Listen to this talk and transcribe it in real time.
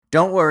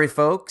Don't worry,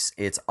 folks.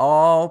 It's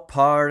all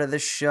part of the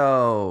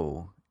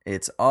show.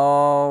 It's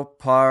all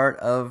part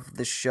of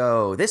the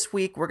show. This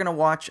week, we're going to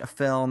watch a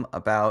film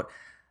about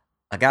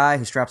a guy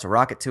who straps a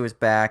rocket to his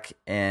back,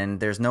 and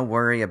there's no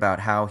worry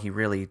about how he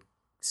really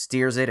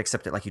steers it,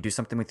 except that like you do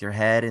something with your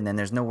head, and then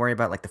there's no worry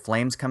about like the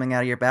flames coming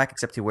out of your back,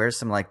 except he wears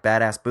some like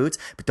badass boots.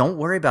 But don't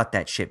worry about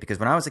that shit, because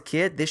when I was a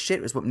kid, this shit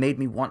was what made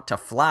me want to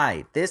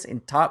fly. This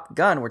in Top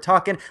Gun, we're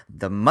talking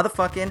the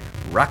motherfucking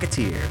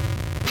Rocketeer.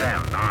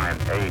 10, 9,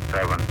 8,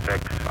 7,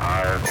 6,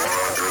 5, 4,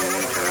 3,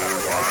 2,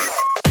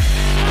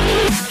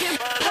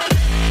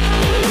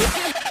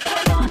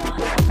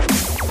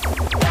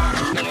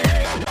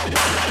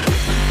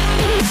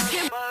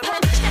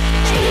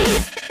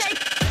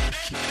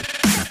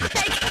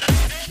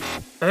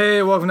 1.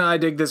 Hey, welcome to I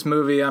Dig This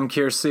Movie. I'm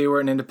Keir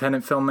Seward, an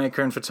independent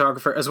filmmaker and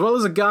photographer, as well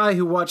as a guy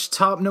who watched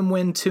Tottenham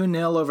win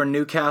 2-0 over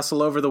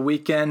Newcastle over the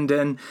weekend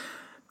and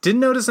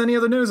didn't notice any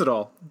other news at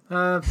all.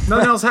 Nothing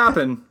else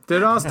happened.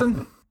 Did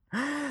Austin?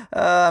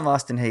 I'm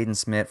Austin Hayden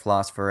Smith,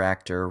 philosopher,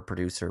 actor,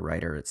 producer,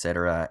 writer,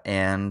 etc.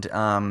 And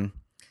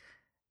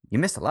you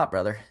missed a lot,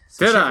 brother.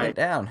 Some Did shit I? Went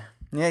down.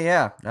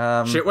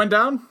 Yeah. Shit went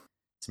down?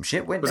 Some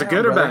shit went Was down. it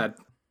good or brother.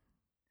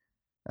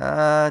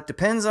 bad?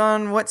 Depends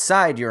on what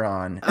side you're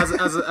on.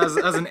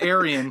 As an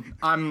Aryan,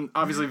 I'm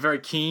obviously very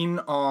keen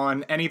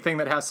on anything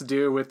that has to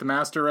do with the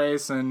master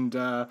race and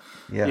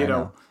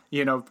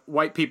you know,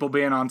 white people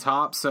being on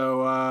top. So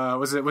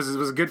was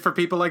it good for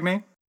people like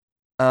me?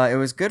 It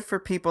was good for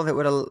people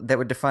that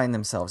would define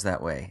themselves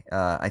that way.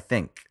 I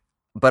think,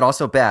 but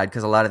also bad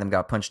because a lot of them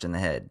got punched in the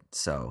head.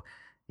 So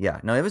yeah,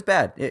 no, it was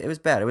bad. It was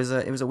bad. It was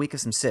a week of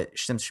some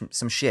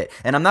shit.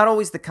 And I'm not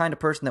always the kind of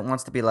person that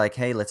wants to be like,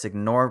 hey, let's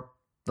ignore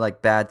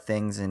like bad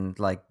things and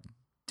like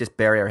just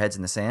bury our heads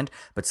in the sand.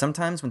 But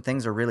sometimes when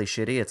things are really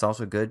shitty, it's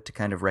also good to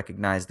kind of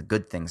recognize the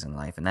good things in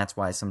life, and that's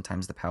why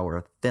sometimes the power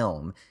of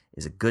film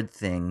is a good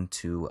thing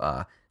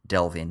to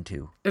delve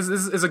into.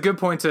 Is a good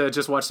point to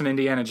just watch some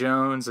Indiana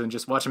Jones and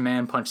just watch a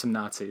man punch some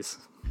Nazis.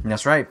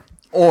 That's right.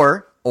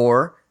 Or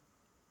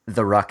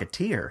The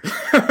Rocketeer.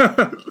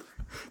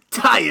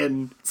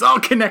 Tie-in. It's all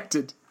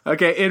connected.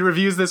 Okay, in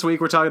reviews this week,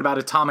 we're talking about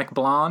Atomic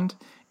Blonde.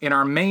 In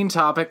our main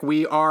topic,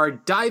 we are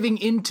diving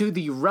into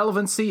the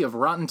relevancy of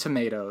Rotten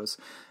Tomatoes.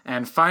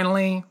 And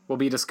finally, we'll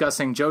be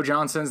discussing Joe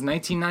Johnston's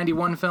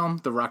 1991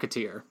 film, The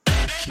Rocketeer.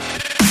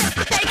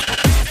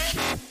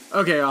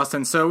 Okay,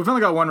 Austin, so we've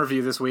only got one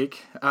review this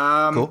week.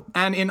 Cool.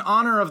 And in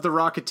honor of The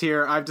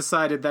Rocketeer, I've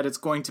decided that it's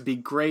going to be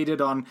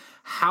graded on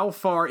how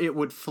far it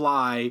would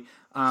fly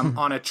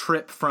on a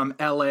trip from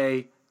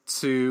LA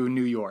to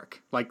New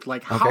York. Like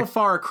how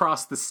far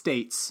across the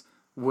states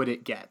would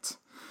it get?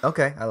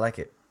 Okay, I like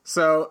it.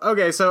 So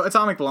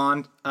Atomic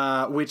Blonde,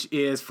 which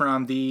is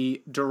from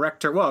the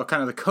director, well,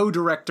 kind of the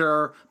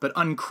co-director, but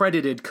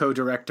uncredited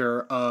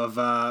co-director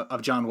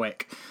of John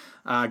Wick,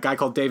 a guy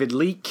called David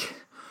Leake,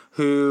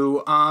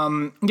 who,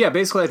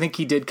 basically I think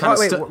he did kind of...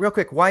 Wait, real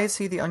quick, why is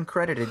he the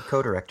uncredited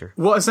co-director?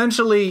 Well,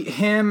 essentially,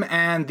 him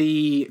and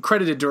the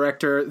credited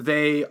director,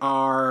 they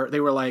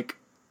were like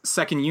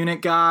second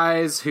unit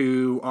guys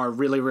who are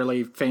really,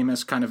 really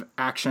famous kind of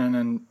action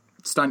and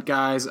stunt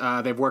guys.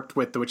 They've worked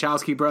with the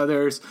Wachowski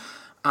brothers.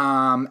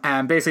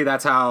 And basically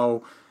that's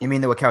how... You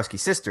mean the Wachowski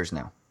sisters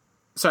now?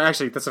 Sorry,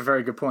 actually, that's a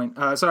very good point.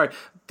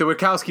 The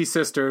Wachowski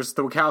sisters,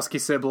 the Wachowski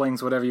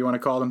siblings, whatever you want to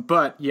call them.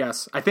 But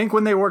yes, I think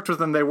when they worked with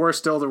them, they were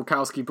still the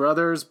Wachowski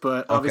brothers,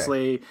 but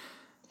obviously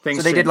things...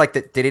 So they did like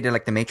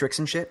the Matrix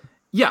and shit?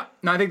 Yeah,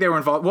 no, I think they were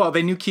involved. Well,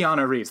 they knew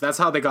Keanu Reeves. That's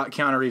how they got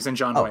Keanu Reeves and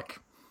John Wick.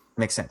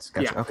 Makes sense.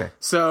 Gotcha. Yeah. Okay.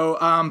 So,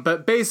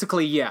 but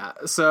basically, yeah.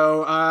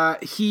 So,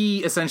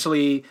 he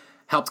essentially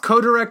helped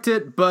co-direct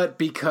it, but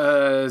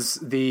because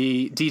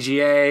the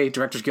DGA,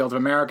 Directors Guild of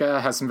America,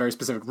 has some very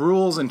specific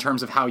rules in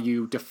terms of how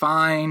you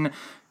define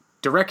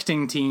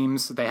directing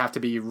teams, they have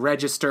to be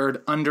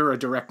registered under a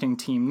directing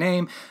team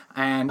name.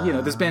 And,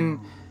 there's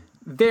been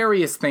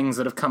various things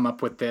that have come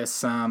up with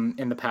this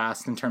in the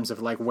past in terms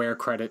of like where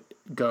credit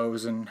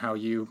goes and how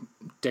you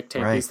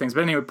dictate these things.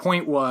 But anyway,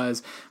 point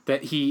was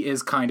that he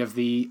is kind of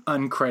the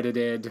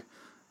uncredited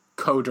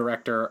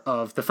co-director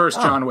of the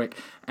first John Wick.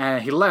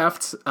 And he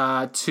left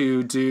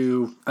to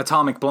do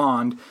Atomic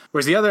Blonde,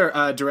 whereas the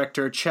other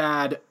director,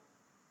 Chad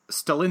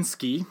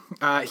Stahelski,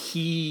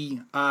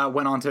 he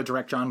went on to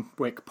direct John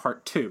Wick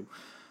Part 2.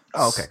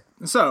 Oh, okay.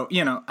 So,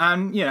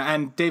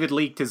 and David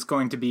Leake is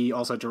going to be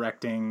also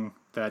directing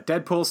the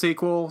Deadpool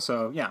sequel.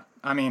 So, yeah,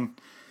 I mean,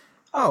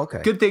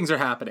 good things are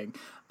happening.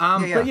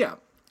 But yeah.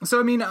 So,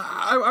 I mean,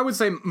 I would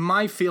say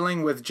my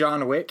feeling with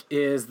John Wick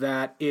is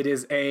that it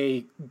is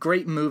a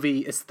great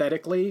movie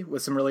aesthetically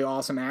with some really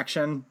awesome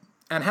action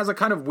and has a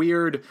kind of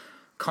weird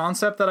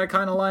concept that I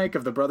kind of like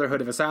of the Brotherhood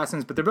of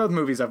Assassins, but they're both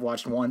movies I've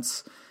watched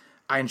once.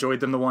 I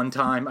enjoyed them the one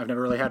time. I've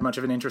never really had much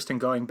of an interest in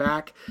going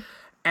back.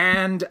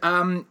 And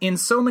in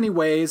so many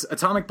ways,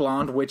 Atomic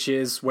Blonde, which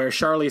is where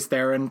Charlize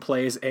Theron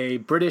plays a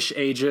British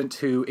agent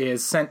who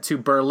is sent to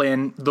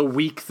Berlin the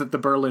week that the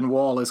Berlin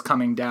Wall is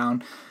coming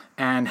down,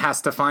 and has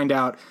to find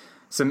out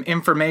some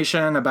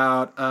information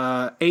about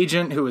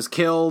agent who was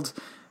killed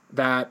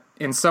that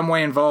in some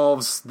way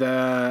involves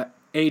the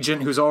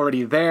agent who's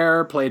already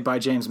there, played by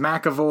James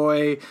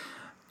McAvoy,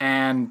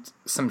 and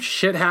some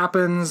shit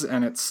happens,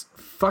 and it's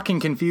fucking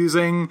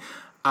confusing.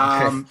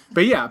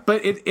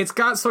 But it's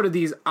got sort of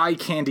these eye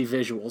candy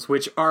visuals,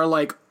 which are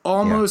like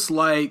almost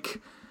like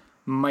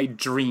my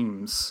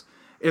dreams.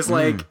 It's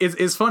like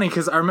it's funny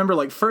because I remember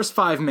like first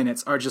 5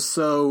 minutes are just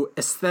so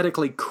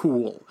aesthetically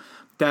cool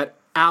that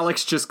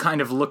Alex just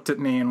kind of looked at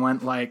me and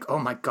went like, "Oh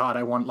my god,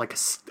 I want like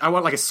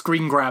a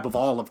screen grab of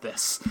all of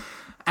this."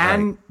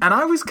 And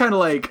I was kind of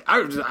like,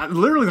 I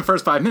literally the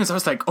first 5 minutes I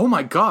was like, "Oh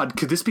my god,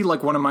 could this be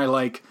like one of my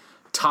like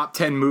top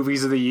 10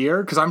 movies of the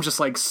year?" Because I'm just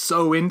like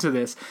so into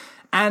this.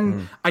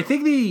 And I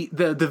think the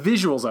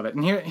visuals of it,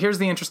 and here's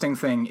the interesting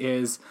thing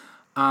is,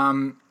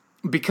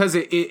 because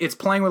it's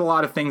playing with a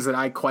lot of things that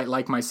I quite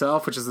like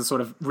myself, which is the sort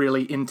of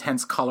really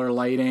intense color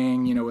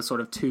lighting, you know, with sort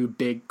of two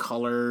big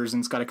colors, and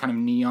it's got a kind of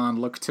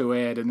neon look to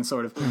it, and a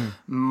sort of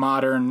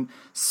modern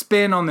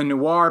spin on the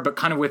noir, but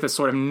kind of with a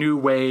sort of new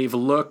wave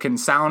look and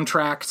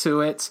soundtrack to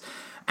it.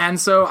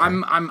 And so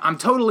I'm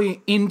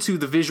totally into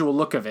the visual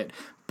look of it,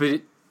 but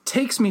it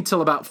takes me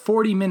till about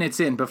 40 minutes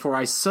in before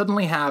I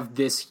suddenly have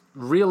this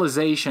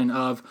realization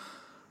of,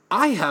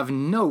 I have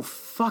no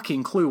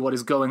fucking clue what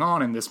is going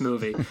on in this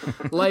movie.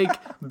 Like,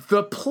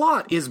 the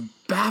plot is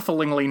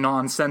bafflingly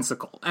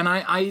nonsensical. And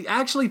I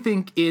actually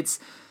think it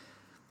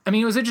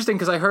was interesting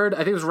because I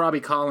think it was Robbie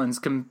Collins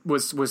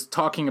was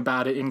talking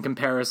about it in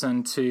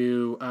comparison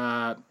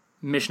to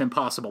Mission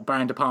Impossible,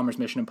 Brian De Palma's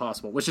Mission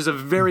Impossible, which is a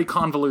very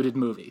convoluted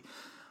movie.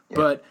 Yeah.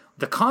 But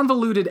the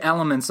convoluted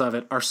elements of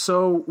it are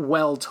so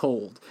well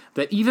told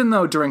that even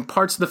though during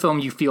parts of the film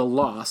you feel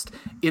lost,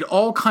 it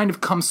all kind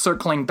of comes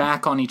circling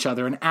back on each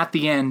other, and at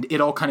the end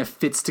it all kind of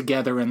fits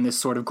together in this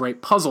sort of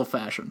great puzzle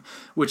fashion,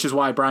 which is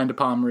why Brian De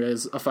Palma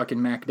is a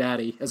fucking Mac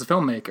Daddy as a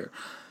filmmaker.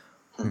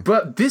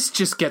 But this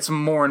just gets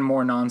more and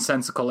more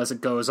nonsensical as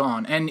it goes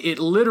on, and it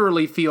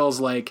literally feels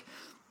like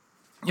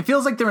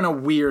they're in a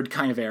weird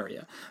kind of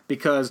area,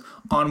 because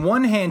on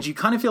one hand, you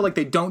kind of feel like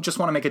they don't just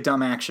want to make a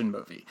dumb action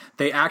movie.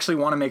 They actually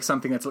want to make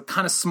something that's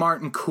kind of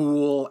smart and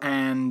cool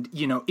and,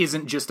 you know,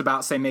 isn't just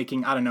about, say,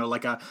 making, I don't know,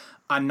 like a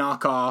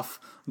knockoff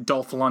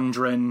Dolph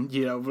Lundgren,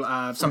 you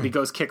know, somebody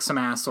goes kick some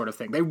ass sort of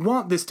thing. They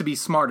want this to be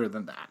smarter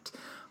than that.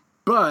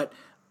 But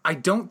I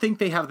don't think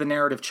they have the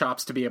narrative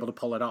chops to be able to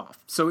pull it off.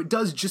 So it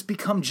does just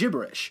become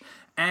gibberish.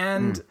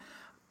 And,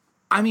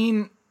 I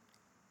mean,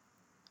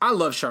 I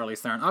love Charlize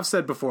Theron. I've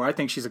said before, I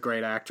think she's a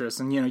great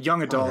actress, and, you know,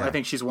 young adult, I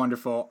think she's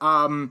wonderful.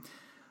 I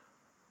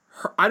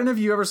don't know if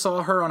you ever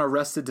saw her on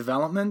Arrested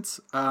Development.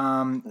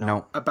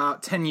 No.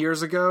 About 10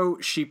 years ago,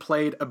 she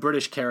played a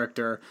British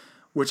character,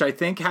 which I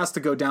think has to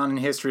go down in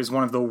history as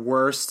one of the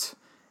worst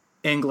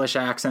English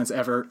accents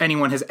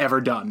anyone has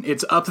ever done.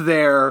 It's up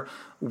there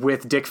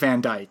with Dick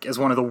Van Dyke as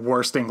one of the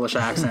worst English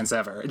accents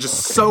ever. Just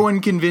so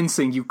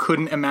unconvincing, you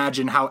couldn't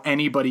imagine how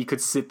anybody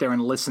could sit there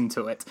and listen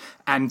to it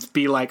and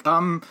be like,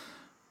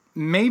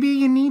 maybe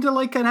you need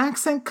like an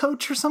accent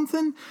coach or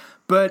something.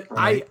 But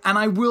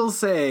I will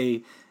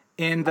say,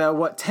 in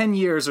the 10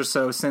 years or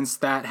so since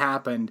that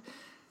happened,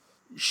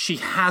 she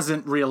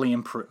hasn't really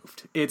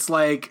improved. It's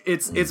like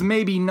it's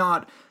maybe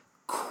not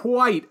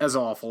quite as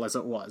awful as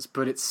it was,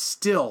 but it's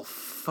still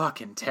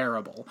fucking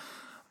terrible.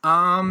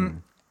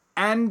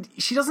 And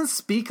she doesn't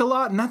speak a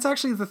lot, and that's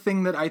actually the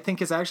thing that I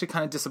think is actually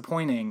kind of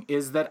disappointing,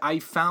 is that I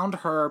found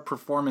her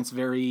performance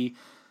very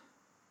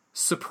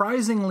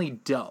surprisingly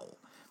dull.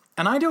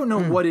 And I don't know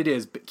what it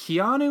is, but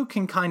Keanu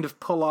can kind of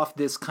pull off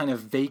this kind of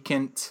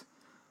vacant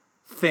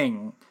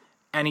thing,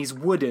 and he's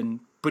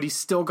wooden, but he's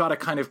still got a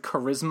kind of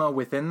charisma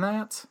within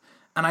that.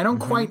 And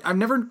I've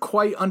never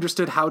quite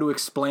understood how to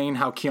explain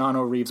how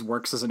Keanu Reeves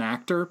works as an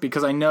actor,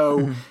 because I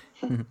know,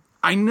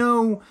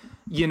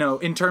 you know,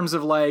 in terms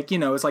of like, you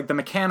know, it's like the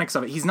mechanics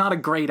of it, he's not a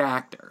great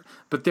actor,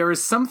 but there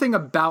is something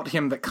about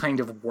him that kind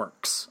of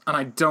works, and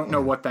I don't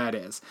know what that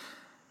is.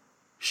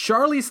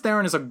 Charlize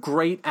Theron is a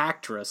great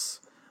actress,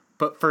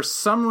 but for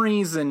some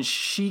reason,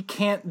 she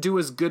can't do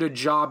as good a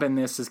job in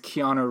this as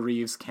Keanu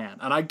Reeves can.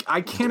 And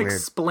I can't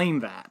explain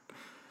that.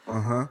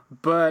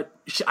 But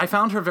I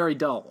found her very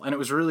dull, and it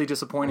was really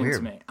disappointing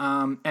to me.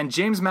 And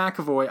James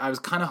McAvoy, I was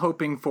kind of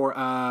hoping for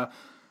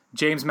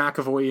James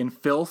McAvoy in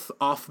Filth,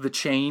 off the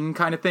chain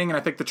kind of thing. And I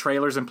think the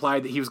trailers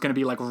implied that he was going to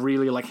be like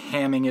really like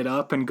hamming it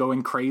up and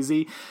going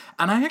crazy.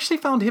 And I actually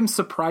found him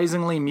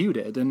surprisingly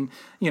muted. And,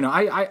 you know,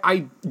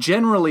 I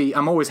generally,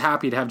 I'm always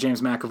happy to have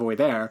James McAvoy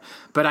there,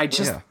 but I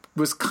just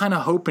was kind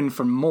of hoping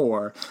for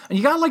more. And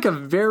you got like a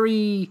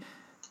very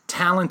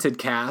talented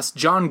cast.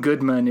 John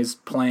Goodman is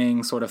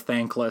playing sort of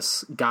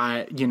thankless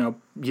guy, you know,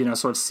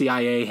 sort of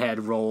CIA head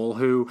role,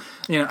 who,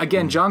 you know,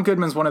 again, John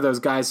Goodman's one of those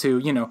guys who,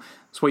 you know,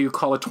 it's what you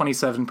call a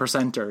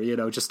 27%er, you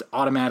know, just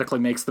automatically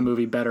makes the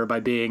movie better by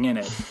being in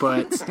it.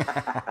 But,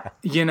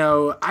 you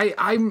know,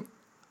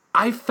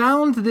 I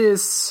found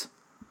this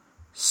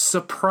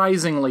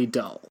surprisingly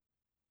dull.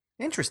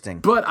 Interesting.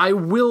 But I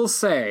will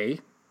say,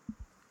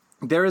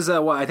 there is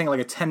I think like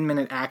a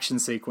 10-minute action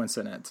sequence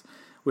in it,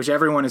 which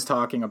everyone is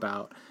talking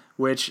about,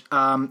 which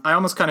I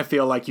almost kind of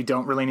feel like you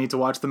don't really need to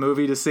watch the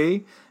movie to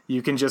see.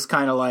 You can just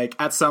kind of like,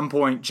 at some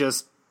point,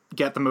 just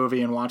get the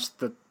movie and watch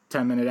the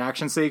 10-minute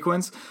action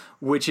sequence,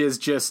 which is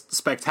just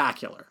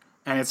spectacular.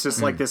 And it's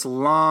just like this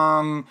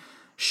long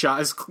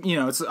shot. It's, you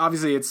know, it's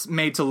obviously it's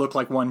made to look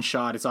like one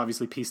shot. It's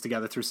obviously pieced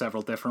together through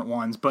several different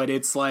ones, but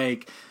it's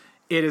like,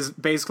 it is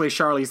basically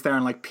Charlize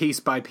Theron, like piece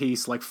by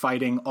piece, like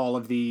fighting all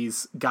of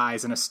these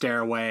guys in a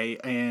stairway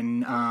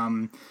in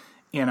a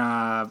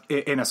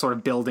sort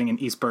of building in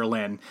East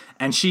Berlin.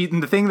 And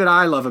the thing that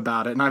I love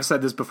about it, and I've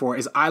said this before,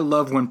 is I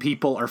love when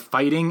people are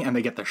fighting and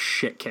they get their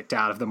shit kicked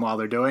out of them while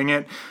they're doing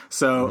it.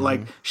 So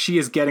like she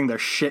is getting their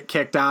shit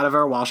kicked out of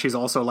her while she's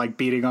also like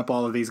beating up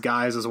all of these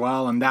guys as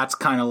well. And that's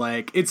kind of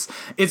like, it's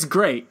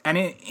great. And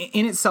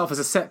in itself as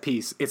a set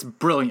piece, it's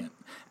brilliant.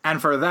 And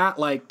for that,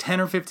 like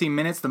 10 or 15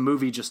 minutes, the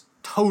movie just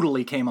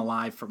totally came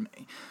alive for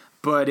me.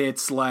 But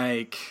it's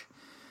like,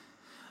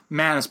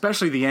 man,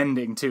 especially the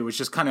ending too. It's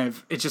just kind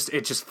of it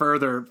just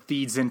further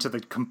feeds into the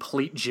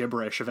complete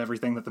gibberish of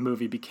everything that the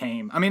movie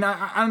became. I mean,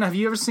 I don't know.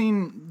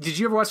 Did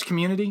you ever watch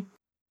Community?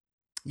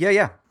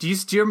 Yeah. Do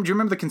you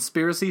remember the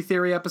conspiracy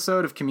theory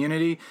episode of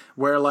Community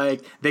where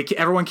like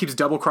everyone keeps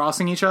double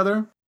crossing each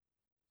other?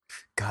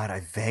 God, I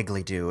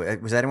vaguely do.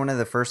 Was that in one of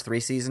the first 3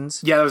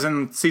 seasons? Yeah, that was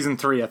in season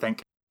 3, I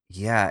think.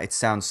 Yeah, it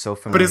sounds so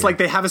familiar. But it's like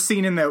they have a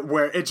scene in there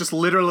where it just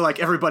literally like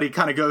everybody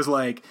kind of goes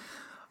like,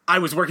 I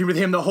was working with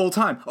him the whole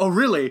time. Oh,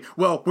 really?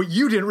 Well, what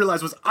you didn't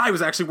realize was I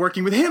was actually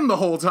working with him the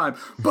whole time.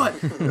 But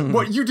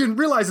what you didn't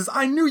realize is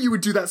I knew you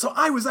would do that, so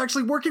I was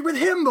actually working with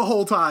him the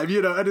whole time,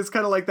 you know? And it's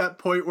kind of like that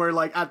point where,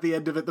 like, at the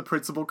end of it, the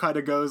principal kind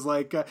of goes,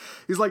 like,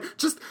 he's like,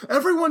 just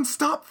everyone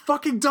stop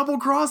fucking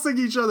double-crossing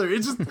each other.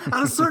 It just,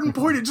 at a certain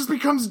point, it just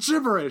becomes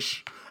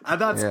gibberish. And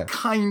that's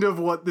kind of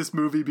what this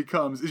movie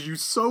becomes, is you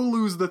so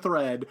lose the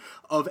thread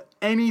of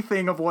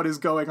anything of what is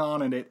going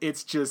on in it.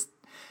 It's just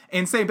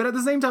insane. But at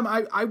the same time,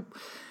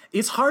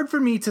 it's hard for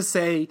me to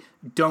say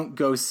don't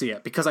go see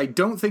it because I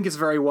don't think it's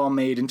very well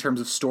made in terms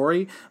of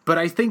story, but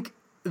I think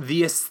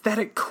the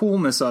aesthetic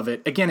coolness of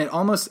it, again, it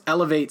almost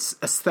elevates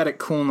aesthetic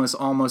coolness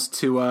almost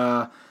to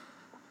an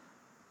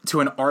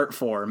art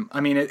form. I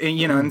mean,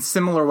 in a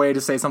similar way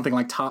to say something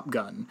like Top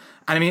Gun.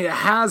 And I mean, it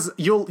has,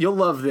 you'll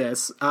love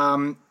this.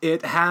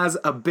 It has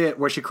a bit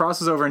where she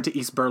crosses over into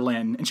East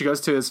Berlin and she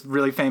goes to this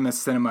really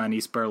famous cinema in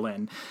East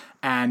Berlin.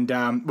 And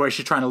where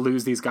she's trying to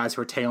lose these guys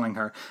who are tailing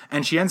her.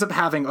 And she ends up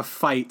having a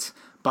fight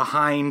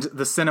behind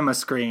the cinema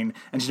screen.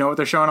 And you know what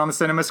they're showing on the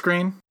cinema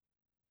screen?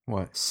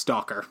 What?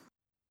 Stalker.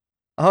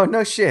 Oh,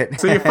 no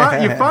shit. So you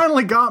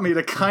finally got me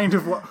to kind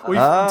of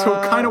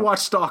watch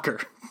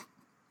Stalker.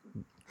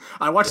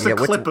 I watched a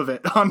clip of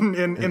it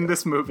in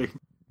this movie.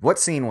 What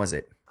scene was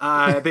it?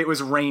 It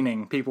was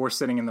raining. People were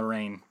sitting in the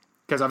rain.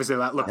 Because obviously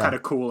that looked kind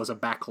of cool as a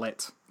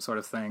backlit sort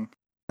of thing.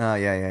 Oh,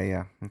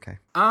 yeah. Okay.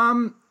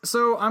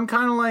 So I'm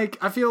kind of like,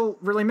 I feel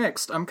really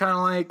mixed. I'm kind of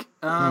like,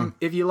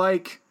 if you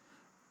like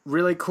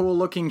really cool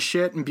looking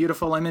shit and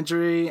beautiful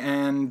imagery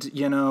and,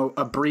 you know,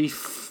 a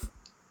brief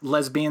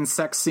lesbian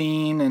sex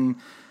scene and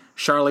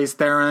Charlize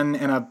Theron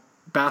in a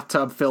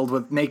bathtub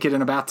naked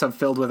in a bathtub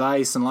filled with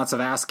ice and lots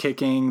of ass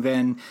kicking,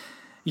 then,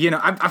 you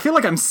know, I feel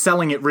like I'm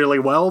selling it really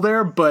well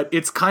there, but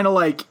it's kind of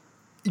like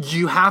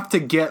you have to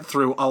get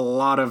through a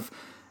lot of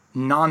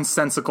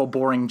nonsensical,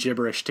 boring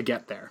gibberish to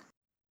get there.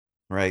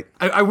 Right.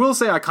 I will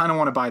say I kind of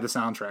want to buy the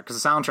soundtrack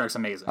because the soundtrack's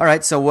amazing. All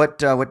right. So what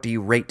do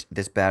you rate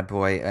this bad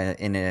boy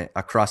in a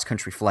cross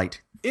country flight?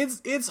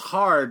 It's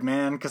hard,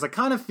 man, because I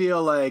kind of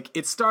feel like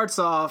it starts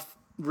off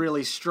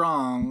really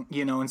strong,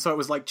 you know, and so it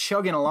was like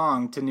chugging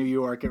along to New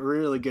York at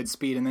really good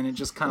speed, and then it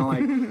just kind of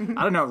like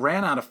I don't know,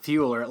 ran out of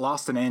fuel or it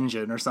lost an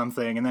engine or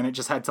something, and then it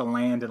just had to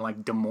land in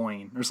like Des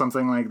Moines or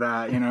something like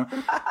that, you know.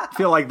 I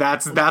feel like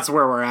that's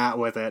where we're at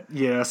with it,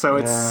 yeah. So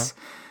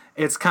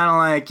it's kind of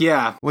like,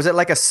 yeah. Was it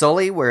like a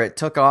Sully where it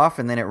took off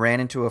and then it ran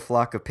into a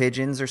flock of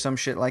pigeons or some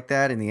shit like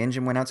that and the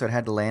engine went out so it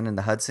had to land in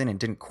the Hudson and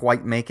didn't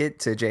quite make it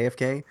to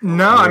JFK?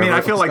 No, I mean, I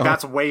feel like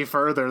that's way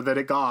further than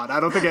it got. I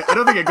don't think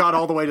it got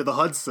all the way to the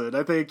Hudson.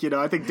 I think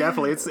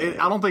definitely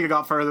I don't think it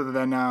got further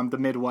than the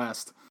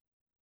Midwest.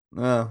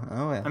 Oh,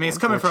 yeah. I mean, it's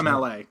coming from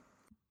LA.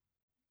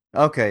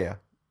 Okay, yeah.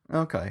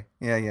 Okay.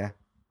 Yeah.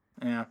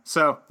 Yeah.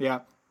 So,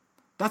 yeah.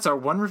 That's our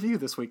one review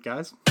this week,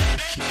 guys.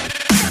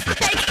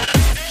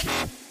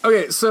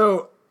 Okay,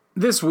 so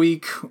this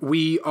week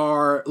we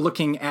are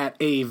looking at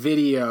a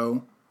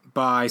video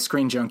by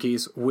Screen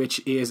Junkies,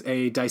 which is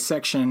a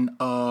dissection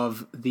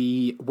of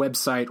the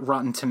website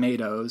Rotten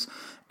Tomatoes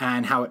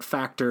and how it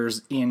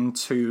factors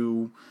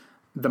into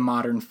the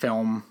modern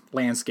film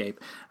landscape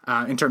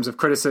in terms of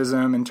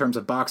criticism, in terms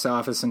of box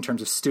office, in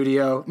terms of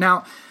studio.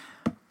 Now,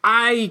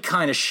 I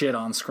kind of shit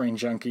on Screen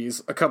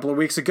Junkies a couple of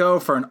weeks ago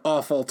for an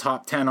awful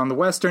top 10 on the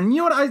Western. You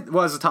know what? I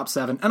was a top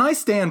 7, and I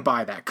stand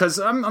by that, because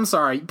I'm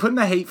sorry, putting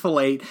the Hateful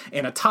Eight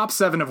in a top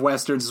 7 of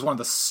Westerns is one of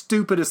the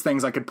stupidest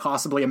things I could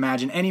possibly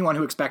imagine anyone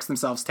who expects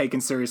themselves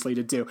taken seriously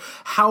to do.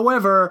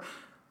 However,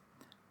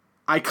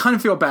 I kind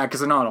of feel bad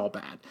because they're not all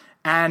bad.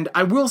 And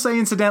I will say,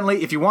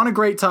 incidentally, if you want a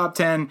great top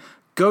 10,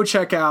 go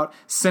check out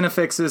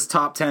Cinefix's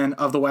top 10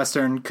 of the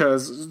Western,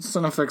 because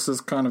Cinefix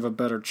is kind of a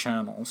better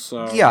channel.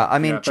 So Yeah, I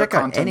mean, their check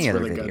out content's any other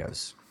really good.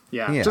 videos.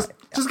 Yeah, just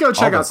go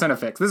check out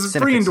Cinefix. This is a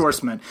free Cinefix.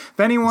 endorsement. If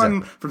anyone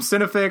Exactly. from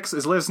Cinefix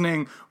is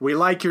listening, we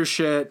like your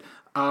shit.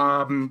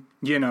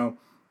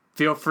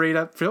 Feel free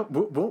to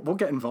we'll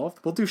get involved.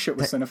 We'll do shit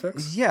with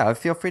Cinefix. Yeah,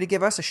 feel free to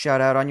give us a shout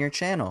out on your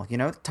channel.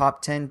 The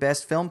top 10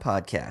 best film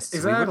podcasts.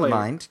 Exactly. We wouldn't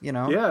mind. Yeah,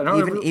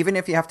 no, even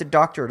if you have to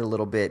doctor it a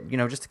little bit,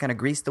 just to kind of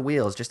grease the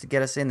wheels, just to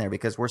get us in there,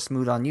 because we're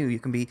smooth on you. You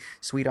can be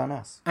sweet on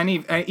us. And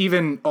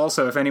even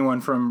also, if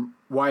anyone from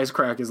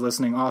Wisecrack is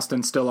listening,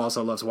 Austin still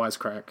also loves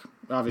Wisecrack.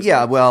 Obviously.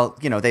 Yeah, well,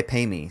 they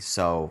pay me,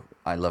 so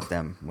I love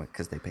them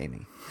because they pay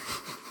me.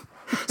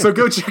 So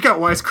go check out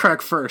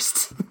Wisecrack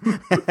first.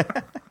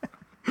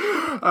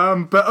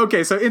 But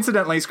okay, so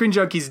incidentally, Screen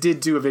Junkies did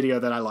do a video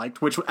that I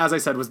liked, which, as I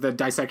said, was the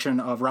dissection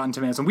of Rotten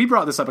Tomatoes. And we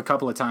brought this up a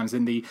couple of times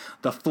in the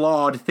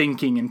flawed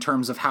thinking in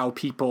terms of how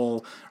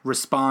people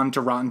respond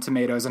to Rotten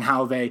Tomatoes and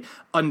how they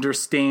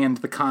understand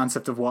the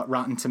concept of what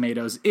Rotten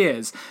Tomatoes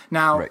is.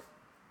 Now, Right.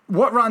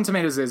 What Rotten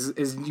Tomatoes is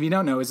if you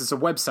don't know, is it's a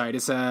website.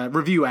 It's a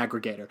review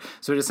aggregator.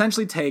 So it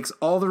essentially takes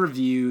all the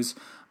reviews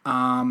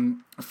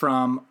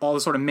from all the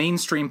sort of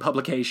mainstream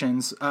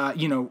publications.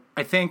 I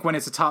think when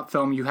it's a top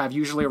film, you have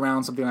usually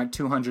around something like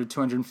 200,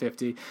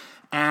 250,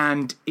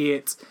 and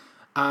it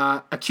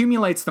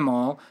accumulates them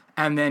all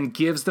and then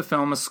gives the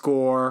film a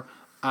score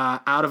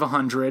out of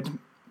 100,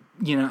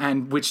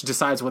 and which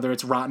decides whether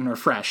it's rotten or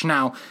fresh.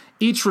 Now,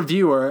 each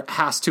reviewer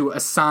has to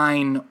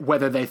assign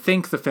whether they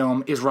think the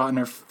film is rotten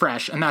or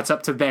fresh, and that's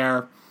up to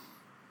their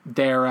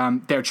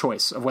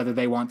choice of whether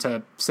they want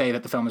to say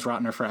that the film is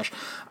rotten or fresh.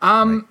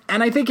 And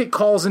I think it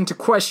calls into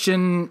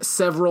question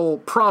several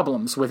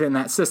problems within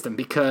that system,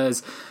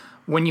 because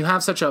when you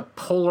have such a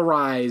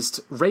polarized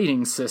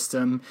rating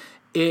system,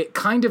 it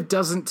kind of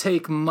doesn't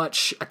take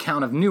much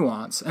account of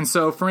nuance. And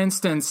so, for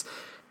instance,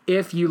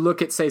 if you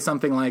look at, say,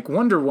 something like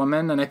Wonder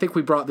Woman, and I think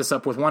we brought this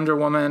up with Wonder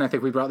Woman, I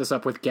think we brought this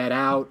up with Get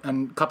Out,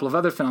 and a couple of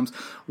other films,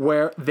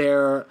 where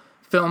they're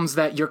films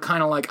that you're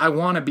kind of like, I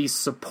want to be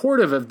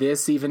supportive of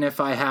this, even if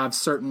I have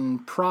certain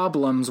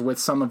problems with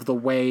some of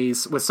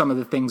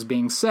the things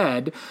being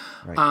said,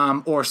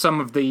 Right. or some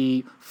of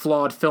the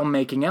flawed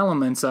filmmaking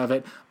elements of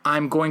it,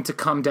 I'm going to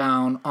come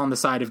down on the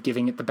side of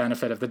giving it the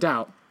benefit of the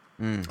doubt.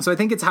 So I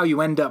think it's how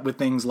you end up with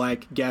things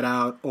like Get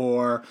Out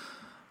or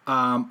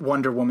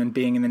Wonder Woman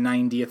being in the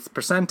 90th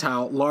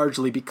percentile,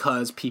 largely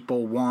because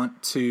people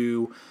want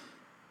to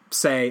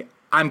say,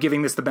 I'm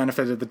giving this the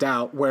benefit of the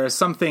doubt,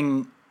 whereas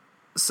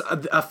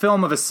a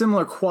film of a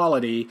similar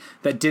quality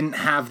that didn't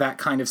have that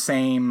kind of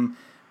same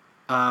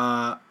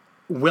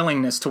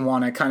willingness to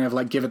want to kind of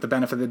like give it the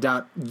benefit of the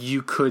doubt,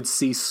 you could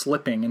see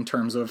slipping in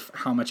terms of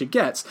how much it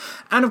gets.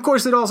 And of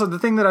course, the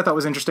thing that I thought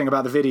was interesting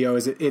about the video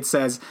is it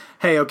says,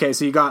 hey, okay,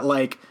 so you got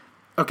like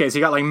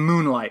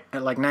Moonlight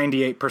at like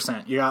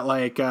 98%. You got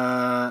like,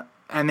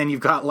 and then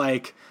you've got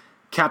like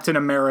Captain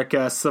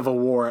America Civil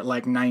War at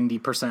like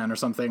 90% or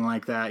something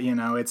like that.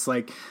 It's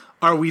like,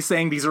 are we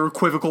saying these are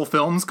equivocal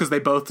films because they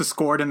both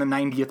scored in the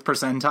 90th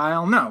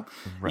percentile? No.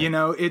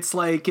 Right. It's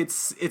like,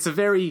 it's a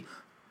very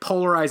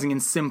polarizing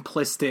and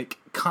simplistic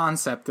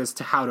concept as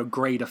to how to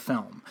grade a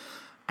film.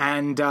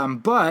 And,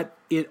 but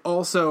it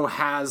also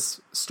has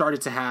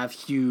started to have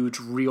huge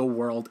real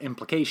world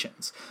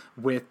implications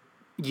with,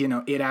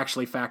 it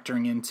actually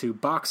factoring into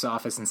box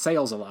office and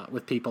sales a lot,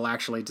 with people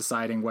actually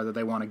deciding whether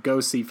they want to go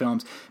see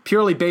films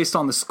purely based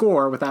on the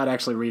score without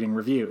actually reading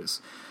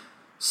reviews.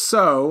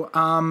 So,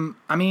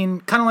 I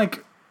mean, kind of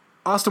like,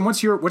 Austin,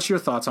 what's your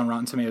thoughts on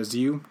Rotten Tomatoes? Do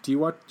you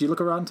look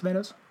at Rotten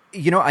Tomatoes?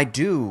 I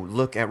do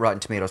look at Rotten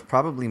Tomatoes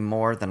probably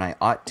more than I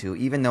ought to,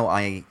 even though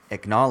I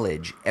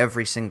acknowledge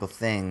every single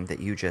thing that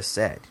you just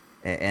said.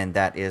 And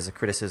that is a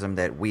criticism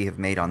that we have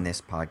made on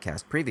this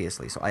podcast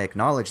previously. So I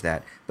acknowledge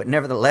that. But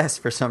nevertheless,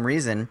 for some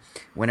reason,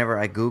 whenever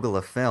I Google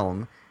a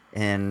film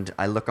and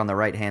I look on the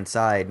right-hand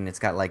side and it's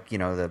got like,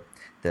 the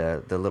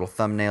little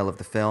thumbnail of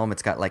the film,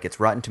 it's got like its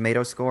Rotten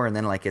Tomato score and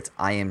then like its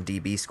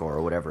IMDb score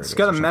or whatever it is. It's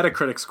got a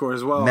Metacritic score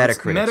as well.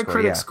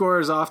 Metacritic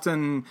score is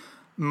often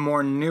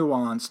more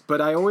nuanced,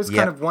 but I always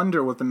kind of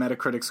wonder with the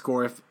Metacritic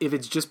score if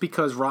it's just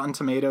because Rotten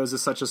Tomatoes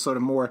is such a sort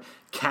of more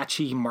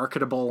catchy,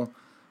 marketable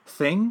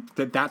thing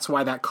that's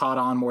why that caught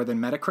on more than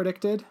Metacritic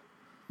did.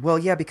 Well,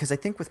 yeah, because I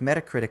think with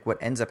Metacritic, what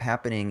ends up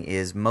happening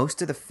is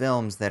most of the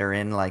films that are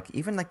in like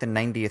even like the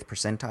 90th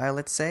percentile,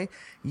 let's say,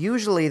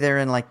 usually they're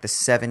in like the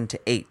 7 to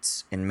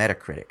 8s in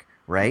Metacritic,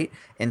 right?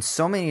 And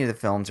so many of the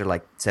films are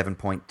like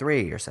 7.3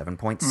 or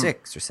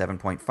 7.6 or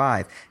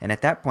 7.5, and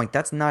at that point,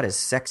 that's not as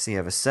sexy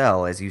of a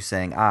sell as you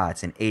saying,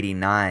 it's an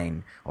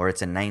 89 or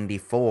it's a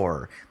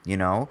 94,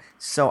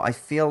 So I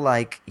feel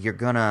like you're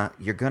gonna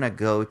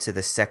go to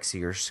the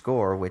sexier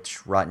score,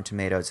 which Rotten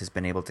Tomatoes has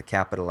been able to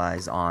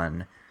capitalize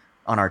on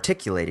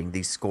articulating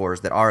these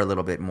scores that are a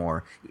little bit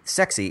more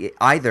sexy,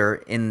 either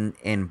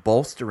in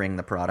bolstering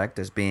the product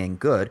as being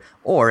good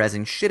or as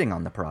in shitting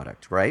on the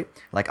product, right?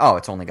 Like,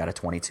 it's only got a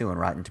 22 in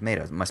Rotten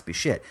Tomatoes. It must be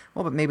shit.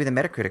 Well, but maybe the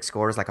Metacritic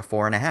score is like a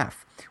 4.5,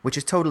 which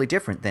is totally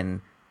different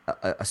than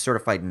a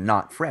certified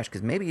not fresh,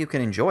 because maybe you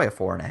can enjoy a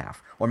 4.5,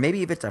 or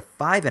maybe if it's a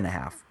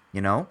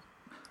 5.5,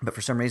 but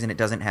for some reason it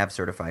doesn't have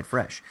certified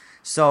fresh.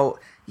 So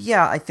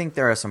yeah, I think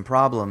there are some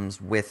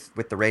problems with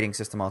the rating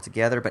system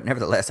altogether, but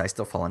nevertheless, I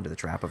still fall into the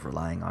trap of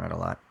relying on it a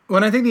lot.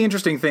 Well, I think the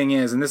interesting thing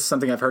is, and this is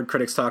something I've heard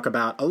critics talk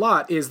about a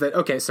lot, is that,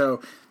 okay,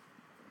 so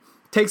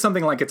take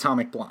something like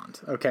Atomic Blonde,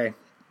 okay?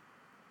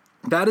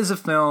 That is a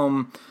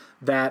film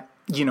that,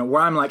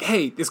 where I'm like,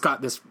 hey, it's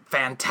got this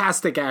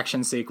fantastic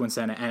action sequence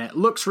in it, and it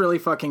looks really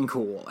fucking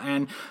cool.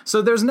 And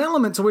so there's an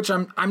element to which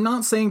I'm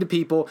not saying to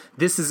people,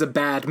 this is a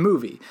bad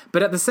movie.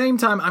 But at the same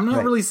time, I'm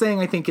not really saying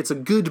I think it's a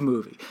good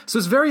movie. So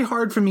it's very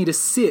hard for me to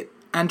sit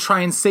and try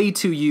and say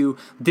to you,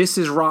 this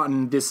is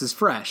rotten, this is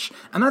fresh.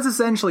 And that's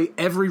essentially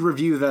every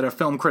review that a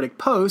film critic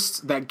posts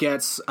that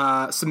gets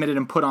submitted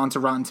and put onto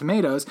Rotten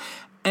Tomatoes.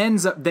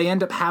 They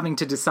end up having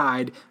to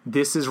decide,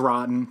 this is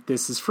rotten,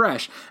 this is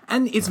fresh.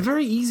 And it's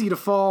very easy to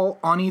fall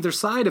on either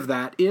side of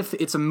that if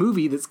it's a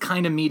movie that's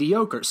kind of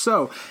mediocre.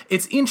 So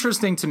it's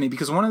interesting to me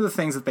because one of the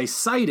things that they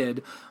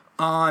cited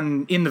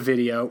in the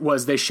video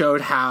was they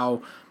showed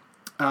how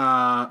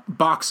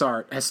box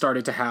art has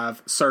started to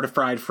have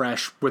certified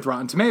fresh with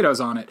Rotten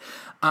Tomatoes on it.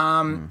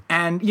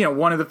 And,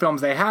 one of the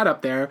films they had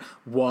up there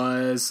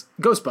was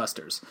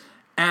Ghostbusters.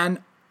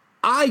 And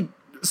I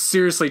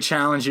seriously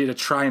challenge you to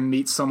try and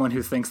meet someone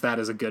who thinks that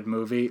is a good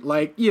movie.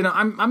 Like,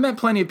 I met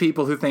plenty of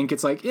people who think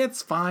it's like,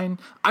 it's fine.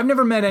 I've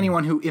never met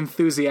anyone who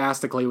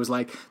enthusiastically was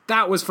like,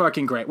 that was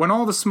fucking great. When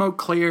all the smoke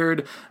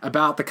cleared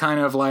about the kind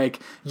of like,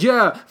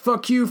 yeah,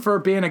 fuck you for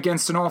being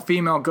against an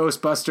all-female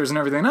Ghostbusters and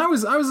everything. And I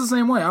was the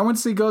same way. I went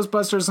to see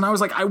Ghostbusters and I was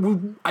like,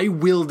 I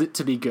willed it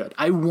to be good.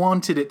 I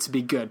wanted it to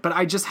be good. But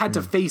I just had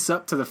to face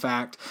up to the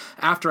fact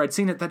after I'd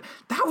seen it that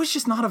was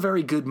just not a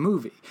very good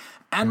movie.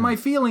 And my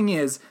feeling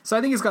is, so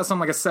I think it's got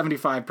something like a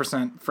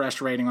 75% fresh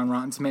rating on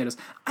Rotten Tomatoes.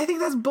 I think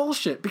that's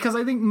bullshit, because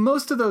I think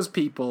most of those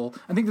people,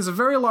 I think there's a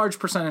very large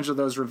percentage of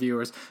those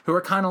reviewers who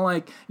are kind of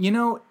like,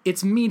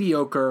 it's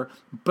mediocre,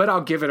 but I'll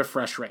give it a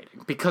fresh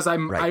rating because I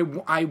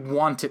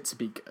want it to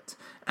be good.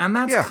 And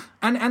that's,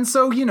 and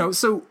so,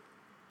 so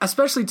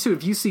especially too,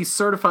 if you see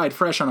certified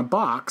fresh on a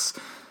box,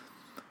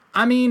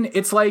 I mean,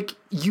 it's like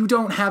you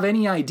don't have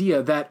any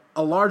idea that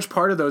a large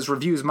part of those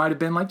reviews might have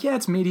been like, yeah,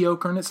 it's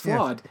mediocre and it's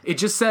flawed. Yeah. It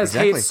just says,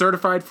 hey, it's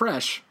certified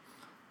fresh.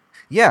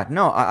 Yeah,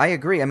 no, I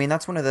agree. I mean,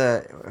 that's one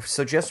of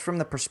so just from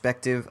the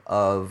perspective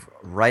of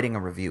writing a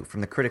review,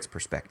 from the critic's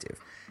perspective,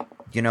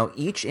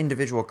 each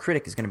individual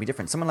critic is going to be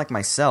different. Someone like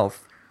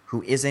myself,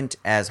 who isn't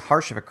as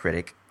harsh of a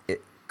critic,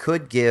 it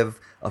could give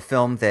a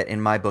film that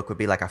in my book would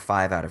be like a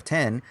 5 out of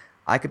 10.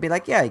 I could be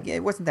like, yeah,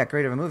 it wasn't that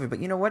great of a movie, but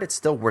you know what? It's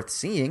still worth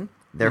seeing.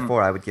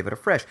 Therefore, I would give it a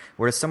fresh.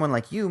 Whereas someone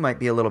like you might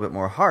be a little bit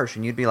more harsh,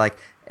 and you'd be like,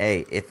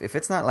 hey, if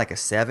it's not like a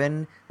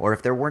 7, or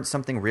if there weren't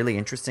something really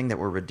interesting that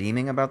we're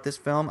redeeming about this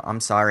film, I'm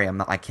sorry,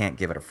 I can't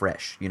give it a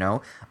fresh,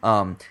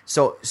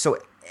 So,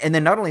 and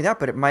then not only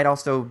that, but it might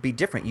also be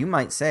different. You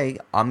might say,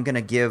 I'm going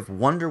to give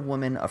Wonder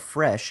Woman a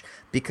fresh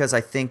because I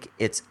think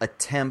its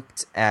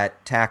attempt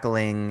at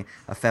tackling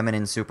a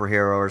feminine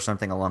superhero or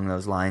something along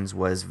those lines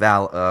was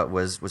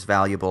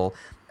valuable.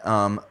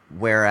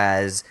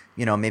 Whereas,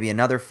 maybe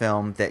another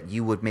film that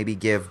you would maybe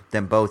give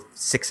them both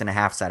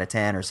 6.5s out of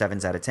 10 or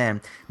 7s out of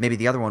 10, maybe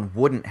the other one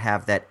wouldn't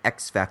have that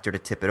X factor to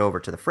tip it over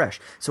to the fresh.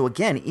 So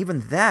again,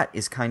 even that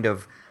is kind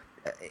of,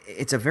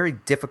 it's a very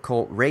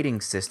difficult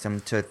rating system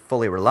to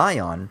fully rely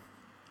on.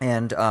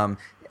 And,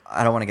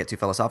 I don't want to get too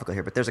philosophical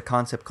here, but there's a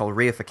concept called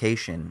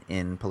reification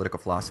in political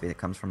philosophy that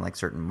comes from like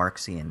certain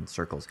Marxian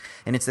circles.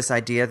 And it's this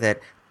idea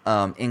that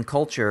in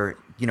culture,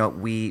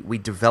 we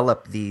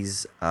develop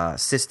these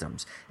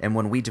systems. And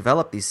when we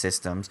develop these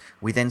systems,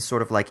 we then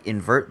sort of like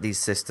invert these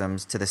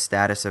systems to the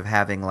status of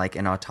having like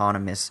an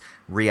autonomous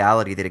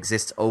reality that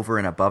exists over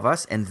and above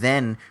us. And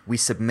then we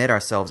submit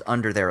ourselves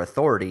under their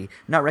authority,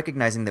 not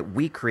recognizing that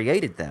we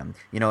created them,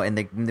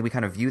 and we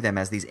kind of view them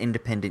as these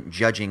independent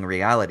judging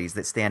realities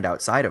that stand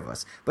outside of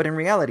us. But in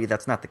reality,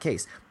 that's not the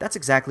case. That's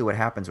exactly what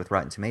happens with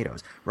Rotten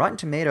Tomatoes. Rotten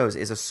Tomatoes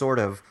is a sort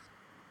of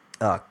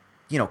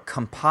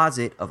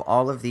composite of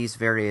all of these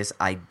various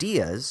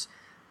ideas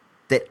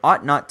that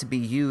ought not to be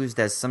used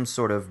as some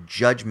sort of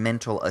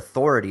judgmental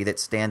authority that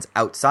stands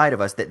outside of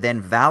us that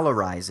then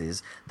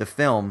valorizes the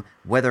film,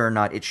 whether or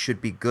not it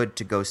should be good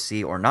to go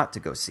see or not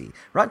to go see.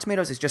 Rotten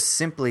Tomatoes is just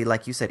simply,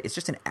 like you said, it's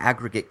just an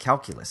aggregate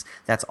calculus.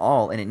 That's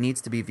all, and it needs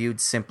to be viewed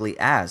simply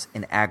as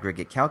an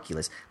aggregate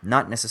calculus,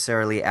 not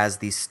necessarily as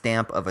the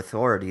stamp of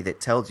authority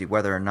that tells you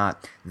whether or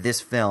not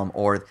this film,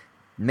 or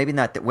maybe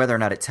not that whether or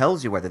not it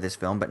tells you whether this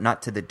film, but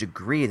not to the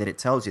degree that it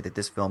tells you that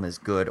this film is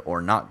good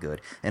or not good.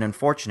 And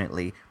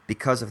unfortunately,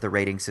 because of the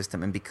rating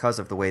system and because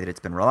of the way that it's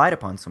been relied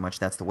upon so much,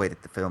 that's the way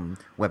that the film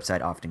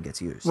website often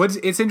gets used.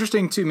 It's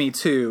interesting to me,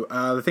 too,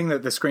 the thing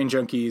that the Screen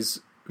Junkies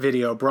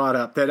video brought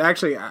up that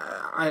actually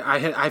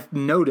I've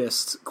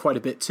noticed quite a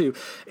bit too,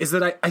 is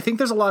that I think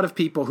there's a lot of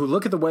people who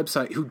look at the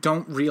website who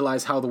don't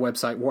realize how the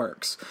website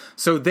works.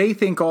 So they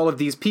think all of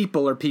these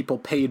people are people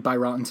paid by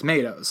Rotten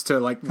Tomatoes to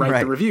like write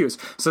the reviews.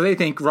 So they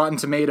think Rotten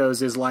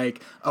Tomatoes is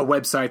like a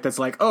website that's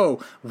like,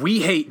 oh,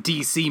 we hate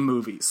DC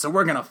movies, so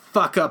we're gonna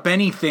fuck up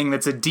anything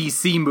that's a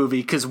DC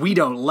movie because we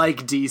don't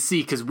like DC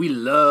because we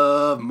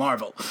love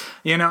Marvel,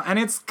 you know. And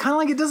it's kind of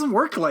like, it doesn't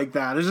work like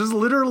that. It's just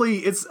literally,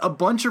 it's a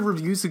bunch of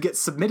reviews who get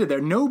submitted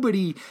there.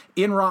 Nobody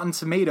in Rotten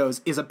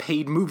Tomatoes is a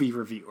paid movie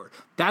reviewer.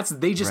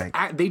 They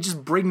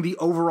just bring the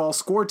overall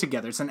score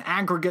together. It's an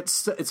aggregate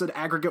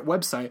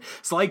website.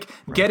 It's like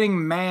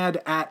getting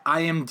mad at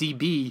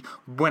IMDb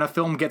when a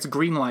film gets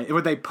greenlight,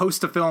 where they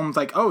post a film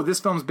like, oh, this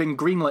film's been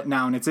greenlit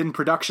now and it's in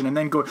production, and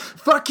then go,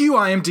 fuck you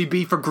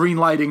IMDb for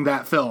greenlighting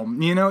that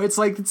film. You know, it's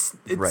like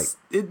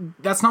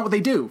that's not what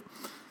they do.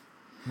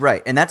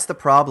 Right, and that's the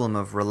problem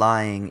of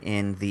relying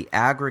in the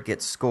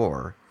aggregate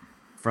score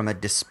from a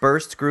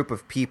dispersed group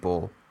of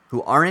people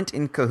who aren't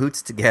in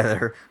cahoots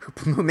together,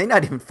 who may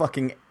not even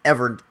fucking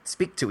ever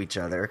speak to each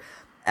other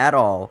at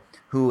all,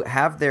 who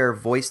have their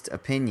voiced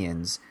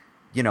opinions,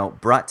 you know,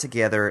 brought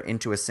together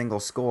into a single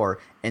score,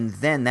 and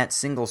then that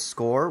single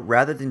score,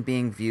 rather than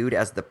being viewed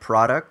as the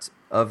product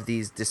of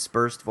these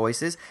dispersed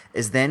voices,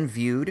 is then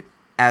viewed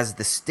as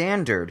the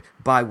standard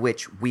by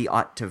which we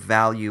ought to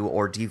value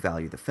or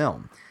devalue the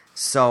film.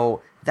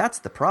 So that's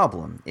the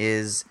problem,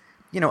 is,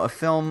 you know, a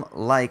film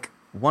like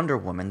Wonder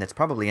Woman, that's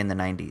probably in the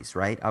 90s,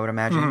 right? I would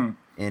imagine.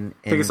 I think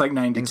it's like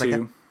 92.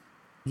 Like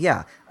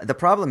yeah. The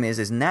problem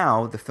is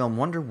now the film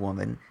Wonder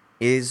Woman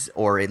is,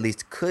 or at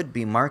least could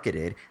be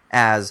marketed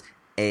as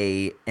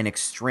an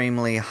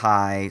extremely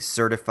high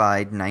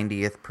certified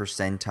 90th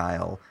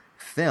percentile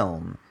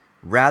film,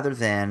 rather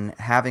than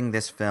having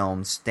this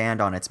film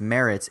stand on its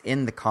merits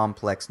in the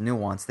complex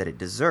nuance that it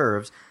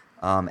deserves,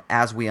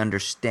 as we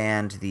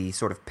understand the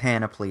sort of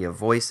panoply of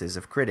voices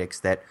of critics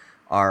that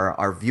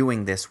are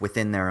viewing this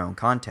within their own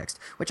context,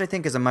 which I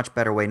think is a much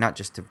better way, not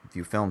just to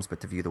view films, but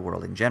to view the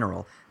world in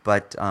general.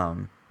 But,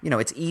 you know,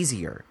 it's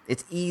easier.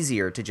 It's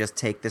easier to just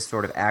take this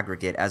sort of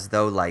aggregate as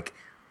though, like,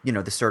 you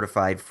know, the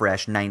certified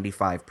fresh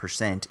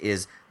 95%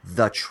 is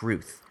the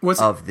truth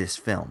of this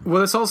film.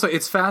 Well,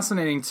 it's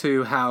fascinating,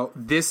 too, how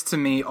this, to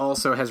me,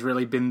 also has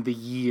really been the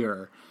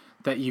year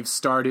that you've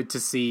started to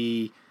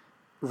see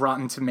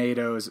Rotten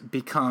Tomatoes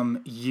become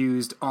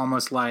used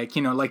almost like,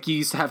 you know, like you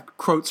used to have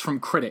quotes from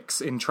critics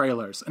in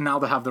trailers, and now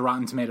they have the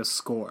Rotten Tomatoes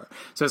score.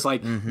 So it's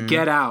like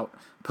Get Out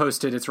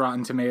posted its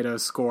Rotten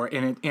Tomatoes score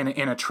in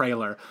a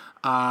trailer.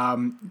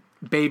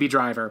 Baby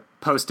Driver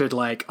posted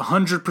like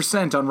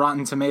 100% on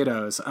Rotten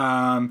Tomatoes.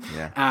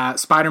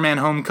 Spider-Man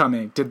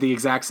Homecoming did the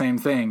exact same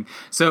thing.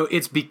 So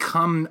it's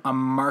become a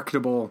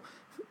marketable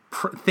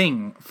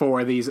thing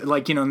for these,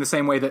 like, you know, in the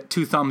same way that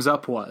Two Thumbs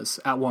Up was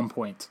at one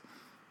point.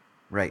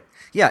 Right.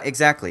 Yeah,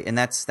 exactly. And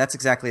that's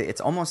exactly,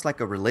 it's almost like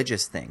a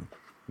religious thing,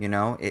 you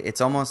know? It's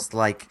almost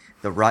like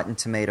the Rotten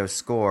Tomatoes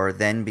score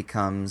then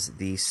becomes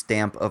the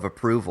stamp of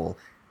approval,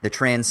 the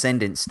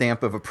transcendent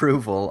stamp of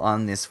approval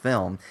on this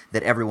film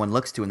that everyone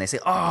looks to, and they say,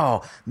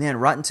 oh, man,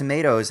 Rotten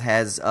Tomatoes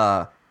has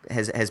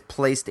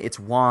placed its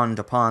wand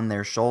upon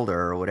their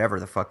shoulder, or whatever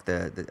the fuck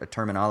the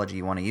terminology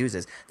you want to use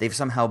is. They've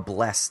somehow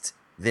blessed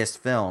this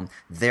film,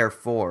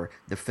 therefore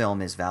the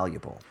film is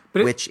valuable,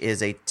 which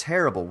is a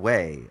terrible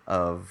way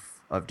of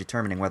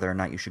determining whether or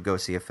not you should go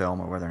see a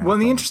film, or whether or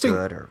not it's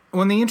good.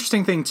 Well, the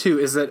interesting thing, too,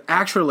 is that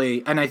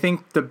actually, and I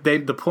think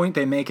the point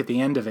they make at the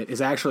end of it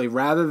is actually,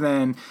 rather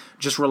than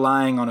just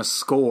relying on a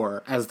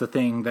score as the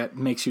thing that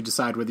makes you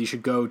decide whether you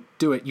should go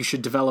do it, you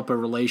should develop a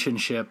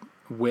relationship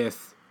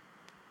with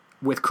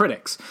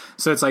critics.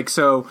 So it's like,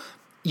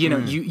 you know,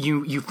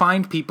 you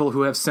find people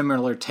who have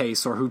similar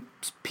tastes, or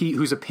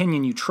whose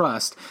opinion you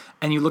trust,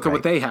 and you look at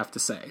what they have to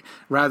say,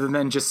 rather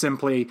than just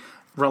simply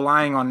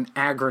relying on an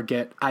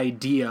aggregate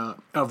idea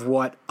of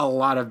what a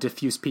lot of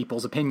diffuse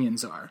people's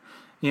opinions are.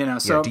 You know,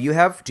 so do you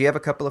have a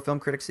couple of film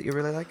critics that you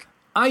really like?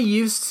 I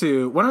used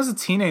to. When I was a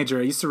teenager,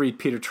 I used to read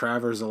Peter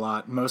Travers a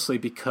lot, mostly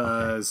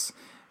because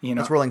you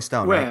know, it's Rolling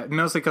Stone, right?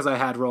 Mostly because I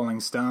had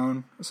Rolling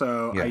Stone,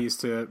 so I used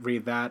to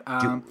read that.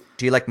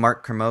 Do you like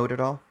Mark Kermode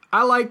at all?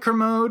 I like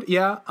Kermode,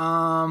 yeah.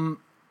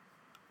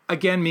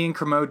 Again, me and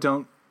Kermode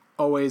don't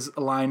always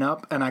line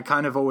up, and I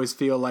kind of always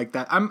feel like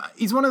that.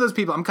 He's one of those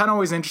people, I'm kind of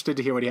always interested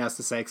to hear what he has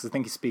to say, because I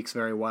think he speaks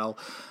very well.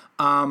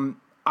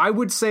 I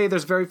would say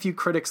there's very few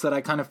critics that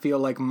I kind of feel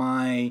like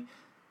my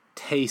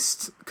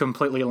taste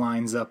completely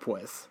lines up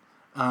with.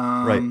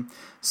 Right.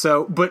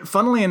 So, but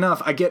funnily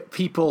enough, I get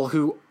people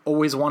who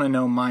always want to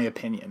know my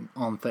opinion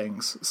on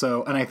things.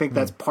 So, and I think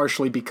that's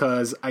partially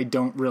because I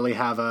don't really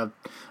have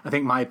I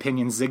think my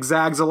opinion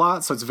zigzags a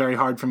lot, so it's very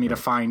hard for me to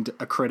find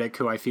a critic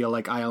who I feel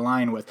like I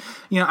align with.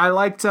 You know, I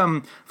liked,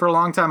 for a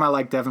long time, I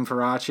liked Devin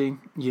Faraci.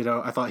 You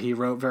know, I thought he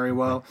wrote very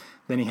well.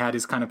 Then he had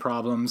his kind of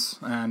problems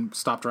and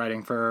stopped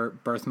writing for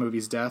Birth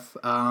Movies Death.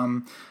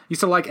 Used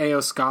to like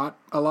A.O. Scott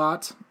a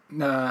lot.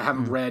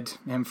 Haven't read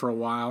him for a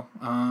while.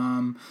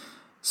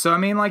 So, I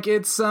mean, like,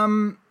 it's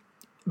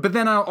but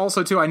then I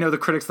know the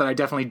critics that I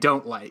definitely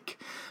don't like.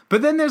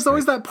 But then there's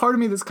always that part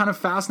of me that's kind of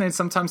fascinated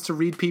sometimes to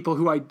read people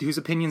whose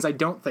opinions I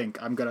don't think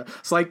I'm gonna.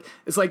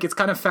 It's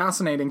kind of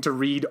fascinating to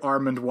read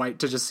Armand White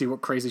to just see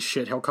what crazy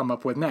shit he'll come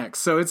up with next.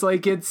 So it's I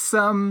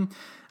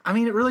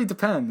mean, it really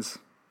depends.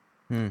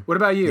 What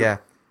about you? Yeah.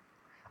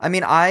 I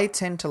mean, I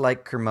tend to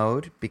like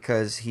Kermode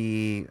because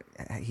he's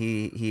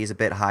a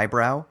bit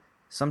highbrow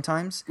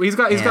sometimes. Well, he's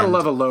got to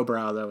love a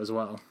lowbrow though as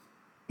well.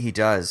 He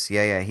does,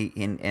 yeah.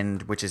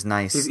 And which is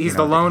nice. He's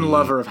the lone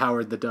lover of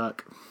Howard the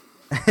Duck.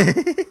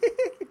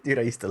 Dude,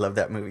 I used to love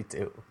that movie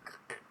too.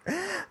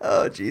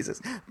 Oh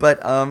Jesus! But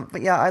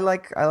yeah, I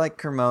like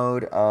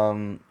Kermode.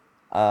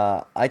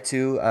 I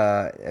too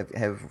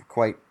I've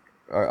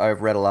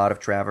read a lot of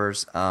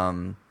Travers.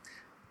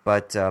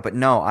 But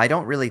no, I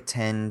don't really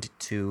tend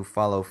to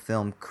follow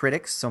film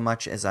critics so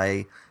much as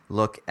I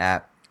look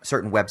at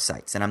certain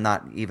websites, and I'm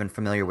not even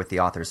familiar with the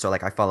authors. So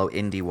like I follow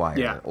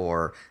IndieWire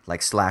or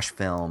like Slash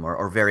Film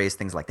or various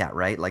things like that,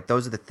 right? Like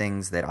those are the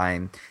things that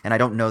and I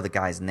don't know the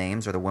guys'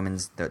 names or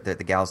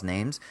the gals'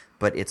 names,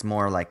 but it's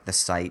more like the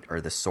site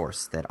or the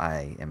source that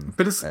I am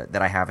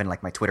that I have in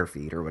like my Twitter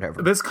feed or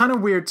whatever. But it's kind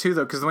of weird too,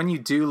 though, because when you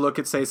do look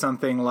at say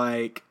something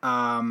like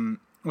IndieWire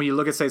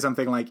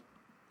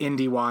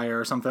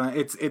or something,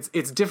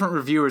 it's different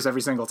reviewers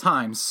every single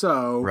time.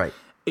 So right.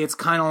 It's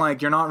kind of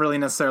like you're not really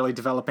necessarily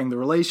developing the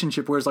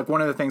relationship. Whereas like one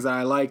of the things that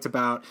I liked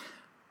about,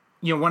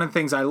 one of the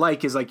things I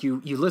like is like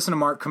you listen to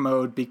Mark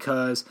Kermode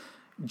because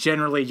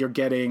generally you're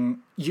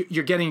getting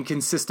a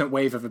consistent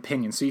wave of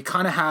opinion. So you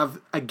kind of have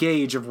a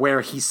gauge of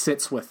where he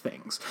sits with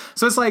things.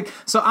 So it's like,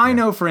 I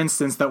know, for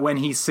instance, that when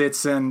he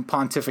sits and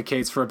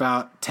pontificates for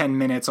about 10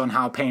 minutes on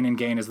how Pain and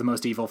Gain is the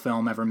most evil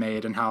film ever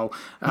made and how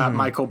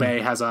Michael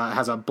Bay has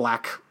a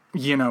black,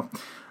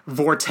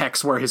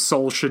 vortex where his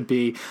soul should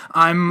be.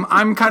 I'm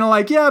kind of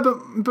like, yeah,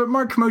 but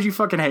Mark Kermode, you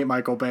fucking hate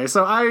Michael Bay.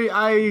 So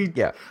I'm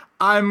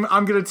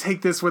going to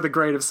take this with a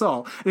grain of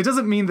salt. It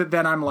doesn't mean that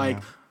then I'm like,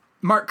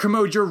 Mark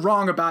Kermode, you're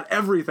wrong about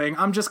everything.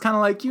 I'm just kind of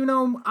like,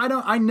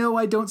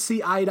 I don't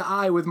see eye to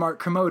eye with Mark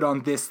Kermode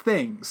on this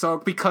thing. So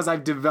because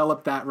I've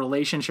developed that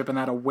relationship and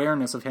that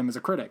awareness of him as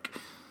a critic.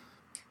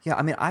 Yeah,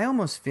 I mean, I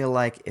almost feel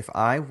like if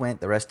I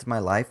went the rest of my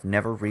life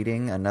never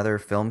reading another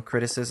film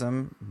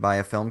criticism by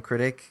a film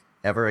critic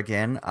ever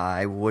again,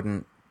 I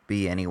wouldn't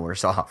be any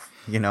worse off,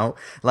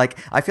 Like,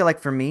 I feel like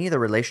for me, the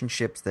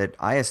relationships that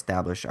I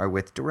establish are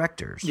with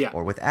directors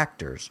or with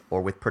actors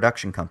or with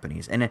production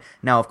companies. And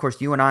now, of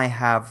course, you and I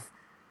have,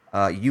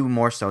 you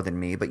more so than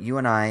me, but you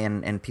and I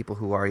and people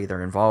who are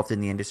either involved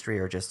in the industry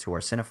or just who are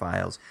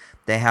cinephiles,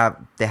 they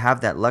have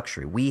that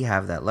luxury. We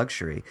have that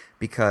luxury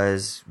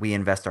because we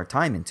invest our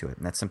time into it,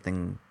 and that's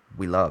something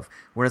we love.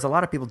 Whereas a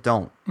lot of people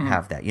don't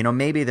have that.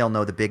 Maybe they'll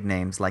know the big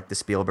names like the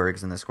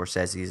Spielbergs and the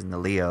Scorseses and the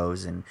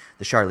Leos and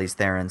the Charlize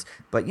Therons,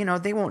 but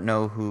they won't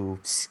know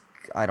who,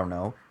 I don't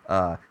know,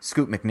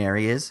 Scoot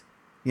McNairy is.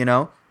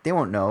 They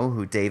won't know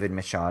who David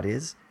Michaud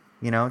is.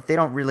 They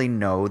don't really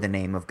know the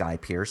name of Guy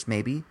Pearce.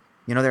 Maybe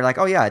they're like,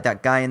 oh yeah,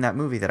 that guy in that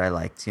movie that I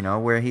liked,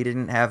 where he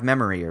didn't have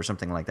memory or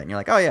something like that. And you're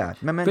like, oh yeah,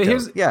 Memento. But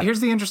here's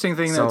the interesting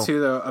thing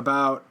though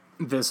about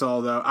this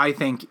all though, I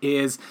think,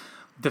 is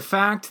the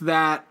fact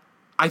that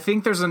I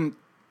think there's a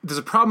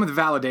problem with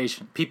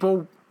validation.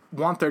 People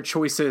want their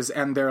choices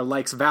and their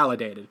likes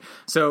validated.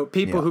 So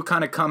people who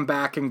kind of come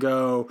back and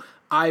go,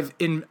 I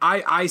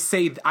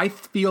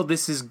feel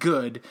this is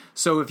good.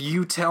 So if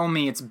you tell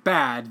me it's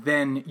bad,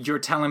 then you're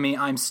telling me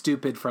I'm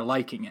stupid for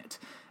liking it.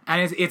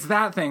 And it's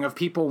that thing of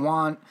people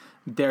want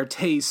their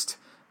taste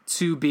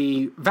to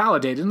be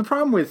validated. And the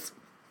problem with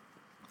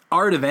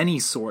art of any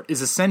sort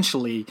is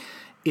essentially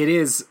it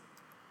is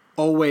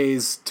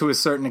always, to a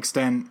certain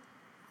extent,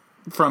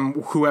 from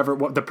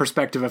the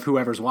perspective of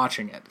whoever's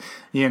watching it.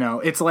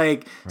 It's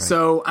like, right.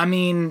 So, I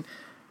mean,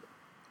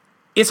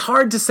 it's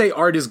hard to say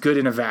art is good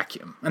in a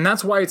vacuum. And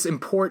that's why it's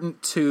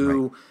important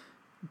to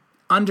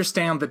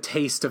understand the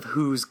taste of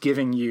who's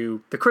giving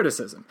you the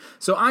criticism.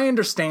 So I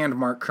understand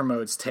Mark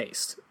Kermode's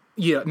taste.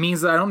 It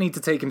means that I don't need to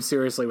take him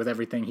seriously with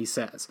everything he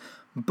says.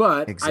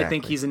 But I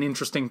think he's an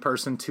interesting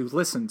person to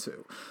listen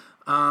to.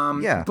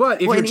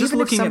 But if you're just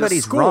looking at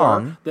a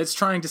score that's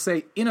trying to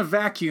say, in a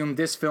vacuum,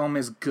 this film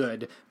is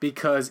good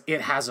because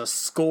it has a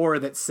score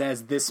that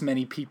says this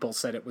many people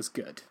said it was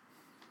good.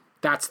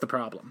 That's the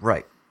problem.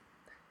 Right.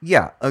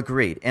 Yeah,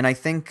 agreed. And I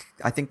think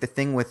the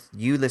thing with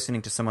you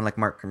listening to someone like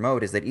Mark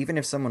Kermode is that even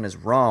if someone is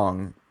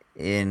wrong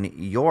in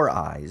your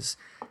eyes,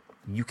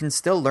 you can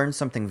still learn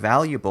something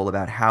valuable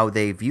about how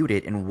they viewed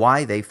it and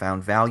why they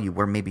found value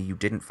where maybe you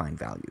didn't find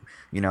value,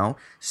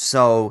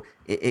 So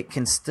it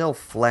can still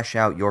flesh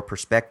out your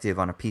perspective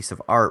on a piece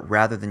of art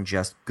rather than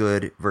just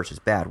good versus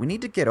bad. We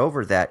need to get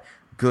over that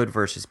good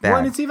versus bad. Well,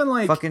 and it's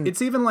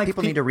even like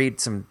people need to read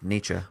some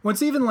Nietzsche. Well,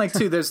 it's even like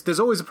too. There's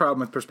always a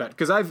problem with perspective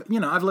because I've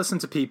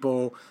listened to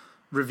people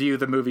review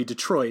the movie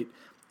Detroit,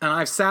 and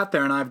I've sat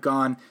there and I've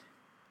gone,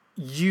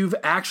 you've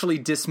actually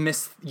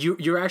dismissed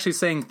you're actually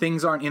saying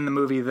things aren't in the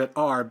movie that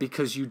are,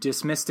 because you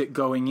dismissed it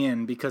going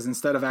in, because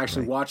instead of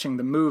actually watching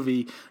the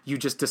movie, you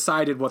just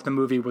decided what the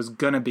movie was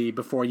gonna be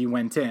before you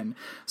went in.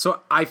 So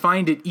I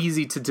find it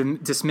easy to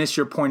dismiss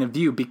your point of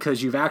view,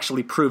 because you've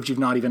actually proved you've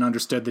not even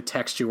understood the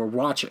text you were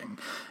watching.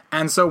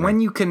 And so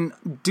when you can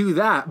do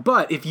that,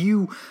 but if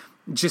you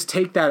just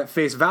take that at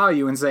face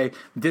value and say,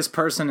 this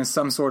person is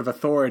some sort of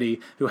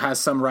authority who has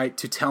some right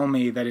to tell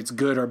me that it's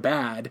good or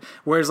bad.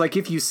 Whereas, like,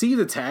 if you see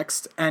the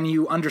text and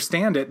you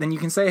understand it, then you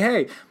can say,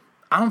 hey,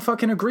 I don't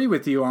fucking agree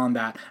with you on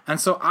that. And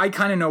so I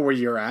kind of know where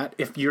you're at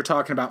if you're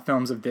talking about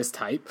films of this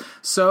type.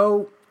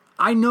 So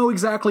I know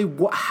exactly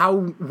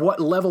what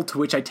level to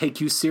which I take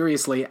you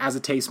seriously as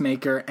a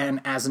tastemaker and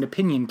as an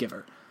opinion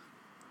giver.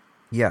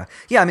 Yeah.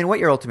 I mean, what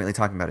you're ultimately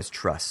talking about is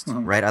trust,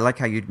 right? I like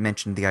how you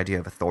mentioned the idea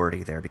of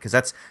authority there, because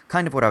that's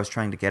kind of what I was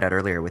trying to get at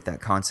earlier with that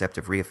concept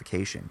of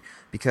reification,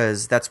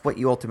 because that's what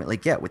you ultimately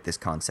get with this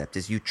concept,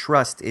 is you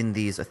trust in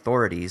these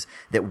authorities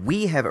that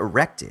we have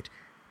erected.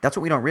 That's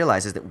what we don't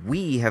realize, is that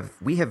we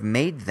have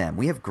made them,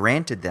 we have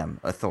granted them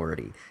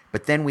authority,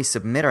 but then we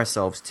submit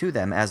ourselves to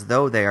them as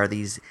though they are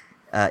these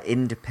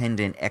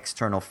independent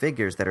external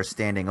figures that are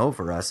standing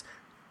over us,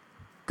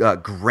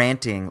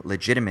 granting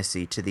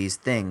legitimacy to these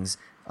things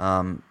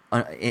in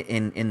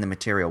the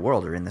material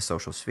world or in the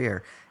social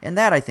sphere. And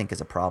that, I think, is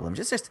a problem.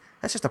 That's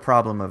just a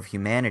problem of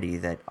humanity,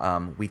 that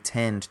we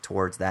tend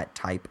towards that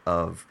type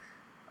of,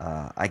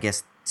 I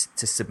guess,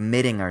 to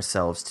submitting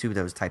ourselves to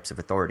those types of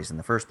authorities in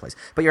the first place.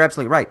 But you're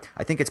absolutely right.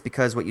 I think it's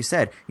because what you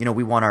said,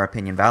 we want our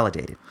opinion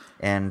validated.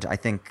 And I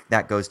think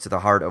that goes to the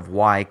heart of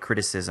why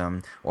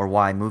criticism or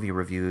why movie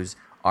reviews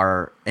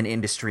are an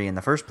industry in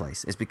the first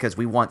place, is because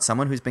we want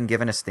someone who's been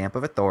given a stamp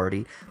of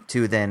authority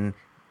to then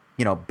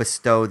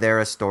bestow their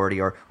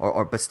authority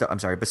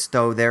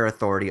bestow their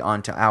authority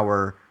onto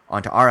our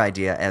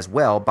idea as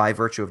well, by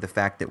virtue of the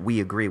fact that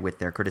we agree with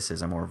their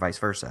criticism, or vice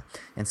versa.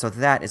 And so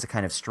that is a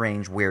kind of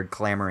strange, weird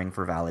clamoring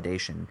for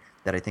validation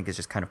that I think is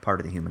just kind of part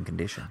of the human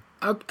condition.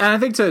 And I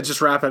think, to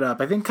just wrap it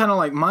up, I think kind of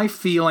like my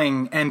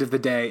feeling end of the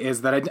day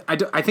is that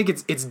I think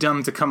it's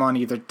dumb to come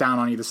down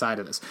on either side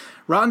of this.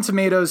 Rotten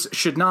Tomatoes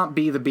should not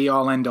be the be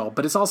all end all,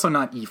 but it's also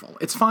not evil.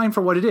 It's fine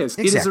for what it is.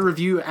 Exactly. It is a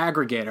review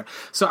aggregator.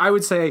 So I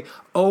would say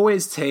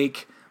always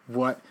take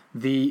what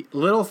the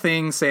little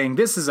thing saying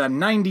this is a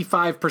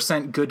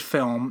 95% good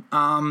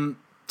film,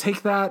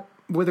 take that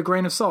with a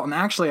grain of salt. And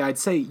actually, I'd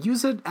say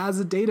use it as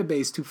a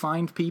database to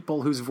find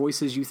people whose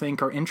voices you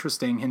think are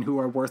interesting and who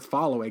are worth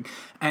following,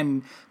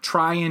 and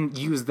try and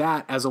use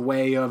that as a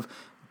way of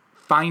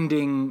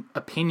finding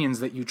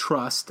opinions that you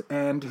trust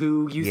and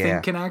who you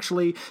think can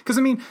actually... Because,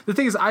 I mean, the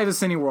thing is, I have a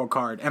Cineworld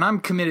card, and I'm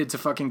committed to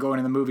fucking going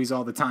to the movies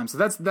all the time. So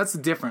that's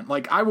different.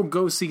 Like, I will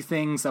go see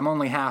things I'm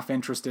only half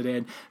interested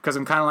in, because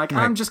I'm kind of like,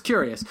 I'm just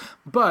curious.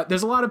 But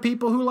there's a lot of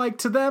people who, like,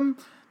 to them,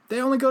 they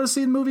only go to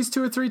see the movies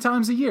 2 or 3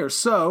 times a year.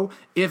 So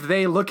if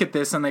they look at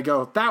this and they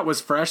go, that was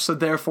fresh, so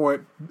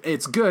therefore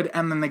it's good,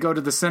 and then they go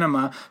to the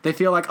cinema, they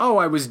feel like, oh,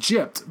 I was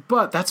gypped.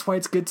 But that's why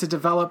it's good to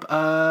develop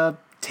a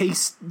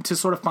taste, to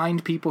sort of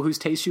find people whose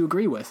taste you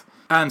agree with.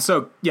 And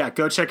so, yeah,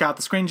 go check out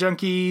the Screen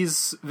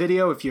Junkies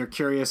video if you're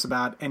curious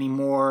about any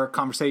more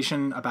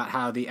conversation about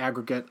how the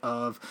aggregate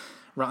of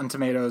Rotten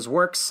Tomatoes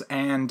works.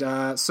 And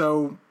I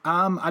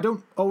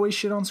don't always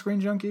shit on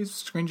Screen Junkies.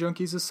 Screen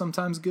Junkies is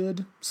sometimes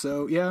good.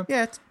 So, yeah.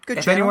 Yeah, it's good.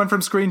 If anyone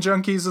from Screen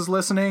Junkies is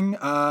listening,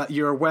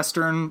 your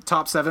Western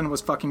top 7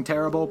 was fucking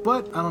terrible,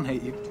 but I don't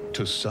hate you.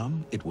 To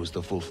some, it was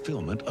the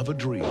fulfillment of a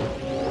dream.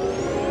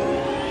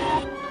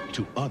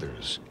 To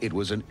others, it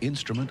was an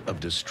instrument of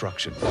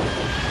destruction.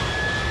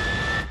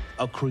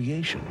 A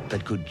creation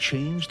that could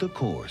change the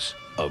course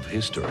of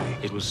history.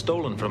 It was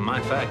stolen from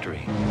my factory.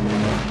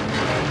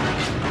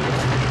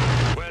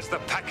 Where's the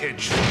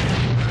package?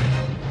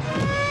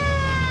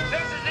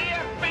 This is the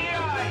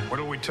FBI! What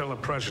do we tell the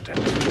president?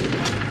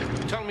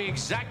 Tell me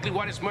exactly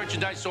why this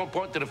merchandise is so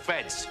important to the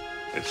feds.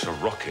 It's a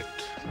rocket.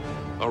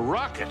 A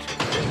rocket?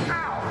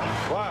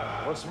 What?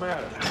 What's the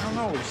matter? I don't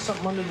know. There's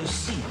something under the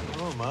seat.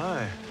 Oh,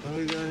 my. What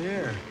do we got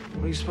here?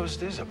 What are you supposed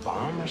to do? Is it a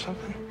bomb or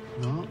something?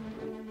 No.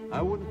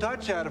 I wouldn't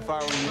touch that if I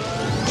were you.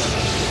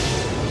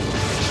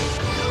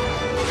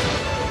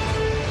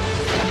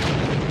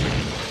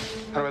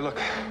 How do I look?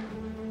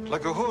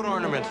 Like a hood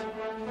ornament.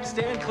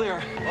 Stand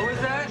clear. What was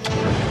that?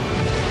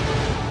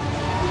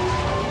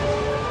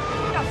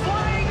 A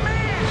flying man!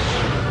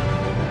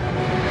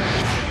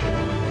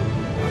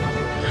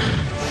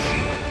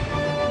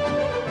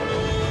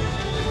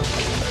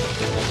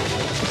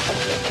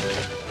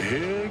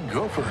 Big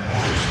gopher.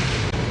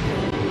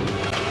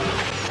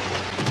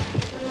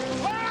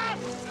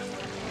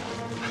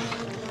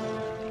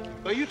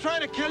 Are you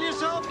trying to kill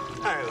yourself?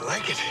 I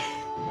like it.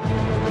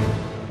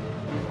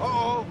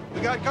 Uh-oh, we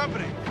got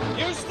company.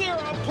 You steer,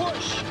 I'll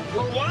push.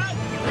 You're what?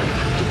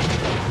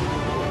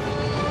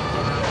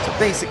 So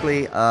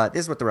basically,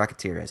 this is what The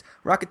Rocketeer is.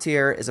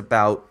 Rocketeer is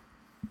about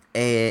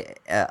a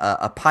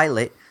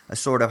pilot, a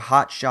sort of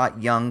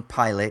hotshot young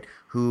pilot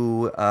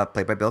who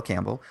played by Bill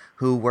Campbell,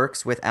 who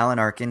works with Alan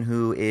Arkin,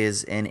 who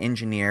is an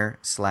engineer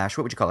 / what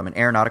would you call him? An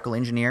aeronautical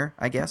engineer,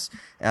 I guess,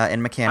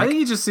 and mechanic. I think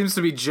he just seems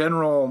to be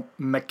general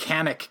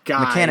mechanic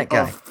guy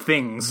of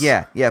things.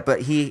 Yeah,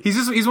 but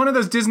he's one of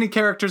those Disney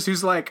characters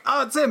who's like,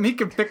 oh, it's him. He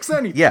can fix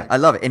anything. Yeah, I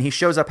love it. And he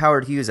shows up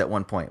Howard Hughes at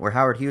one point, where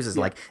Howard Hughes is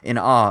like in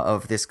awe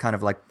of this kind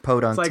of like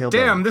podunk. It's like,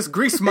 damn, this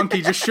grease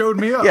monkey just showed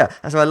me up. Yeah,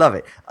 that's why I love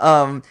it.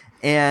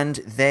 And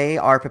they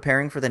are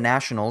preparing for the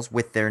Nationals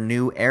with their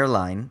new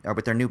airline, or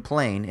with their new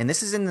plane. And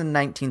this is in the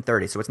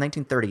 1930s, so it's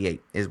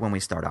 1938 is when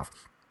we start off.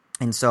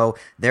 And so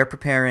they're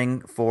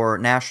preparing for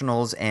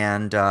Nationals,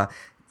 and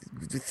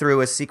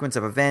through a sequence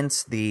of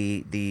events,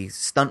 the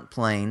stunt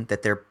plane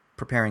that they're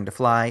preparing to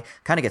fly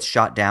kind of gets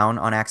shot down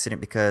on accident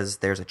because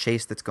there's a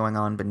chase that's going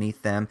on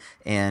beneath them,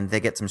 and they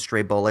get some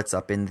stray bullets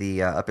up in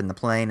the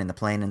plane, and the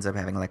plane ends up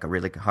having like a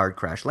really hard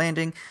crash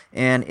landing,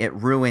 and it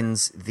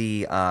ruins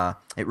the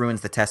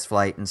test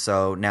flight, and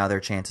so now their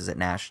chance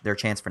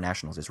for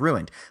Nationals is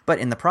ruined. But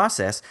in the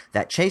process,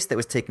 that chase that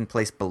was taking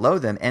place below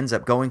them ends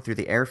up going through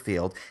the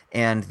airfield,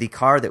 and the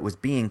car that was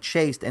being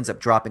chased ends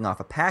up dropping off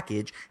a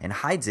package and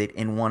hides it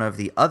in one of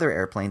the other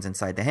airplanes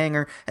inside the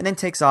hangar, and then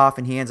takes off,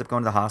 and he ends up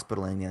going to the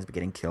hospital, and he ends up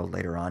getting killed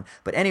later on.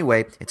 But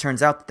anyway, it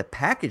turns out that the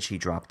package he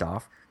dropped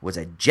off was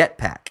a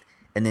jetpack,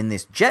 and then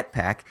this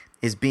jetpack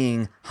is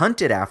being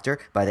hunted after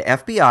by the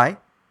FBI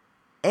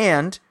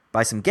and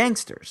by some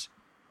gangsters.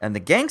 And the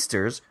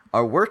gangsters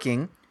are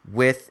working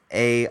with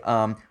a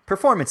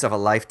performance of a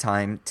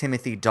lifetime,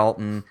 Timothy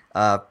Dalton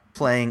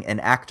playing an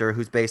actor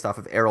who's based off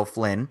of Errol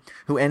Flynn,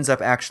 who ends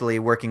up actually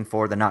working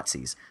for the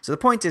Nazis. So the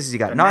point is you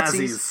got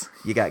Nazis,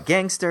 you got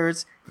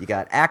gangsters, you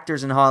got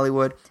actors in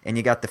Hollywood, and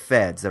you got the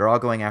feds that are all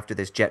going after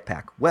this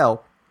jetpack.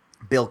 Well,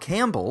 Bill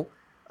Campbell,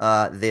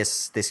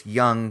 this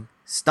young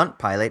stunt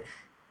pilot,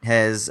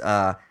 has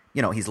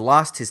he's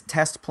lost his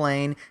test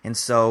plane, and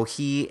so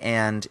he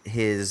and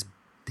his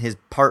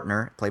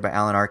partner, played by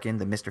Alan Arkin,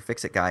 the Mr.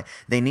 Fix-It guy,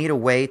 they need a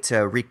way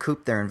to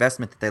recoup their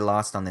investment that they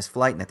lost on this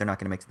flight and that they're not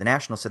going to make to the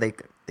Nationals. So they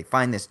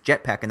find this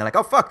jetpack, and they're like,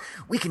 oh, fuck,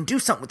 we can do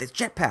something with this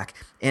jetpack.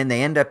 And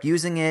they end up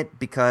using it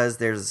because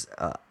there's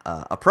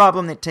a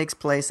problem that takes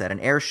place at an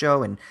air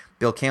show, and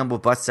Bill Campbell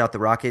busts out the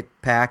rocket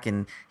pack,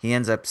 and he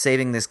ends up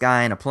saving this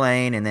guy in a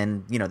plane, and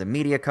then, the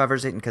media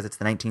covers it because it's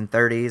the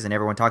 1930s, and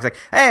everyone talks like,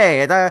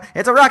 hey,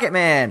 it's a rocket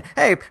man.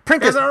 Hey,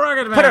 print this. It's a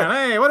rocket man.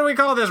 Hey, what do we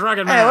call this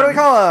rocket man? Hey, what do we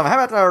call him?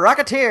 How about the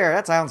Rocketeer?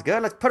 That sounds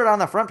good. Let's put it on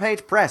the front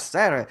page press.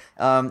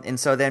 And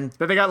so then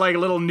they got like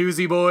little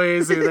newsy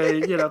boys who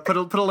they,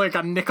 put like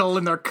a nickel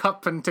in their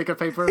cup and take a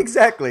paper.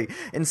 Exactly.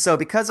 And so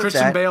because of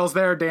Christian Bale's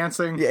there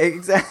dancing. Yeah,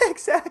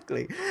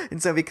 exactly.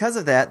 And so because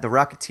of that, the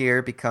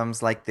Rocketeer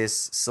becomes like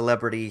this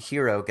celebrity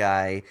hero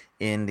guy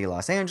in the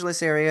Los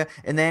Angeles area,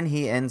 and then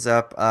he ends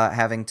up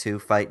having to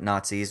fight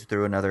Nazis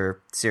through another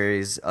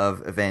series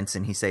of events,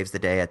 and he saves the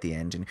day at the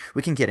end. And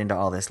we can get into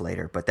all this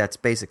later, but that's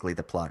basically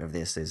the plot of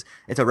this: is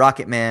it's a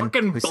rocket man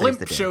fucking who saves blimp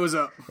the day. Shows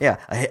up. Yeah,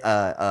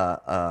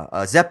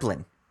 a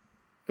Zeppelin.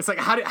 It's like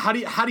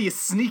how do you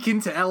sneak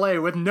into LA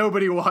with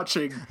nobody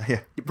watching? Yeah.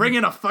 You bring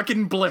in a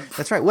fucking blimp.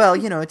 That's right. Well,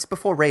 it's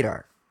before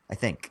radar, I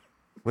think.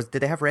 Did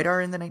they have radar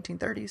in the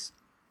 1930s?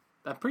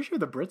 I'm pretty sure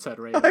the Brits had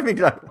radar. I mean,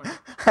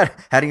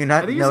 how do you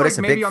not notice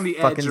a big on the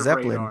fucking edge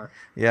Zeppelin? Radar.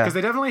 Yeah, because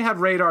they definitely had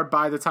radar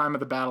by the time of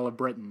the Battle of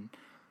Britain.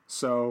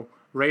 So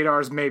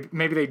radars,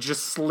 maybe they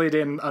just slid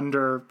in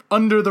under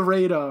the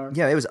radar.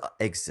 Yeah, it was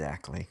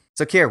exactly.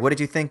 So, Kier, what did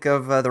you think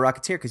of The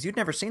Rocketeer? Because you'd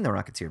never seen The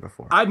Rocketeer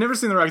before. I'd never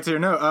seen The Rocketeer,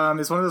 no.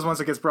 It's one of those ones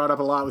that gets brought up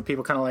a lot with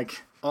people kind of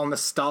like all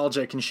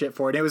nostalgic and shit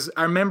for it.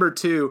 I remember,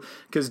 too,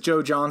 because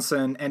Joe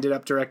Johnston ended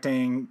up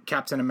directing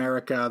Captain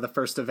America, the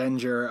First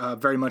Avenger,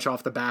 very much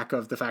off the back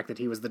of the fact that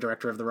he was the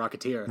director of The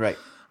Rocketeer. Right.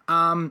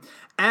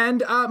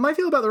 And my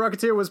feel about The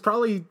Rocketeer was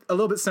probably a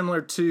little bit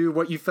similar to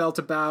what you felt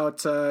about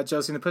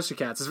Josie and the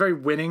Pussycats. It's very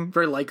winning,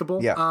 very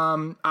likable. Yeah.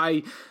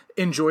 I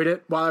enjoyed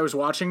it while I was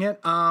watching it.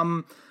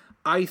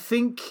 I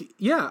think,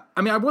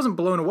 I wasn't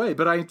blown away,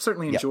 but I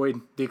certainly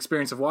enjoyed the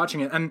experience of watching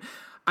it. And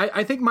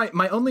I think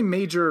my only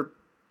major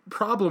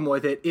problem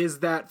with it is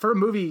that for a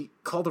movie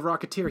called The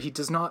Rocketeer, he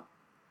does not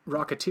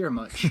rocketeer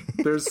much.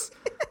 There's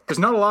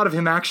not a lot of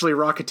him actually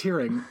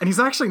rocketeering, and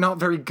he's actually not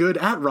very good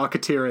at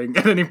rocketeering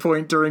at any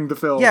point during the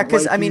film. Yeah,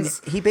 because,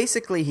 he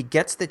basically, he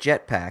gets the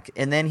jetpack,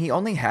 and then he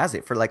only has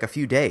it for like a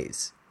few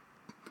days.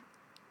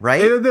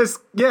 Right? There's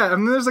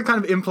a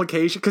kind of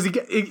implication because the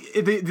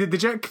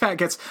jetpack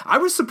gets. I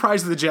was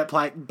surprised that the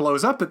jetpack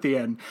blows up at the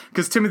end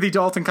because Timothy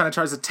Dalton kind of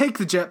tries to take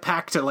the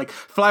jetpack to like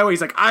fly away.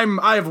 He's like,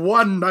 I've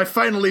won. I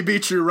finally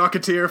beat you,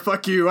 Rocketeer.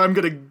 Fuck you. I'm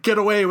gonna get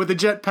away with the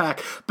jetpack.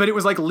 But it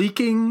was like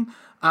leaking.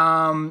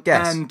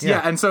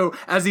 And so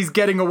as he's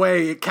getting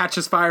away, it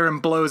catches fire and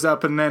blows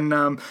up, and then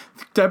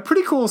a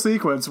pretty cool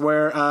sequence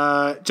where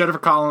Jennifer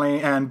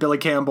Connelly and Billy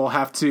Campbell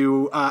have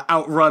to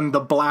outrun the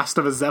blast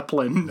of a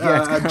Zeppelin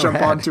and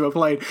jump onto a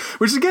plane,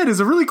 which again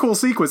is a really cool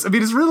sequence. I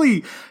mean, it's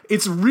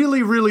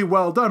really, really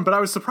well done. But I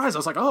was surprised. I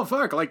was like, oh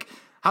fuck, like,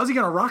 how's he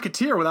gonna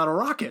rocketeer without a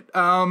rocket?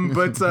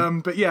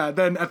 But yeah,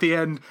 then at the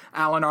end,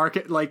 Alan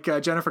Arkin, like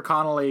Jennifer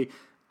Connelly,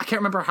 I can't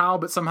remember how,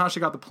 but somehow she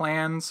got the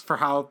plans for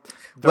how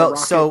the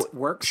rocket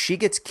works. She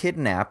gets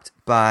kidnapped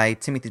by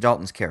Timothy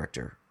Dalton's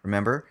character,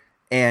 remember?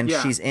 And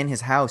she's in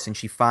his house, and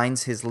she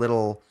finds his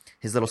little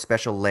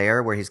special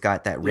lair where he's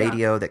got that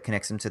radio that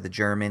connects him to the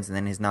Germans, and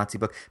then his Nazi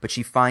book. But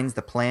she finds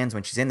the plans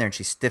when she's in there, and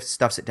she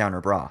stuffs it down her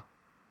bra.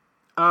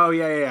 Oh,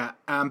 yeah.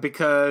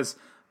 Because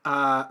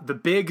the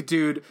big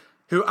dude,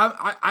 who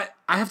I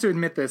have to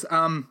admit this,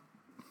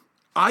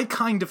 I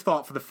kind of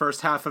thought for the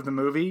first half of the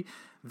movie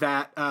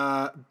that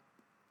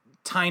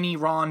Tiny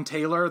Ron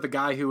Taylor, the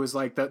guy who was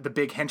like the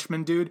big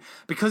henchman dude,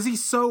 because he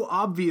so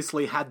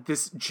obviously had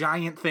this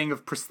giant thing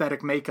of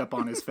prosthetic makeup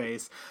on his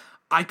face,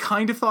 I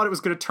kind of thought it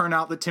was going to turn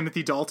out that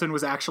Timothy Dalton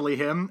was actually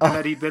him, and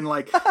that he'd been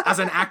like, as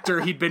an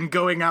actor, he'd been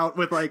going out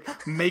with like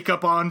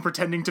makeup on,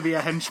 pretending to be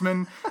a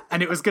henchman,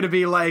 and it was going to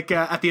be like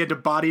at the end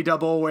of Body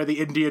Double, where the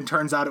Indian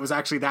turns out it was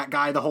actually that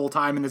guy the whole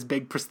time in this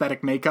big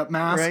prosthetic makeup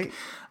mask. Right.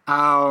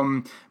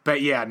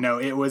 But yeah, no,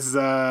 it was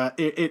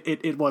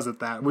it wasn't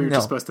that. We were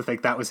just supposed to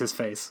think that was his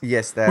face.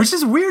 Yes, that. Which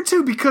is weird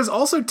too, because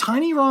also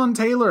Tiny Ron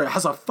Taylor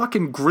has a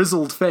fucking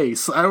grizzled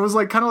face. I was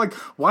like, kind of like,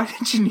 why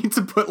did you need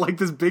to put like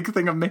this big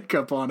thing of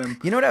makeup on him?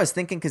 You know what I was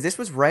thinking? Because this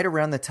was right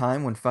around the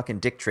time when fucking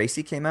Dick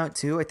Tracy came out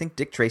too. I think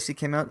Dick Tracy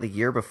came out the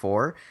year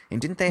before, and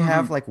didn't they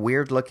have like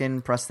weird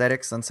looking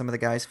prosthetics on some of the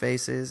guys'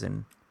 faces?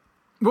 And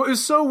well, it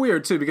was so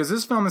weird, too, because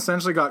this film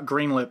essentially got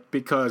greenlit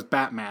because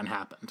Batman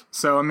happened.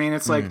 So, I mean,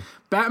 it's like,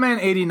 Batman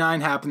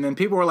 89 happened, and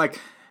people were like,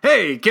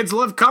 hey, kids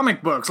love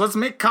comic books, let's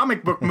make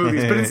comic book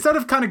movies. But instead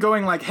of kind of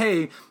going like,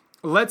 hey,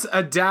 let's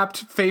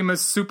adapt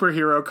famous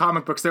superhero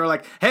comic books, they were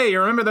like, hey, you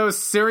remember those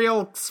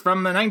serials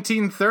from the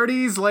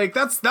 1930s? Like,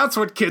 that's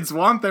what kids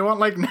want. They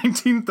want, like,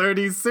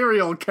 1930s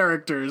serial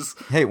characters.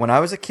 Hey, when I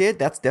was a kid,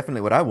 that's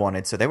definitely what I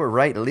wanted, so they were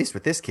right, at least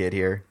with this kid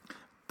here.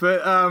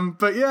 But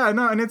yeah,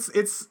 no, and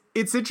it's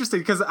interesting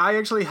because I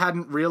actually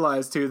hadn't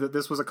realized too that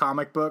this was a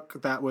comic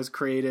book that was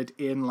created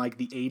in like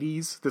the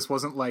 80s. This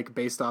wasn't like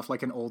based off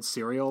like an old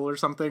serial or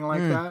something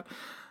like that.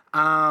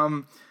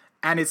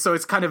 And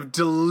it's kind of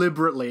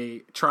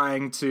deliberately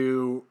trying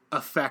to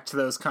affect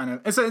those kind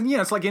of,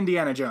 it's like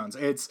Indiana Jones.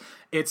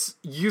 It's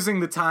using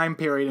the time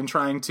period and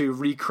trying to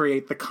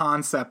recreate the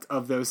concept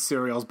of those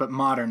serials, but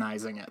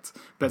modernizing it,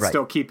 but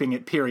still keeping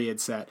it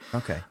period set.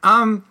 Okay.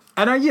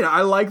 And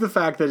I like the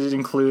fact that it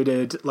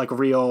included like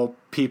real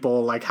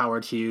people like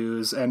Howard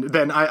Hughes, and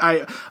then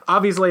I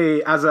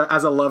obviously as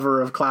a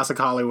lover of classic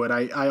Hollywood,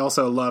 I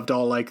also loved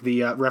all like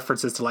the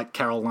references to like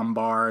Carole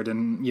Lombard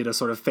and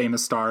sort of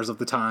famous stars of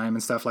the time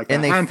and stuff like that.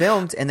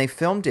 And they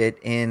filmed it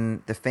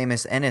in the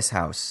famous Ennis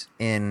house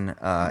in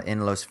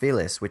Los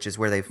Feliz, which is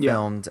where they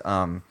filmed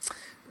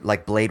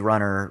like Blade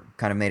Runner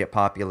kind of made it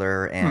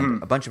popular,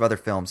 and a bunch of other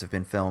films have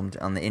been filmed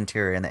on the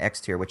interior and the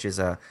exterior, which is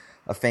a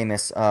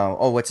famous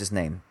what's his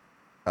name?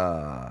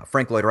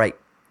 Frank Lloyd Wright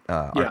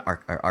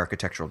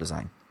architectural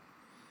design.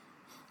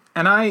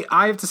 And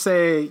I have to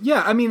say,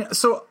 I mean,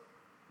 so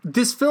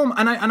this film,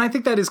 and I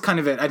think that is kind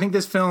of it. I think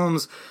this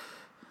film's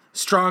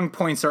strong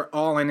points are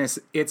all in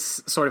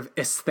its sort of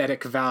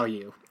aesthetic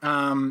value.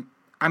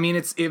 I mean,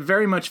 it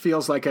very much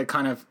feels like a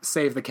kind of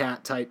Save the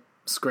Cat type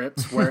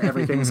script where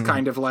everything's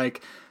kind of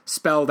like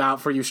spelled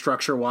out for you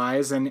structure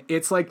wise, and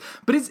it's like,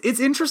 but it's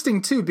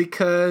interesting too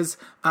because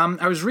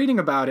I was reading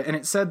about it, and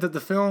it said that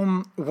the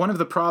film, one of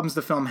the problems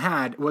the film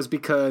had was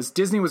because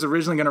Disney was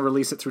originally going to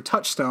release it through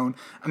Touchstone,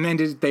 and then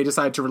they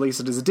decided to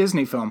release it as a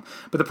Disney film.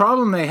 But the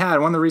problem they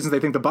had, one of the reasons they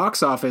think the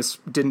box office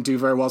didn't do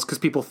very well, is because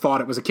people thought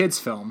it was a kids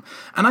film,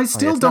 and I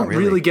still don't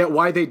really get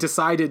why they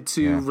decided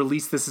to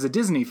release this as a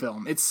Disney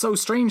film. It's so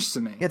strange to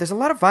me. Yeah, there's a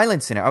lot of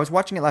violence in it. I was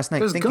watching it last night.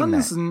 There's thinking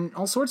guns that. and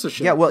all sorts of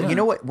shit. Yeah, well, you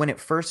know what? When it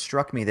first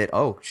struck me that,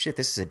 oh shit,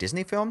 this is a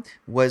Disney film,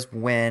 was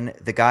when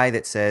the guy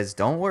that says,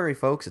 "Don't worry,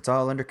 folks, it's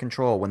all under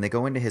control," when they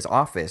go into his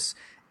office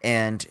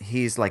and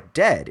he's like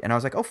dead, and I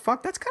was like, oh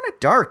fuck, that's kind of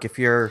dark if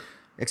you're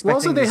expecting. Well,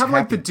 also they have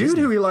like the dude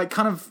Disney. Who he like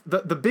kind of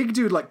the big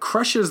dude like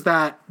crushes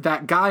that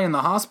guy in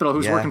the hospital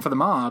who's working for the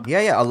mob.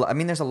 Yeah. I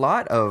mean, there's a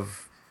lot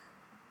of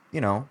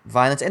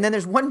violence, and then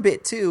there's one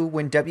bit too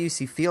when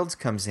W.C. Fields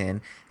comes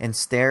in and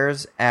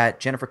stares at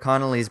Jennifer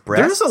Connelly's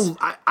breasts.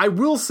 I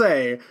will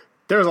say,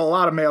 there's a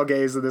lot of male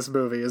gaze in this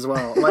movie as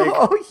well. Like,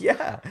 oh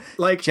yeah,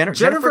 like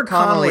Jennifer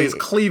Connelly's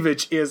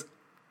cleavage is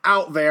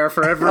out there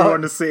for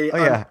everyone to see. Oh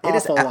yeah,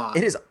 lot.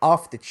 It is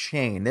off the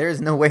chain. There is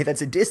no way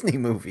that's a Disney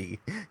movie.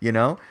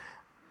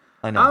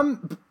 I know.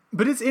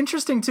 But it's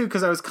interesting too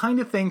because I was kind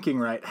of thinking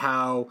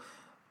how.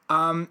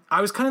 I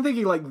was kind of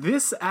thinking like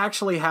this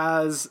actually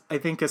has, I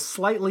think, a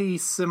slightly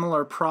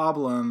similar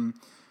problem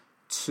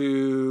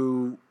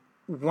to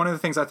one of the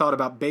things I thought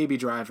about Baby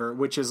Driver,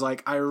 which is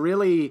like I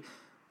really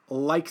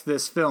like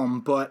this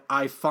film, but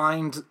I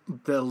find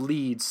the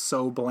leads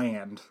so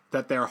bland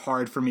that they're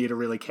hard for me to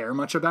really care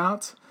much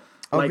about.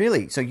 Oh,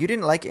 really? So you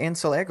didn't like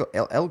Ansel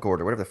Elgort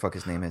or whatever the fuck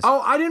his name is? Oh,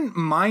 I didn't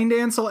mind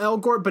Ansel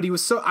Elgort, but he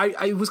was so...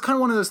 I was kind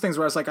of one of those things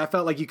where I was like, I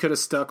felt like you could have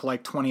stuck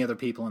like 20 other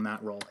people in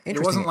that role.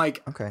 It wasn't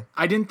like... Okay.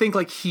 I didn't think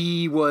like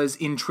he was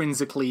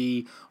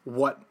intrinsically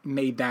what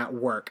made that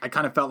work. I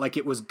kind of felt like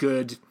it was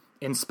good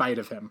in spite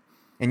of him.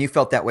 And you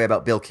felt that way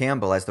about Bill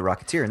Campbell as the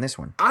Rocketeer in this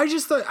one. I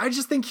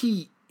just think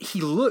he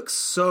looks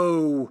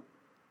so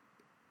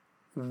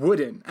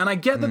wooden, and I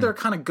get that they're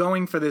kind of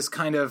going for this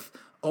kind of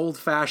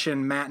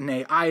old-fashioned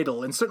matinee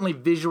idol, and certainly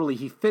visually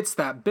he fits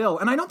that bill.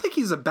 And I don't think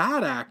he's a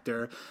bad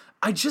actor.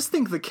 I just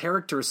think the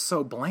character is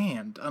so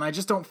bland, and I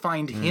just don't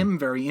find him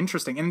very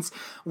interesting. And it's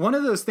one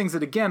of those things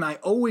that, again, I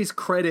always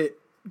credit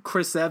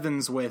Chris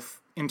Evans with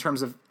in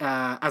terms of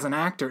as an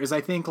actor, is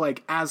I think,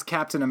 like, as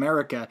Captain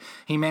America,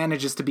 he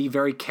manages to be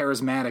very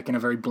charismatic in a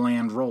very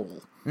bland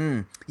role.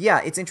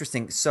 Yeah, it's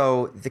interesting.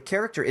 So the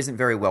character isn't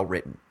very well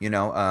written, you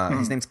know.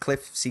 His name's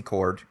Cliff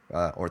Secord,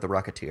 or the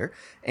Rocketeer,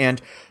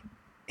 and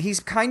he's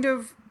kind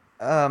of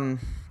a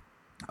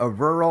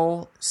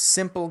rural,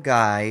 simple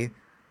guy,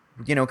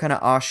 you know, kind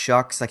of aw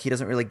shucks, like he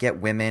doesn't really get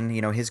women.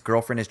 You know, his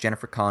girlfriend is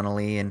Jennifer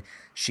Connelly, and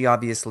she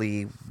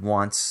obviously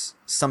wants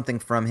something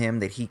from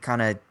him that he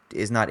kind of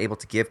is not able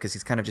to give because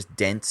he's kind of just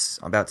dense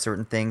about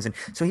certain things. And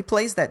so he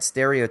plays that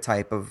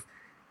stereotype of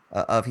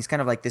he's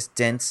kind of like this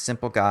dense,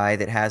 simple guy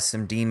that has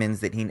some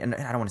demons that and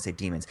I don't want to say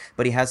demons,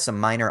 but he has some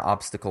minor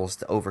obstacles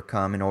to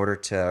overcome in order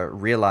to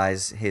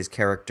realize his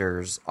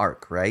character's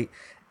arc, right?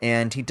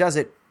 And he does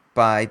it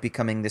by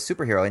becoming this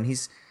superhero. And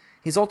he's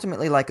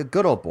ultimately like a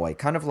good old boy,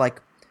 kind of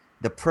like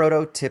the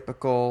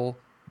prototypical,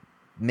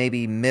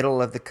 maybe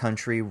middle of the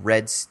country,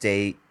 red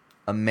state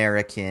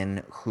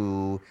American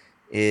who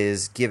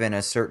is given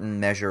a certain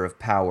measure of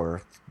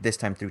power, this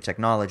time through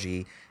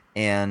technology,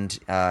 and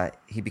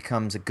he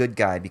becomes a good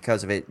guy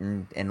because of it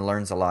and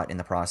learns a lot in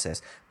the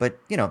process. But,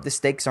 you know, the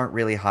stakes aren't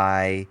really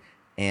high,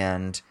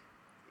 and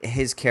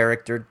his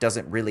character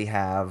doesn't really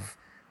have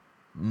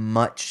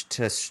much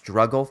to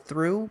struggle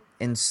through,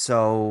 and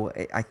so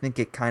I think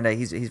it kind of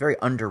he's very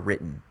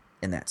underwritten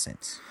in that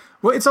sense.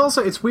 Well,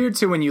 it's weird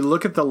too when you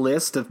look at the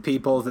list of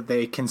people that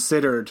they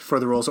considered for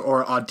the roles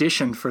or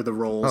auditioned for the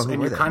roles,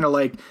 and you're kind of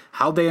like,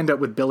 how'd they end up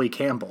with Billy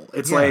Campbell?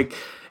 It's like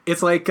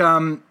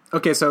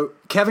okay, so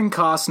Kevin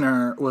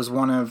Costner was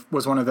one of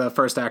the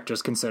first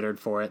actors considered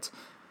for it.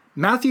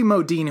 Matthew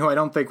Modine, who I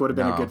don't think would have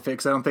been a good fit,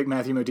 because I don't think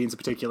Matthew Modine's a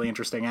particularly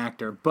interesting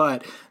actor.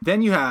 But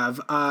then you have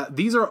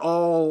these are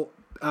all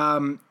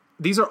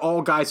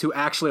guys who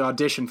actually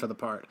auditioned for the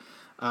part.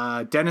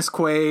 Dennis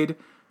Quaid,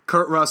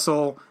 Kurt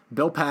Russell,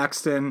 Bill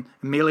Paxton,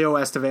 Emilio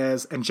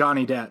Estevez, and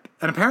Johnny Depp.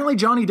 And apparently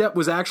Johnny Depp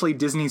was actually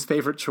Disney's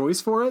favorite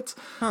choice for it.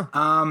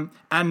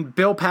 And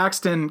Bill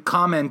Paxton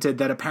commented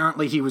that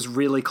apparently he was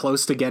really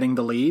close to getting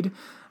the lead.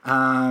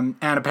 And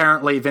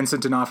apparently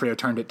Vincent D'Onofrio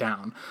turned it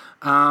down.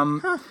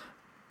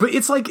 But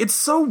it's like, it's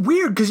so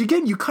weird because,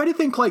 again, you kind of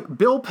think like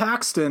Bill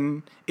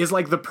Paxton is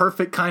like the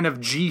perfect kind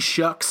of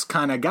G-shucks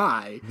kind of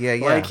guy. Yeah.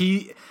 Like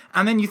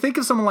and then you think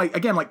of someone like,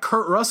 again, like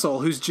Kurt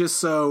Russell, who's just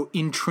so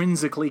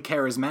intrinsically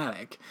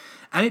charismatic.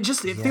 And it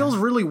feels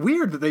really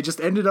weird that they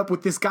just ended up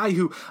with this guy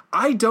who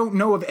I don't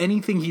know of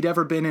anything he'd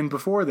ever been in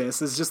before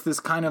this. Is just this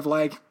kind of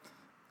like,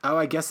 oh,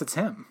 I guess it's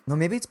him. Well,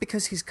 maybe it's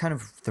because he's kind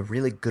of the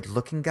really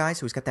good-looking guy,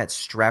 so he's got that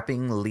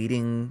strapping,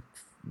 leading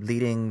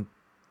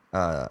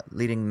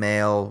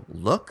male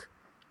look.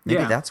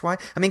 Maybe that's why.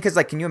 I mean, because,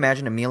 like, can you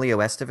imagine Emilio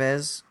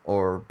Estevez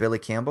or Billy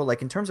Campbell?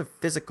 Like, in terms of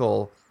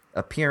physical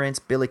appearance,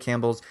 Billy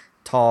Campbell's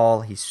tall,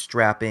 he's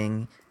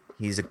strapping,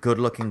 he's a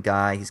good-looking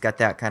guy, he's got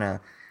that kind of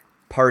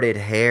parted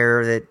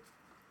hair that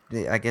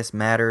I guess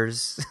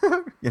matters,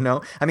 you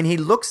know? I mean, he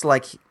looks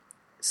like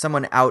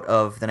someone out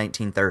of the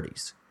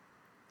 1930s,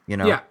 you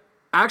know? Yeah.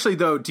 Actually,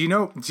 though, do you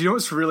know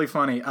what's really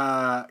funny?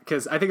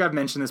 Because I think I've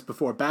mentioned this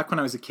before. Back when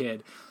I was a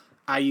kid,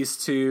 I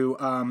used to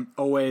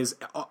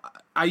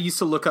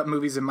look up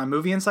movies in my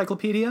movie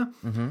encyclopedia,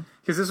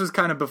 because this was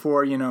kind of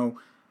before, you know,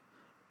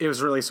 it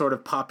was really sort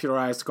of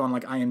popularized to go on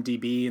like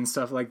IMDb and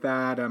stuff like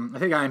that. I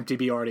think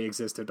IMDb already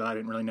existed, but I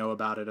didn't really know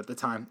about it at the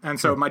time. And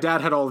so my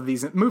dad had all of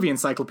these movie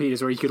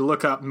encyclopedias where you could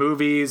look up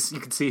movies, you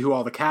could see who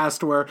all the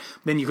cast were.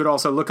 Then you could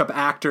also look up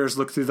actors,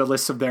 look through the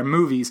lists of their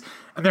movies.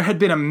 And there had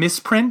been a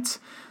misprint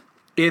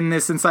in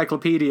this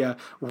encyclopedia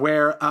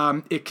where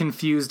it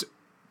confused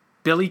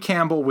Billy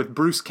Campbell with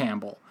Bruce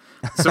Campbell.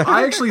 So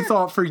I actually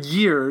thought for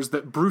years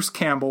that Bruce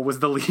Campbell was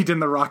the lead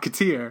in The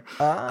Rocketeer.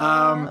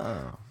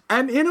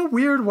 And in a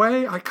weird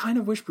way, I kind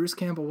of wish Bruce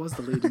Campbell was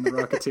the lead in The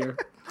Rocketeer.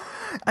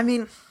 I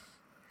mean,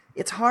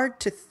 it's hard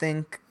to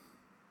think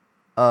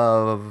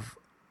of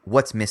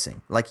what's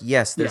missing. Like,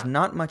 yes, there's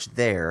not much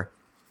there.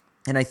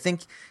 And I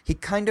think he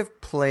kind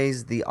of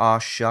plays the aw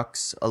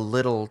shucks a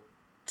little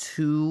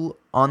too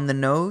on the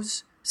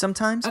nose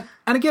sometimes.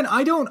 And again,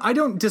 I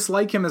don't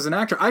dislike him as an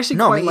actor. I actually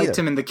quite liked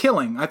him in The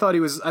Killing. I thought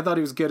he was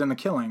good in The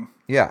Killing.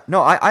 Yeah.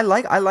 No, I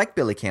like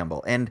Billy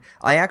Campbell, and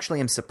I actually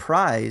am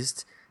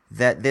surprised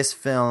that this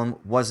film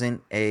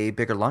wasn't a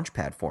bigger launch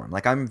pad for him.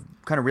 Like, I'm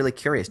kind of really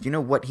curious. Do you know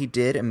what he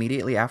did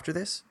immediately after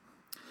this?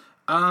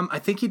 I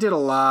think he did a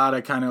lot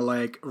of kind of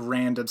like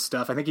random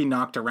stuff. I think he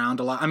knocked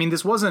around a lot. I mean,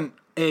 this wasn't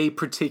a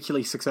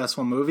particularly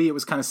successful movie. It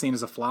was kind of seen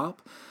as a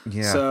flop.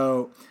 Yeah.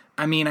 So,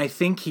 I mean, I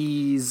think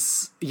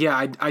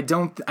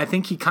I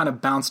think he kind of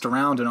bounced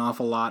around an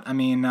awful lot. I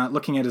mean,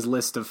 looking at his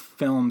list of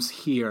films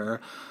here,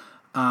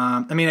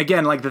 I mean,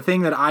 again, like the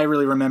thing that I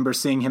really remember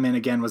seeing him in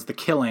again was The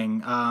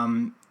Killing.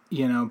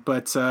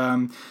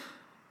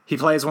 He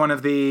plays one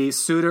of the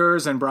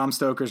suitors in Bram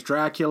Stoker's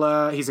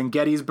Dracula. He's in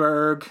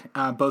Gettysburg,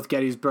 both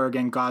Gettysburg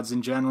and Gods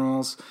and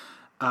Generals.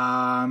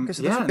 Those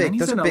are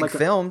big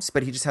films,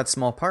 but he just had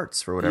small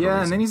parts for whatever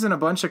reason. And then he's in a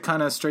bunch of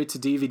kind of straight to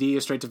DVD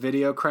or straight to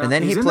video crap. And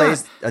then he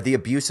plays the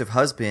abusive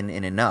husband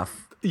in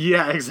Enough.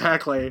 Yeah,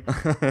 exactly.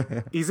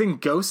 He's in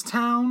Ghost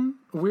Town,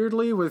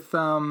 weirdly, with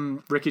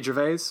Ricky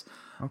Gervais.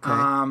 Okay.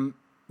 And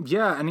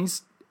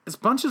he's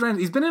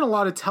been in a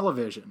lot of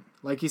television.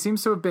 Like, he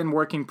seems to have been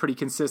working pretty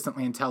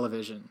consistently in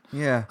television.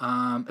 Yeah.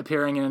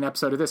 Appearing in an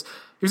episode of this.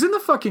 He was in the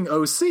fucking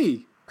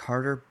OC.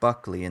 Carter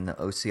Buckley in the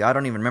OC. I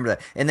don't even remember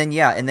that. And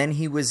then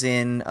he was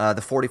in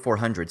the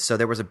 4400. So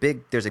there's a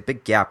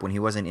big gap when he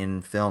wasn't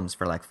in films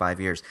for like 5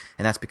 years,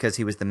 and that's because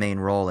he was the main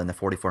role in the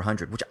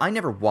 4400, which I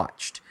never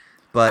watched.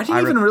 But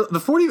the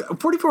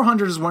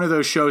 4400 is one of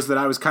those shows that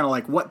I was kind of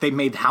like, what, they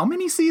made how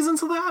many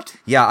seasons of that?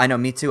 Yeah, I know,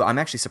 me too. I'm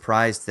actually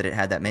surprised that it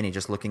had that many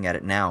just looking at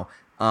it now,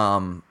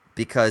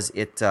 because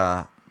it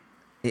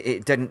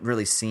didn't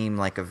really seem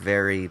like a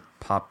very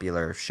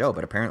popular show,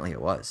 but apparently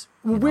it was.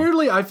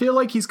 Weirdly, I feel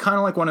like he's kind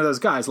of like one of those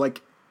guys.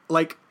 Like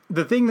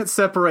the thing that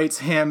separates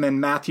him and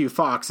Matthew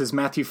Fox is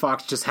Matthew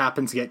Fox just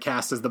happens to get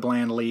cast as the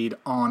bland lead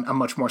on a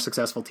much more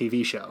successful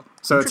TV show.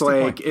 So it's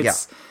like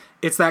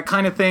it's that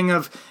kind of thing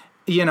of,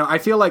 I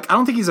feel like I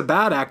don't think he's a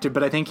bad actor,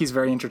 but I think he's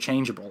very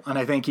interchangeable, and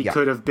I think he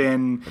could have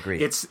been.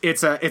 Agreed.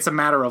 It's a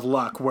matter of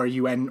luck where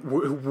you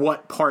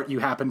what part you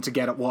happen to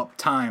get at what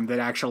time that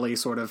actually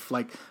sort of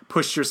like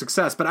pushed your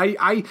success. But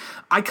I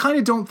kind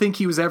of don't think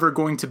he was ever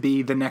going to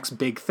be the next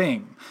big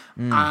thing.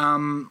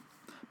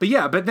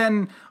 But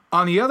then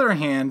on the other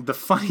hand, the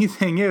funny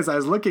thing is, I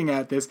was looking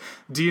at this.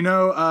 Do you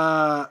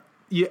know?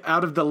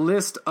 Out of the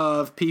list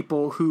of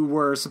people who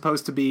were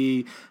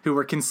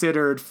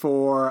considered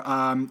for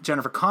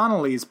Jennifer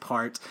Connelly's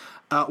part,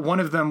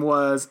 one of them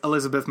was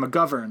Elizabeth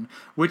McGovern,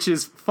 which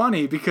is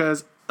funny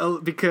because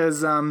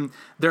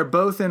they're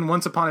both in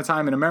Once Upon a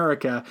Time in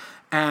America,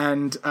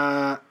 and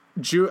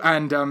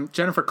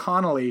Jennifer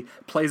Connelly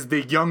plays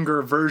the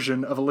younger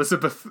version of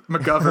Elizabeth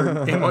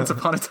McGovern in Once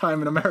Upon a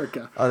Time in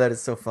America. Oh, that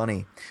is so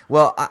funny.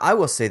 Well, I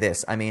will say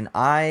this. I mean,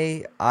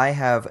 I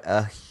have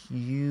a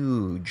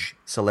huge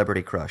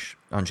celebrity crush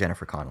on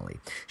Jennifer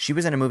Connelly. She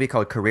was in a movie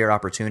called Career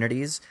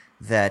Opportunities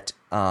that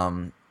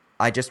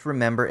I just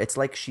remember. It's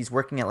like she's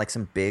working at like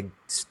some big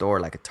store,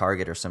 like a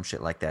Target or some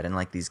shit like that, and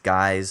like these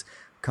guys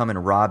come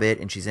and rob it,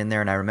 and she's in there,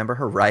 and I remember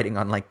her riding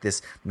on like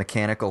this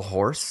mechanical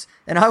horse,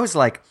 and I was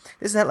like,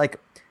 isn't that like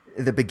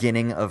the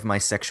beginning of my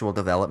sexual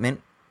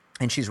development?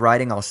 And she's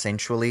riding all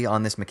sensually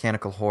on this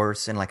mechanical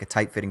horse in like a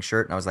tight-fitting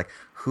shirt, and I was like,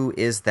 who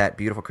is that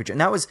beautiful creature?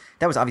 And that was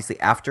obviously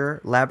after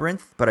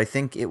Labyrinth, but I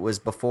think it was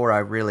before I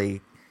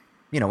really,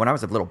 when I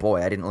was a little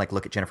boy, I didn't like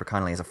look at Jennifer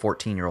Connelly as a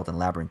 14-year-old in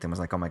Labyrinth and was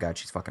like, oh my God,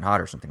 she's fucking hot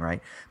or something,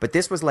 right? But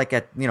this was like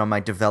at, my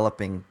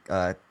developing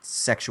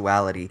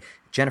sexuality.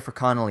 Jennifer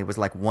Connelly was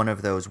like one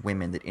of those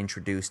women that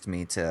introduced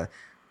me to,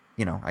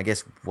 I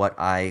guess what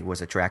I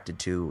was attracted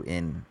to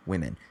in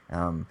women.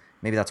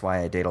 Maybe that's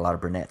why I date a lot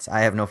of brunettes.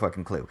 I have no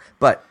fucking clue.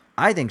 But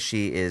I think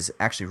she is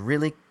actually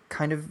really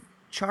kind of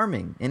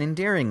charming and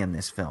endearing in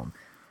this film.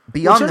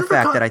 Beyond the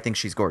fact that I think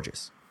she's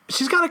gorgeous.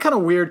 She's got a kind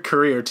of weird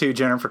career too,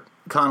 Jennifer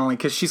Connelly,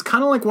 because she's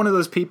kind of like one of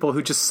those people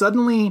who just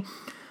suddenly,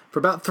 for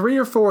about 3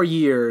 or 4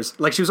 years,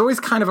 like she was always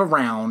kind of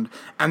around,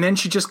 and then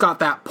she just got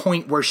that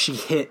point where she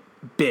hit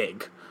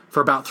big for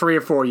about 3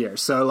 or 4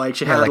 years. So like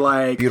she had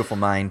like Beautiful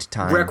Mind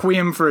time.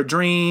 Requiem for a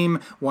Dream,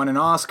 won an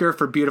Oscar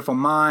for Beautiful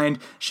Mind.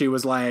 She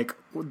was like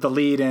the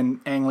lead in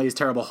Ang Lee's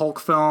terrible Hulk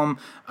film.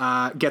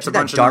 Gets a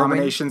bunch of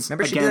nominations.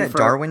 Remember she did that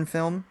Darwin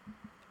film?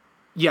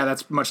 Yeah,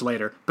 that's much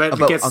later. But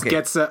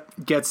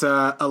gets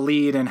a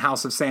lead in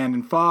House of Sand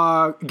and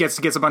Fog.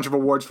 Gets a bunch of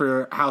awards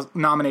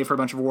nominated for a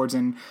bunch of awards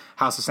in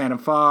House of Sand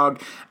and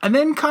Fog. And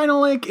then kind of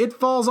like it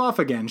falls off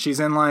again. She's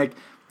in like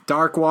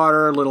Dark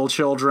Water, Little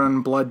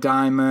Children, Blood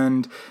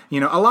Diamond,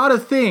 a lot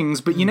of things,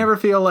 but you never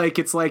feel like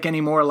it's like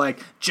anymore like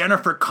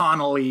Jennifer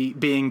Connelly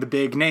being the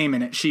big name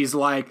in it. She's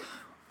like,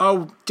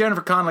 oh,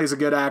 Jennifer Connelly's a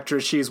good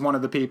actress. She's one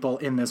of the people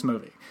in this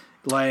movie.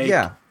 Like,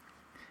 yeah,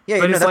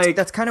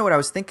 that's kind of what I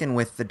was thinking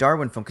with the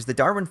Darwin film, because the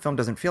Darwin film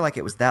doesn't feel like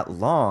it was that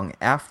long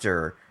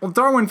after. Well,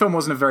 Darwin film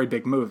wasn't a very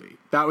big movie.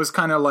 That was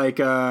kind of like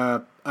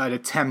an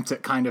attempt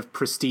at kind of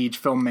prestige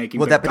filmmaking.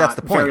 Well, but that's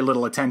the point. Very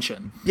little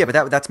attention. Yeah,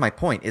 but that's my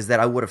point, is that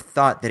I would have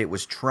thought that it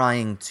was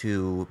trying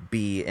to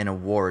be an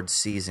awards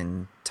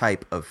season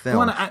type of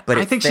film. Well, but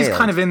I think failed. She's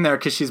kind of in there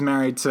because she's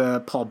married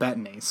to Paul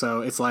Bettany.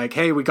 So it's like,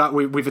 hey,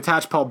 we've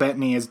attached Paul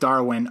Bettany as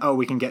Darwin. Oh,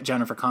 we can get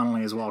Jennifer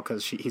Connelly as well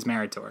because he's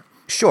married to her.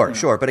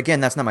 Sure. But again,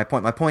 that's not my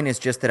point. My point is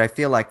just that I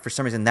feel like for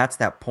some reason that's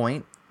that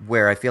point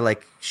where I feel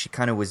like she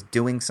kind of was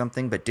doing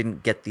something but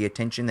didn't get the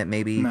attention that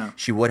maybe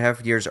she would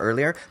have years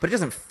earlier. But it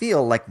doesn't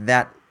feel like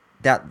that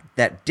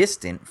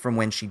distant from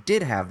when she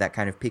did have that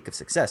kind of peak of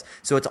success.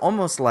 So it's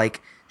almost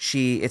like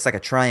it's like a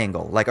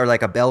triangle, or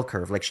like a bell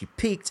curve. Like she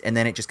peaked and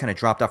then it just kind of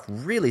dropped off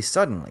really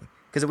suddenly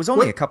because it was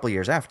only a couple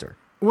years after.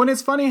 When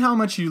it's funny how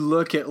much you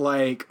look at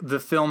like the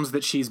films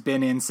that she's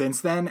been in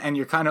since then, and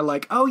you're kind of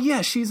like, oh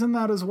yeah, she's in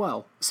that as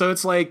well. So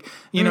it's like,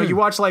 you know, you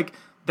watch like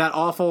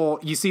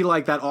you see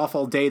like that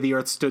awful Day the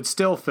Earth Stood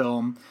Still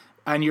film,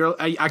 and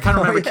I kind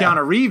of remember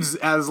Keanu Reeves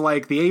as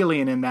like the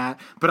alien in that,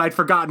 but I'd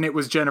forgotten it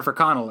was Jennifer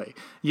Connelly.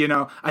 You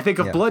know, I think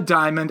of Blood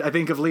Diamond, I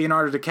think of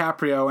Leonardo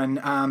DiCaprio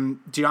and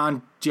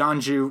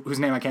Jeonju, whose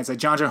name I can't say,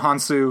 Jeonju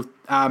Hansu,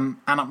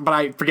 but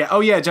I forget. Oh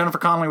yeah, Jennifer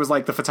Connelly was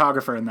like the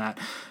photographer in that.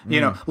 You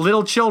know,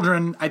 Little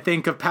Children, I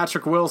think of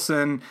Patrick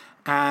Wilson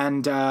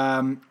and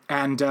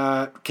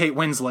Kate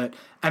Winslet,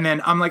 and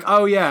then I'm like,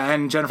 oh yeah,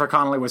 and Jennifer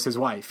Connelly was his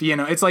wife. You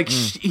know, it's like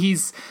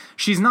she's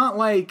not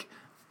like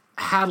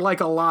had like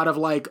a lot of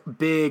like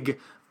big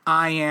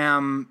I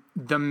am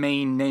the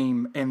main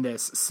name in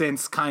this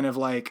since kind of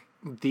like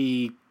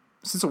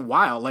since a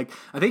while. Like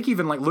I think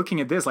even like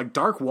looking at this, like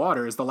Dark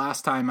Water is the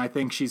last time I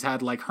think she's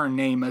had like her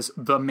name as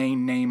the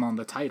main name on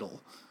the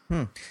title.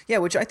 Yeah,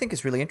 which I think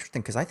is really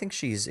interesting because I think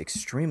she's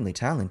extremely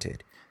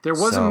talented. There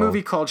was a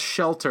movie called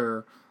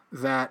Shelter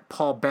that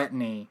Paul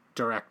Bettany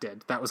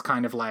directed. That was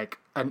kind of like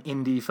an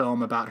indie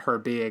film about her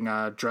being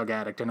a drug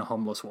addict and a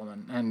homeless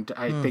woman. And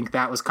I think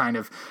that was kind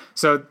of,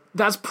 so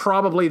that's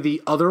probably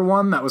the other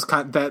one that was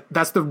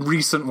that's the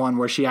recent one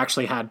where she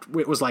actually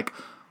it was like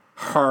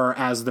her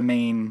as the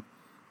main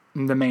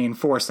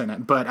force in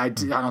it. But I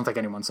don't think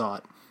anyone saw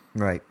it.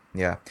 Right.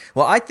 Yeah.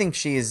 Well, I think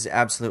she is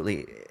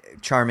absolutely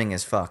charming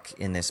as fuck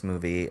in this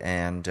movie.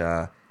 And,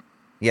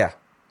 yeah.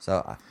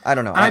 So I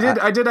don't know.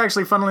 I did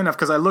actually, funnily enough,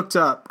 because I looked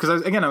up,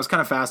 because I was kind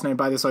of fascinated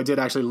by this, so I did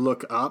actually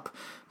look up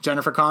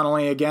Jennifer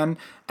Connelly again,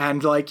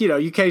 and like, you know,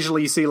 you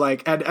occasionally see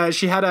like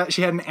she had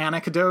an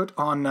anecdote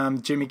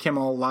on Jimmy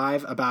Kimmel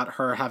Live about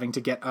her having to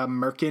get a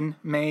merkin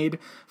made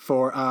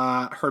for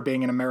her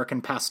being an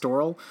American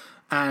pastoral.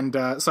 And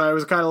so I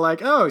was kind of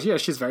like, oh yeah,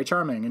 she's very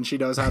charming, and she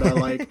knows how to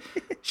like,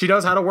 she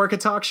knows how to work a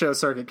talk show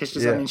circuit because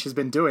she's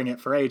been doing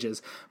it for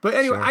ages. But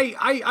anyway, sure.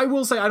 I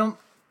will say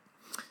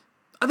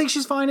I think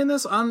she's fine in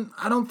this.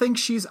 I don't think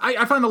she's...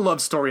 I find the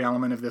love story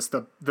element of this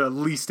the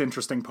least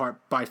interesting part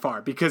by far,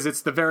 because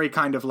it's the very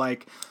kind of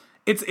like...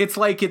 It's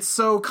like, it's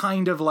so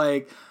kind of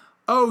like,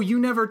 oh, you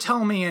never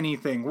tell me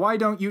anything. Why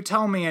don't you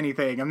tell me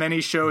anything? And then he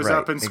shows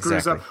up and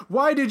screws up.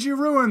 Why did you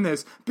ruin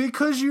this?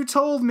 Because you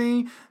told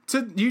me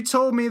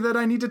that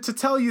I needed to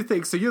tell you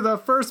things. So you're the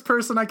first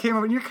person I came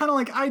up, and you're kind of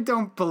like, I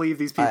don't believe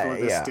these people are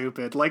this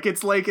stupid. Like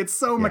it's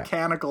so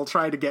mechanical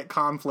trying to get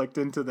conflict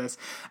into this.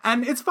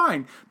 And it's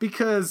fine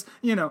because,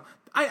 you know,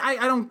 I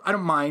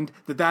don't mind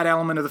that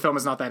element of the film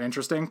is not that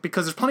interesting,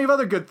 because there's plenty of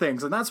other good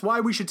things, and that's why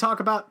we should talk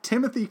about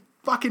Timothy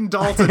fucking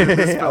Dalton in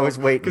this film. I was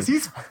waiting, because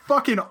he's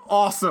fucking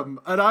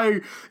awesome,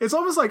 and it's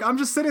almost like I'm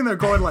just sitting there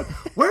going like,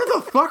 where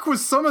the fuck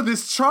was some of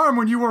this charm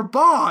when you were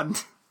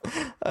Bond?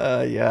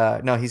 Yeah,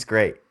 no, he's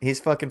great.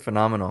 He's fucking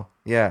phenomenal.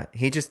 Yeah,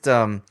 he just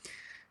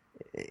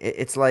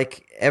it's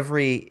like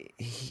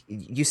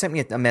you sent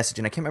me a message,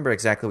 and I can't remember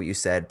exactly what you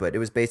said, but it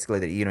was basically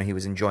that, you know, he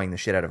was enjoying the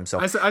shit out of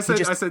himself. I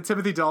said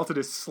Timothy Dalton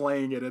is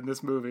slaying it in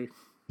this movie.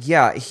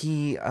 Yeah,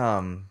 he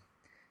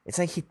it's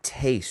like he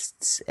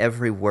tastes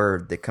every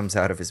word that comes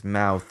out of his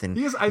mouth, and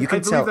I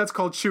believe that's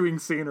called chewing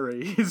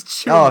scenery. He's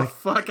chewing the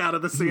fuck out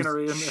of the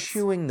scenery in this.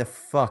 Chewing the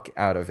fuck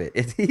out of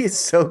it. He is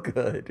so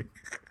good.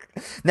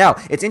 Now,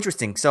 it's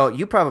interesting. So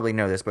you probably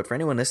know this, but for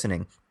anyone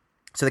listening,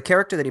 so the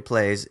character that he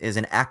plays is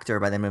an actor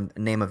by the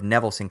name of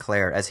Neville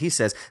Sinclair, as he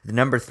says, the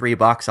number 3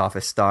 box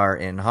office star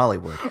in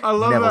Hollywood. I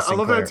love that. I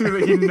love that too,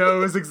 that he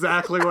knows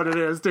exactly what it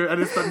is, dude,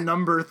 and it's the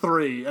number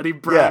 3, and he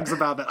brags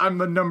about that. I'm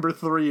the number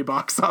 3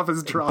 box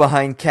office draw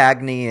behind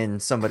Cagney and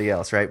somebody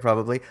else, right?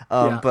 Probably.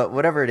 But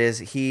whatever it is,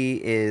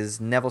 he is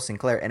Neville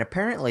Sinclair, and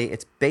apparently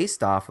it's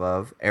based off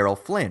of Errol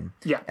Flynn.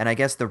 Yeah. And I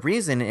guess the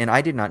reason, and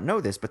I did not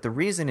know this, but the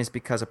reason is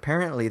because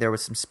apparently there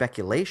was some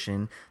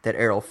speculation that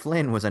Errol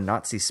Flynn was a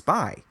Nazi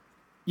spy.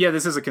 Yeah,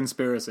 this is a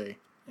conspiracy.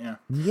 Yeah.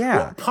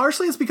 Well,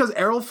 partially it's because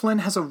Errol Flynn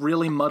has a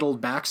really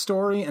muddled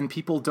backstory, and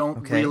people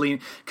don't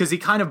really... Because he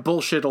kind of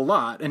bullshit a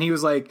lot. And he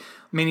was like...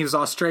 I mean, he was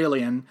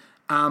Australian,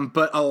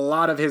 but a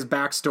lot of his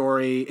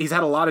backstory... He's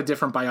had a lot of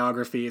different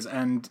biographies,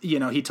 and, you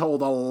know, he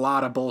told a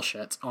lot of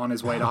bullshit on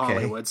his way to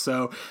Hollywood.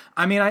 So,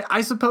 I mean, I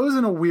suppose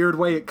in a weird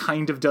way it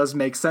kind of does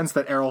make sense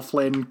that Errol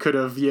Flynn could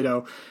have, you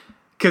know...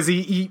 Because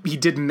he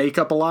did make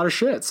up a lot of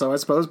shit, so I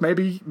suppose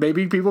maybe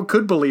people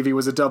could believe he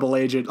was a double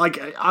agent.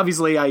 Like,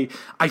 obviously, I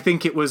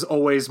think it was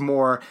always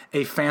more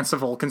a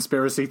fanciful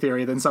conspiracy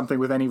theory than something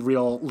with any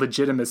real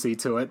legitimacy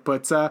to it.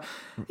 But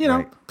you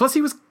know, plus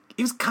he was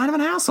kind of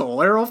an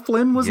asshole. Errol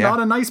Flynn was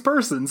not a nice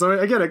person, so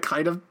again,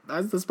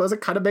 I suppose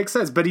it kind of makes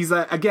sense. But he's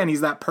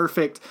that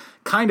perfect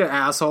kind of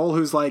asshole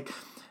who's like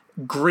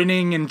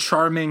grinning and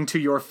charming to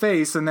your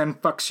face, and then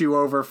fucks you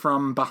over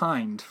from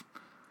behind.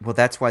 Well,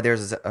 that's why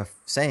there's a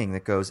saying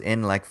that goes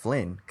in like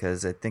Flynn,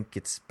 because I think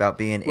it's about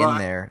being in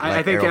there. Like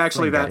I think Errol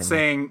actually Flynn that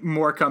saying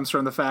more comes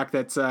from the fact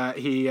that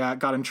he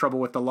got in trouble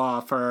with the law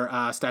for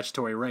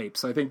statutory rape.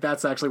 So I think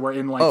that's actually where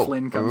in like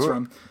Flynn comes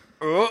from.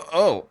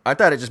 Oh, I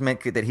thought it just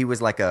meant that he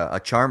was like a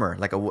charmer,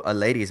 like a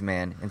ladies'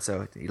 man, and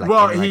so he like.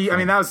 Well, I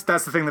mean, that's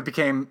the thing that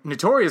became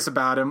notorious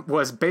about him,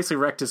 was basically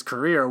wrecked his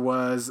career,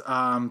 was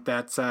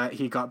that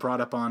he got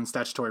brought up on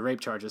statutory rape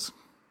charges.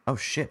 Oh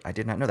shit! I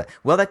did not know that.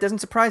 Well, that doesn't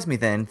surprise me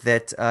then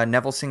that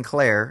Neville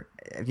Sinclair,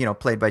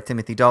 played by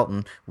Timothy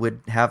Dalton,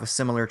 would have a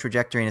similar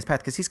trajectory in his path,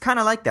 because he's kind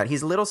of like that.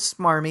 He's a little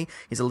smarmy,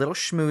 he's a little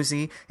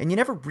schmoozy, and you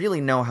never really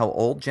know how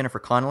old Jennifer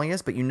Connelly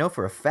is, but you know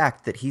for a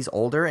fact that he's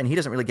older, and he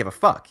doesn't really give a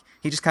fuck.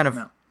 He just kind of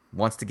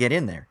wants to get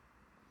in there.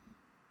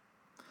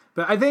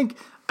 But I think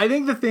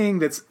the thing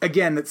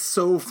that's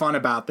so fun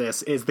about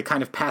this is the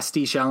kind of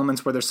pastiche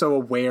elements where they're so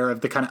aware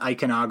of the kind of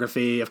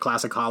iconography of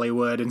classic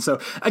Hollywood. And so,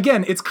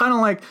 again, it's kind of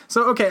like,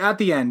 so, okay, at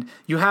the end,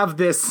 you have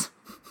this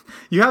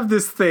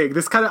thing,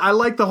 this kind of, I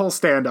like the whole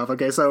standoff.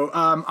 Okay, so,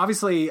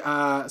 obviously,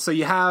 so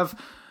you have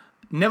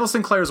Neville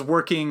Sinclair's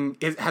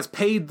has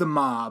paid the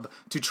mob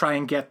to try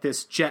and get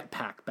this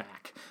jetpack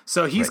back.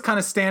 So he's kind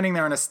of standing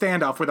there in a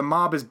standoff where the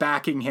mob is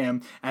backing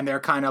him, and they're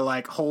kind of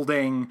like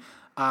holding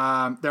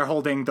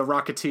the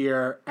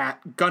Rocketeer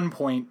at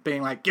gunpoint,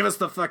 being like, "Give us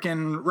the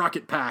fucking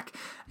rocket pack."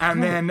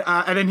 And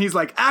then he's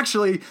like,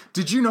 "Actually,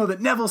 did you know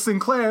that Neville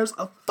Sinclair's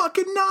a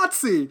fucking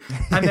Nazi?"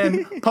 And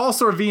then Paul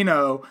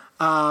Sorvino,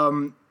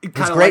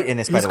 he's great in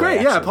this. By the way,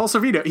 he's great. Yeah, Paul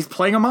Sorvino. He's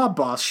playing a mob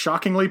boss.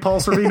 Shockingly, Paul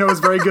Sorvino is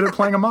very good at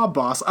playing a mob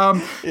boss.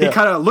 He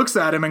kind of looks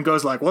at him and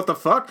goes like, "What the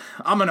fuck?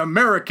 I'm an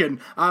American.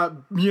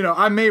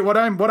 I may what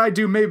I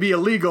do may be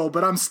illegal,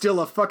 but I'm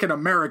still a fucking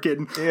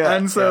American." Yeah,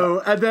 and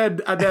so and then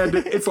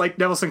it's like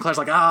Neville Sinclair's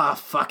like,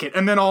 fuck it.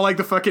 And then all like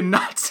the fucking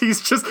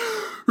Nazis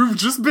who've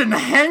just been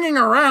hanging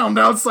around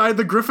outside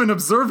the Griffin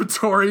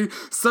Observatory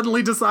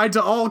suddenly decide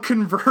to all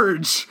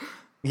converge.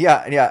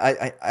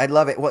 Yeah, I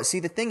love it. Well,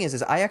 see, the thing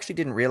is I actually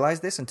didn't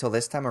realize this until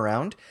this time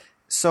around.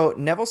 So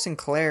Neville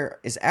Sinclair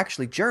is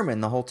actually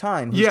German the whole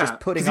time. He's just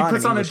putting on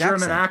an English a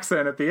German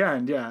accent at the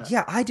end.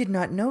 Yeah, I did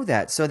not know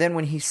that. So then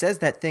when he says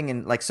that thing,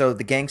 and like, so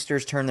the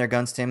gangsters turn their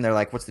guns to him. They're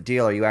like, "What's the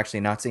deal? Are you actually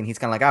a Nazi?" And he's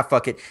kind of like,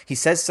 fuck it. He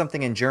says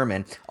something in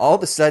German. All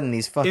of a sudden,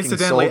 these fucking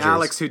Incidentally, soldiers...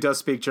 Alex, who does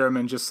speak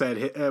German, just said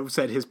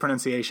his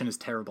pronunciation is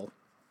terrible.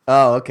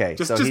 Oh, okay.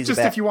 Just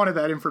if you wanted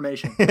that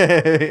information.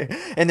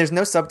 And there's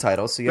no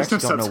subtitles, so you actually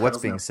don't know what's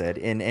being said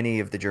in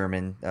any of the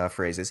German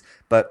phrases.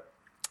 But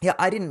yeah,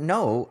 I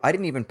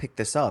didn't even pick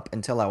this up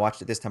until I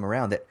watched it this time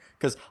around, that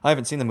because I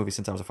haven't seen the movie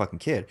since I was a fucking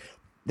kid.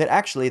 That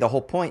actually the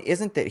whole point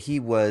isn't that he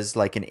was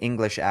like an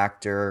English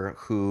actor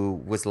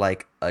who was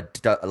like a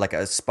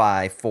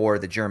spy for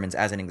the Germans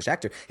as an English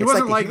actor. He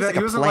wasn't like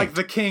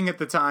the king at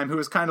the time, who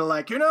was kind of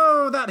like,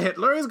 that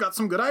Hitler, he's got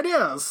some good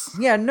ideas.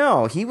 Yeah,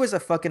 no, he was a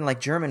fucking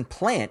like German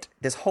plant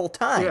this whole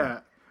time. Yeah.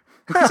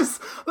 That's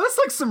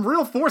like some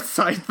real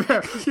foresight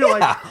there. You're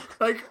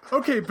like,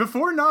 okay,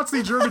 before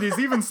Nazi Germany's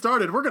even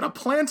started, we're going to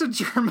plant a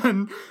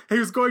German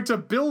who's going to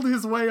build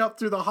his way up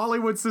through the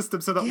Hollywood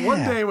system so that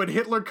one day when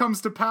Hitler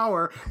comes to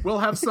power, we'll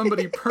have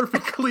somebody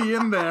perfectly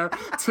in there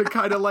to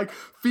kind of like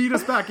feed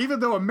us back, even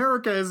though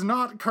America is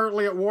not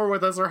currently at war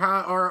with us or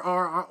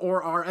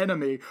our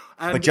enemy.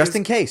 But just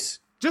in case.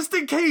 Just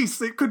in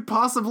case it could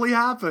possibly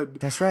happen.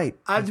 That's right.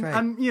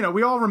 And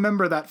we all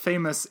remember that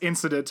famous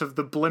incident of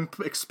the blimp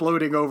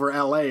exploding over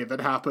L.A. that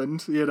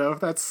happened.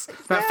 That's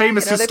that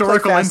famous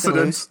historical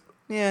incident.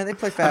 Yeah, they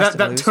play fast and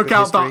that loose took with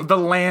out history. the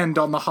land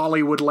on the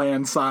Hollywood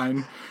land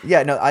sign.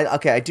 Yeah, no,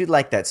 I do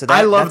like that. So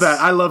I love that.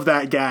 I love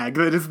that gag.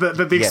 That is that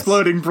the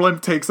exploding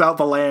blimp takes out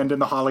the land in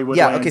the Hollywood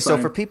land. Yeah, okay. sign.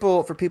 So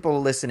for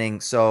people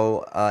listening,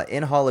 so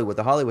in Hollywood,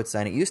 the Hollywood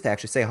sign, it used to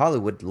actually say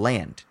Hollywood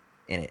land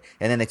in it,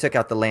 and then they took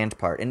out the land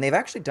part, and they've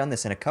actually done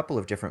this in a couple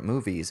of different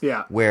movies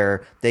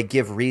where they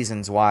give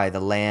reasons why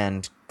the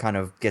land kind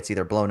of gets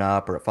either blown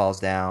up or it falls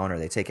down or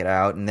they take it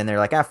out, and then they're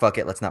like, fuck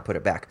it, let's not put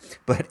it back.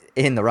 But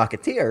in The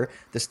Rocketeer,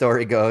 the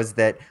story goes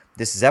that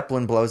this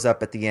Zeppelin blows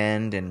up at the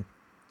end, and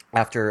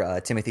after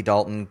Timothy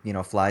Dalton,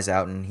 flies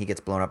out and he gets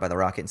blown up by the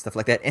rocket and stuff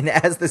like that. And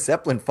as the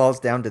Zeppelin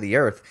falls down to the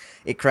earth,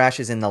 it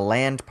crashes in the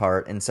land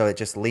part, and so it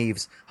just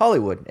leaves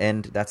Hollywood.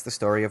 And that's the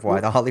story of why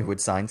the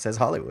Hollywood sign says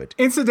Hollywood.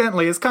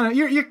 Incidentally, it's kind of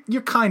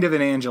you're kind of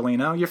an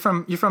Angelino. You're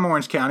from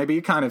Orange County, but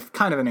you're kind of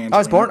an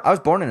Angelino. I was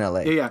born in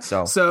L.A. Yeah.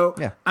 So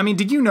yeah. I mean,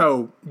 did you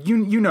know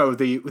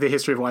the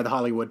history of why the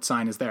Hollywood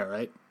sign is there,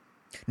 right?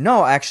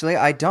 No, actually,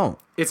 I don't.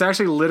 It's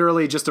actually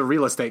literally just a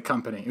real estate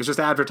company. It was just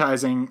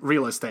advertising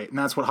real estate, and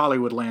that's what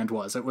Hollywood Land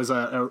was. It was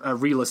a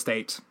real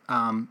estate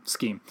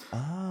scheme.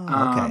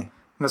 Oh, okay.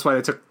 That's why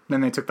they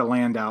took the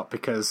land out,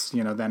 because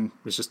then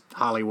it's just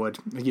Hollywood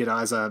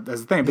as a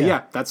thing.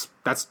 But that's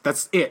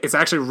it. It's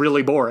actually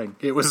really boring.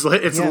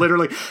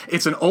 Literally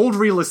it's an old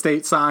real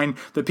estate sign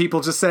that people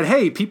just said,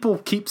 hey, people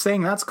keep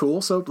saying that's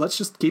cool, so let's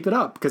just keep it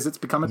up because it's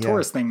become a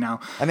tourist thing now.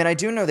 I mean, I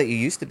do know that you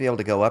used to be able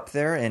to go up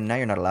there, and now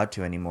you're not allowed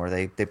to anymore.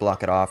 They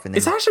block it off, and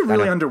it's actually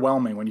really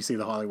underwhelming when you see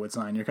the Hollywood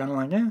sign. You're kind of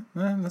like,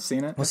 I've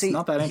seen it. It's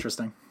not that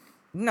interesting.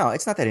 No,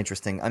 it's not that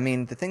interesting. I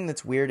mean, the thing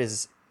that's weird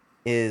is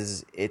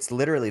it's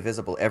literally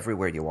visible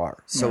everywhere you are.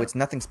 So it's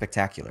nothing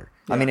spectacular.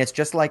 Yeah. I mean, it's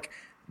just like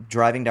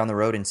driving down the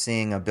road and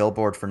seeing a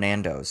billboard for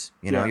Nando's.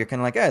 You know, you're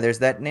kind of like, there's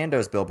that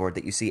Nando's billboard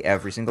that you see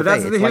every single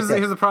day.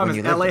 Here's the problem: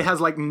 is LA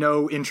has like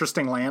no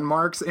interesting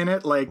landmarks in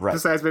it. Like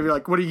besides maybe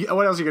like what else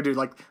are you gonna do?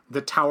 Like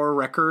the Tower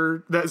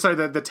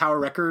the Tower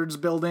Records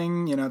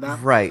building. You know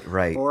that. Right.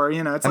 Or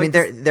it's. I mean,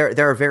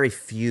 there are very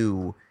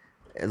few.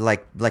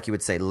 Like you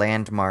would say,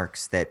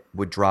 landmarks that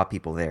would draw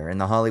people there. And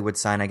the Hollywood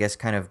sign, I guess,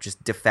 kind of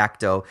just de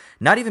facto,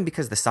 not even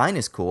because the sign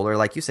is cool, or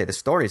like you say, the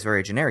story is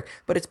very generic,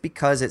 but it's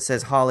because it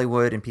says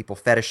Hollywood and people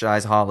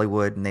fetishize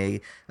Hollywood and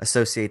they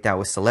associate that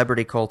with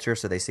celebrity culture.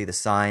 So they see the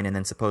sign, and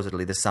then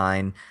supposedly the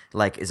sign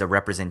like is a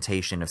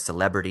representation of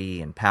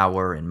celebrity and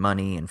power and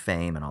money and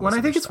fame and all Well, this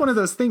I think it's stuff. one of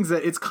those things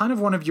that it's kind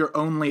of one of your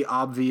only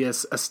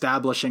obvious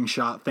establishing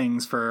shot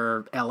things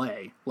for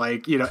LA.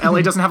 Like,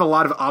 LA doesn't have a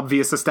lot of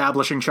obvious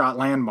establishing shot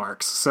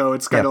landmarks. So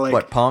it's kind of like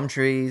what, palm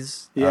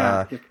trees?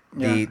 The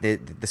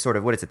sort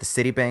of, what is it, the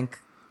Citibank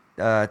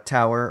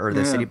tower or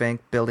the Citibank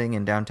building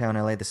in downtown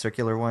LA, the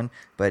circular one.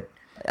 But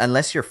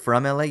unless you're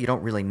from LA, you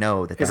don't really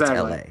know that that's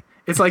LA.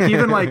 It's like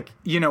even like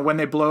when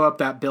they blow up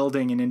that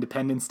building in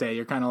Independence Day,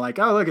 you're kind of like,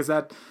 oh look, is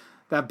that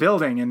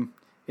building in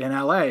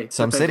LA?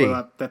 Some city.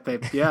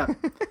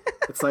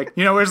 It's like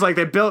whereas like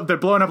they're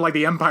blowing up like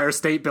the Empire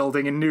State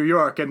Building in New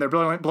York, and they're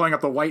blowing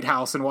up the White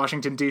House in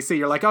Washington D.C.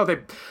 You're like, oh,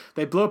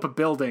 they blew up a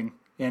building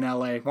in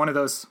LA, one of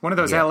those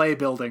LA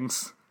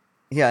buildings.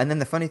 Yeah, and then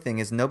the funny thing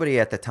is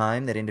nobody at the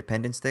time that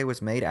Independence Day was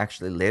made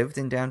actually lived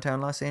in downtown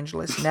Los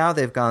Angeles. Now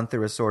they've gone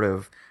through a sort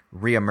of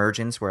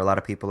reemergence where a lot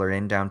of people are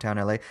in downtown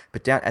LA.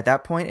 But at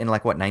that point in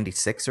like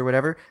 96 or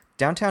whatever,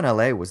 downtown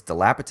LA was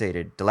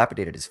dilapidated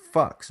as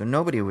fuck. So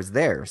nobody was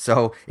there.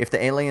 So if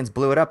the aliens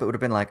blew it up, it would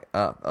have been like,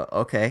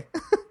 okay.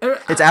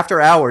 It's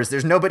after hours.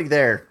 There's nobody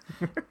there.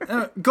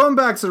 Going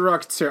back to the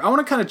Rocketeer, I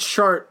want to kind of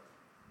chart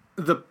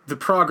the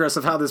progress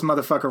of how this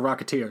motherfucker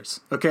rocketeers.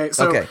 Okay,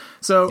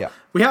 so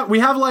we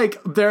have like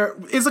there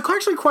is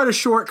actually quite a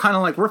short kind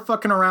of like we're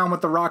fucking around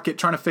with the rocket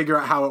trying to figure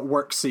out how it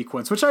works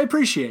sequence, which I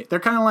appreciate. They're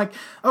kind of like,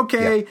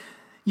 okay,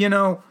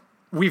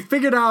 we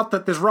figured out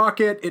that this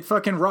rocket, it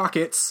fucking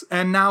rockets,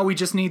 and now we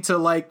just need to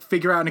like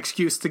figure out an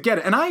excuse to get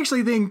it. And I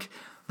actually think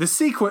the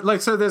sequence,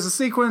 like, so there's a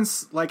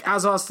sequence, like,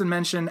 as Austin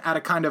mentioned, at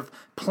a kind of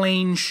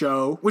plane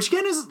show, which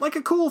again is like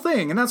a cool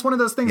thing. And that's one of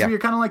those things where you're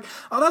kind of like,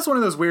 oh, that's one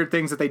of those weird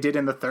things that they did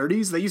in the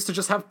 30s. They used to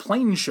just have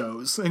plane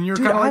shows. And you're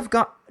kind of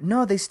like,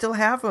 no, they still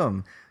have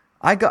them.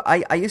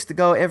 I used to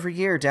go every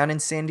year down in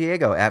San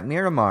Diego at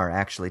Miramar,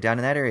 actually, down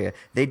in that area.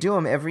 They do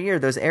them every year,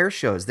 those air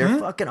shows. They're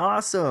fucking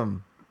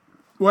awesome.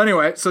 Well,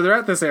 anyway, so they're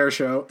at this air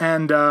show,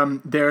 and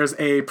there's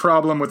a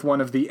problem with one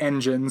of the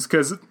engines,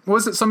 because,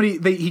 was it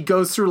he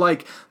goes through,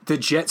 like, the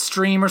jet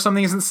stream or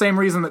something? Isn't the same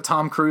reason that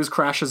Tom Cruise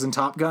crashes in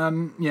Top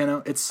Gun?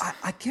 It's...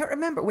 I can't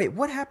remember. Wait,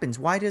 what happens?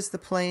 Why does the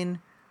plane...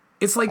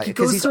 It's like he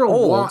goes through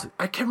a wash.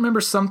 I can't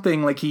remember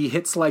something, like he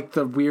hits like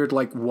the weird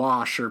like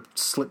wash or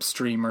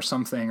slipstream or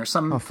something or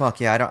some. Oh fuck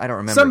yeah, I don't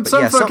remember.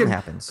 Something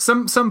happens.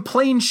 Some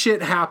plane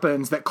shit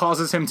happens that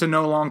causes him to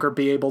no longer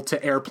be able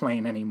to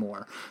airplane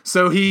anymore.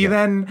 So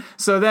then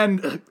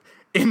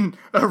in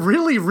a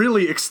really,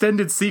 really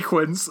extended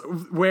sequence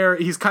where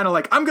he's kind of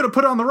like, I'm going to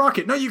put on the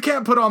rocket. No, you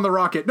can't put on the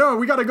rocket. No,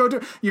 we got to go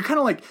do. You're kind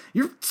of like,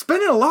 you're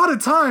spending a lot of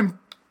time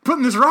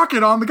putting this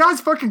rocket on. The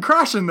guy's fucking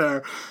crashing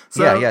there.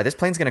 So, yeah, this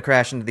plane's gonna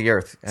crash into the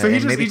earth so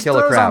and maybe kill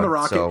a crowd. On the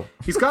rocket. So.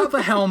 He's got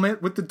the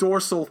helmet with the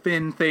dorsal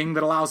fin thing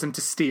that allows him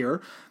to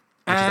steer.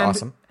 Which is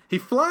awesome. He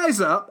flies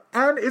up,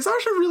 and it's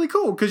actually really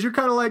cool, because you're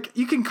kind of like,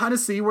 you can kind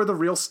of see where the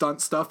real stunt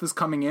stuff is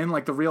coming in,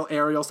 like the real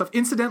aerial stuff.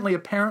 Incidentally,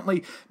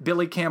 apparently,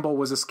 Billy Campbell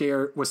was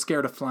scared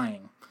of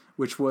flying,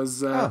 which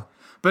was...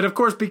 But of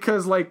course,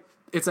 because, like,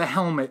 it's a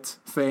helmet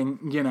thing,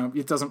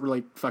 it doesn't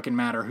really fucking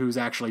matter who's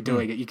actually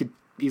doing it. You could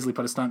easily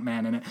put a stunt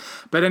man in it.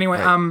 But anyway,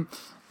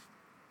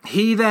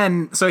 he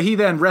then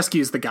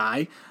rescues the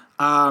guy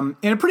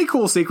in a pretty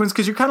cool sequence,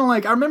 because you're kind of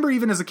like, I remember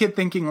even as a kid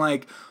thinking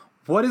like,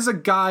 what is a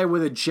guy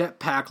with a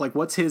jetpack, like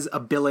what's his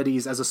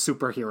abilities as a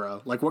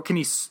superhero? Like what can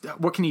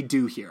he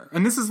do here?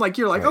 And this is like,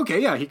 you're like, okay,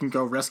 yeah, he can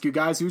go rescue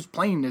guys whose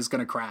plane is going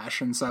to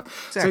crash and stuff.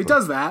 Exactly. So he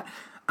does that.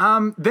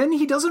 Then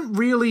he doesn't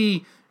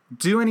really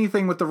do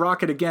anything with the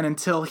rocket again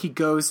until he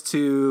goes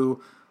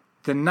to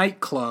the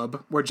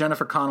nightclub where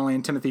Jennifer Connelly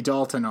and Timothy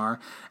Dalton are,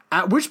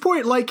 at which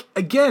point, like,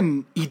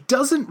 again, he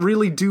doesn't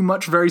really do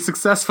much very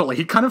successfully.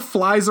 He kind of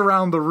flies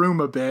around the room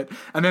a bit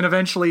and then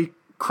eventually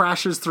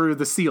crashes through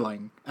the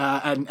ceiling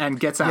and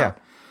gets out. Yeah.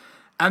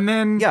 And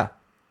then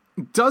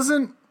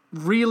doesn't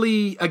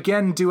really,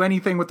 again, do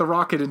anything with the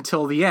rocket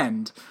until the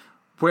end,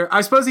 where I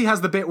suppose he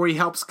has the bit where he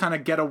helps kind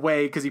of get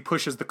away because he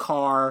pushes the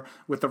car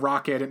with the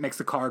rocket. It makes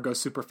the car go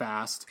super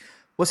fast.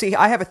 Well, see,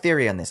 I have a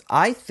theory on this.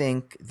 I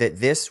think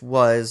that this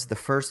was the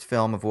first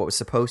film of what was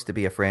supposed to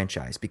be a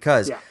franchise,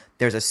 because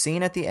there's a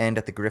scene at the end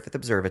at the Griffith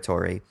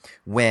Observatory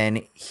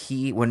when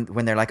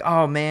they're like,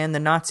 oh man, the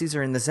Nazis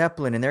are in the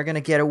Zeppelin and they're going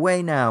to get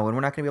away now and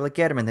we're not going to be able to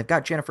get them, and they've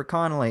got Jennifer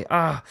Connelly.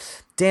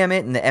 Damn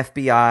it. And the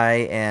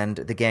FBI and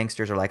the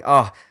gangsters are like,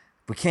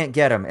 we can't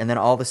get him. And then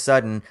all of a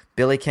sudden,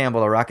 Billy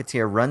Campbell, a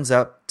Rocketeer, runs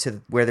up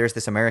to where there's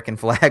this American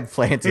flag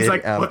planted. He's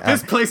like, what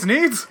this place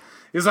needs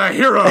is a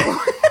hero.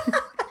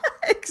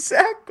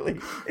 Exactly.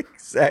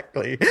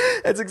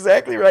 That's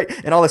exactly right.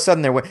 And all of a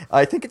sudden,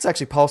 I think it's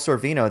actually Paul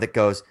Sorvino that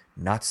goes,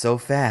 "Not so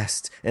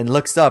fast," and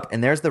looks up,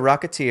 and there's the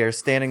Rocketeer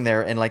standing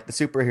there in like the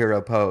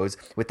superhero pose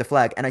with the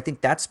flag. And I think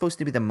that's supposed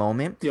to be the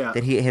moment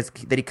that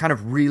he kind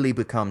of really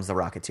becomes the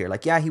Rocketeer.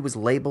 Like, yeah, he was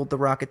labeled the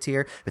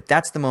Rocketeer, but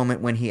that's the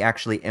moment when he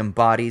actually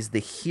embodies the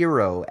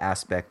hero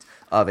aspect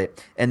of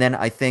it. And then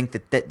I think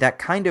that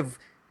kind of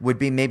would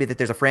be maybe that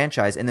there's a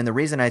franchise. And then the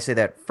reason I say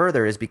that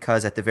further is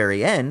because at the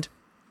very end,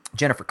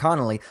 Jennifer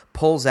Connelly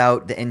pulls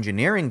out the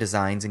engineering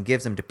designs and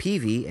gives them to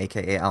Peavy,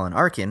 a.k.a. Alan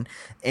Arkin,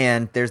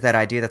 and there's that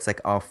idea that's like,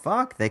 oh,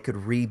 fuck, they could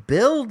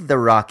rebuild the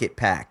rocket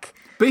pack.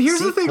 But here's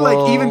the thing,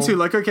 like, even too,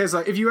 like, okay, so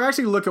if you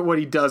actually look at what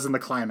he does in the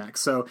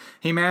climax, so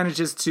he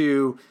manages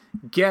to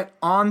get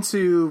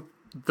onto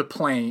the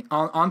plane,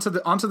 onto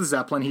the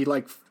Zeppelin, he,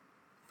 like,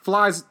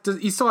 flies,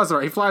 he still has the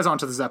right, he flies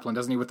onto the Zeppelin,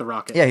 doesn't he, with the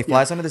rocket? Yeah, he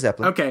flies onto the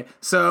Zeppelin. Okay,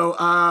 so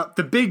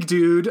the big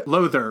dude,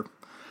 Lothar,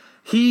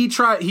 he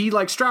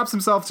straps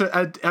himself to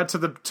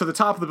the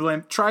top of the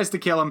blimp, tries to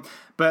kill him,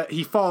 but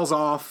he falls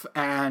off,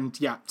 and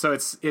yeah, so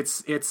it's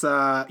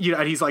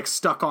and he's like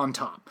stuck on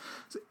top.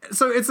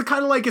 So it's a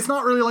kind of like, it's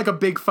not really like a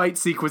big fight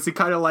sequence. He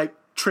kind of like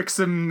tricks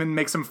him and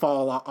makes him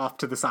fall off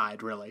to the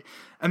side, really,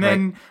 and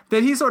then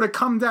he sort of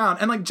come down,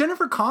 and like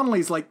Jennifer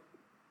Connelly's like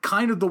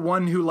kind of the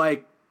one who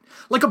like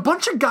a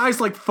bunch of guys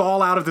like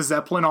fall out of the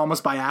Zeppelin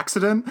almost by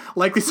accident.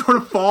 Like they sort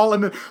of fall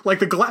and like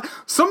the glass.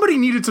 Somebody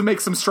needed to make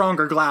some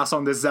stronger glass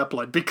on this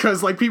Zeppelin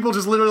because like people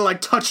just literally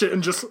like touch it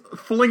and just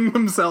fling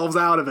themselves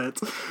out of it.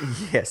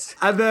 Yes.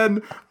 And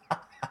then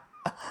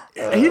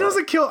he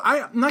doesn't kill.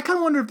 I kind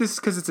of wonder if this is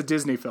because it's a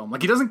Disney film.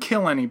 Like he doesn't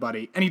kill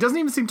anybody, and he doesn't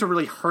even seem to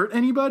really hurt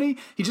anybody.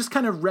 He just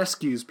kind of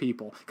rescues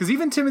people. Because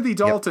even Timothy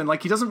Dalton,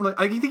 like he doesn't really.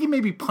 I think he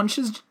maybe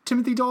punches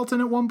Timothy Dalton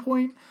at one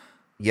point.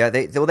 Yeah,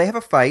 they have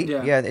a fight.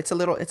 Yeah, it's a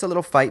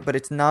little fight, but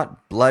it's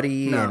not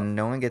bloody, and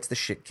no one gets the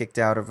shit kicked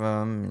out of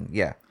them.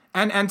 Yeah,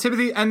 and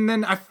Timothy, and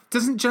then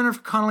doesn't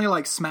Jennifer Connelly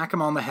like smack him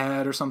on the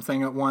head or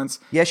something at once?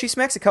 Yeah, she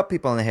smacks a couple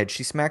people on the head.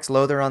 She smacks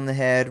Lothar on the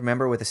head.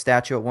 Remember, with a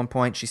statue at one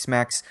point, she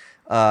smacks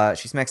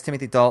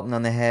Timothy Dalton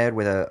on the head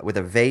with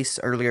a vase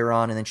earlier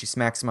on, and then she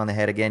smacks him on the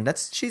head again.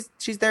 She's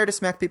there to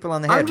smack people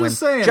on the head. I'm just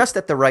saying, just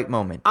at the right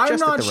moment. I'm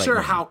not sure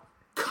how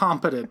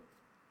competent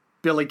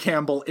Billy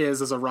Campbell is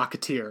as a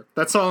Rocketeer.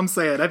 That's all I'm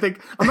saying.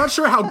 I'm not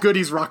sure how good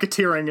he's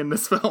Rocketeering in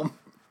this film.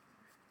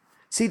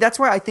 See, that's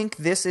why I think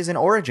this is an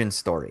origin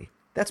story.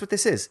 That's what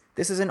this is.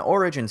 This is an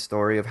origin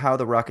story of how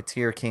the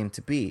Rocketeer came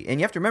to be. And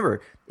you have to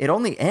remember, it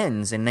only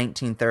ends in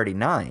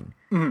 1939.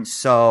 Mm-hmm.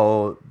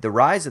 So the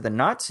rise of the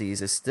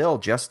Nazis is still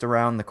just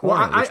around the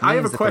corner. Well, I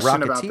have a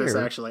question about this,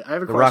 actually.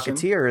 The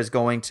Rocketeer is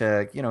going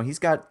to, he's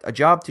got a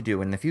job to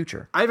do in the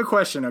future. I have a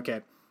question,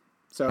 okay.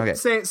 So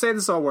say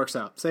this all works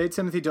out. Say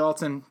Timothy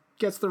Dalton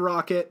gets the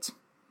rocket,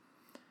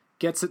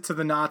 gets it to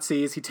the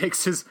Nazis. He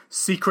takes his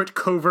secret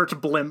covert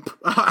blimp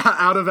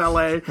out of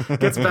LA,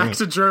 gets back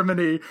to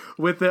Germany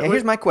with it.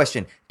 Here's my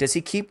question. Does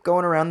he keep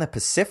going around the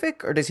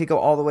Pacific, or does he go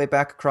all the way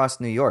back across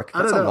New York?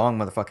 That's a long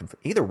motherfucking...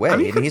 Either way. I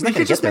mean, he's not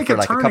going to get there for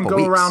like a couple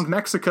weeks. Go around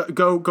Mexico,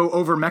 go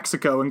over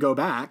Mexico and go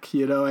back,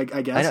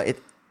 I guess. I know.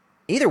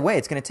 Either way,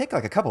 it's going to take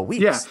like a couple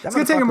weeks. Yeah, it's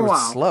going to take him a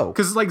while. Slow.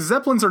 Because like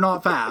Zeppelins are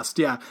not fast,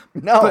 yeah.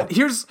 No. But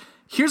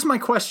here's my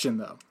question,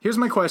 though. Here's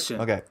my question.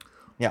 Okay.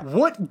 Yeah.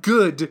 What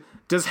good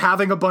does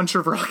having a bunch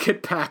of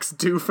rocket packs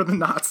do for the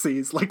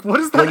Nazis? Like, what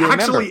does that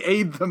actually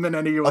aid them in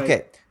any way?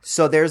 Okay,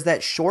 so there's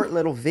that short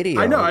little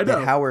video I know.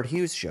 that Howard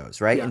Hughes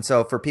shows, right? Yeah. And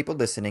so for people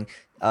listening,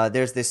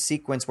 there's this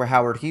sequence where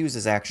Howard Hughes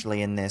is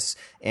actually in this,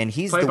 and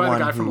he's Played the by one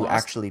the guy from who Lost.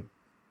 actually...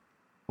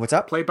 What's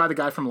up? Played by the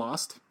guy from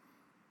Lost.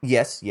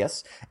 Yes.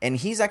 And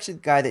he's actually the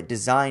guy that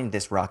designed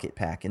this rocket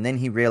pack. And then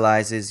he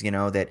realizes,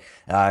 that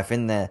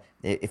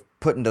if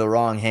put into the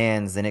wrong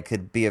hands, then it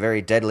could be a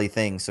very deadly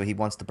thing. So he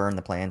wants to burn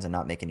the plans and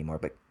not make any more.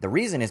 But the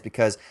reason is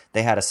because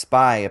they had a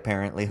spy,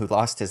 apparently, who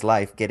lost his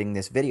life getting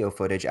this video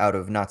footage out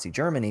of Nazi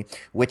Germany,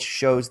 which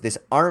shows this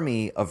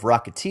army of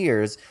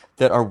Rocketeers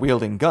that are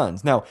wielding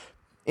guns. Now,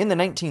 in the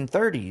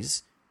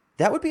 1930s,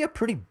 that would be a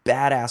pretty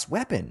badass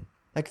weapon.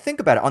 Like, think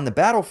about it. On the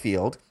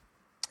battlefield...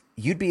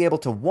 You'd be able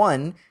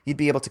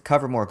to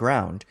cover more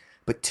ground,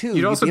 but two,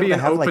 you'd also be an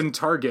open like,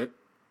 target.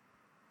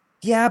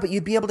 Yeah, but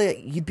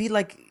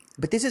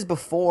but this is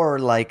before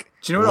like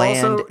do you know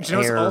land, what's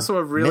also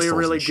a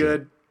really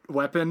good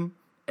weapon?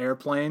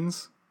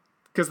 Airplanes.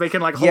 Because they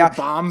can like hold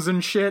bombs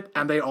and shit,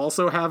 and they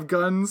also have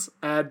guns,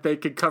 and they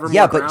could cover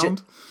more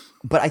ground.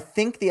 But I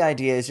think the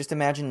idea is just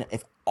imagine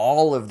if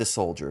all of the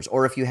soldiers,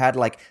 or if you had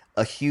like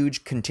a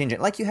huge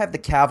contingent, like you have the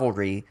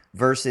cavalry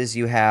versus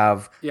you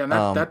have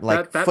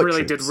that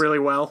really did really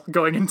well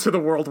going into the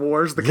World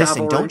Wars.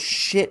 Cavalry. Don't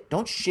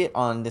shit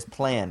on this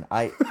plan.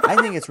 I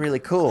think it's really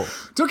cool.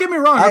 Don't get me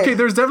wrong. Okay,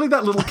 there's definitely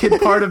that little kid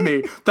part of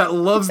me that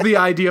loves the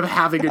idea of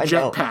having a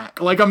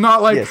jetpack. Like I'm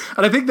not like,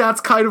 and I think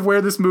that's kind of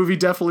where this movie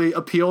definitely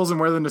appeals and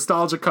where the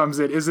nostalgia comes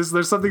in. Is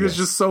there's something that's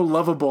just so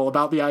lovable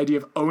about the idea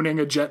of owning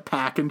a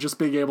jetpack and just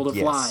being able to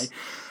fly.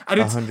 And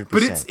it's 100%.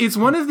 But it's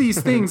one of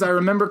these things I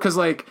remember because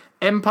like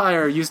Empire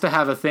Empire used to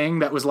have a thing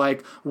that was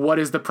like, what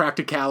is the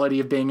practicality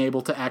of being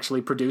able to actually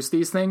produce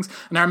these things?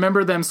 And I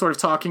remember them sort of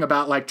talking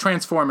about like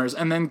Transformers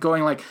and then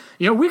going like,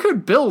 we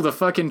could build a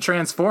fucking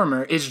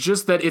Transformer. It's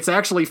just that it's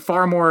actually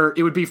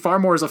it would be far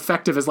more as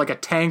effective as like a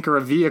tank or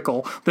a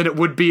vehicle than it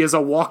would be as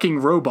a walking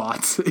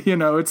robot.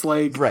 It's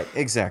like... Right,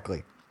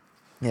 exactly.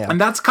 Yeah. And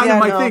that's kind of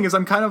my thing, is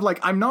I'm kind of like,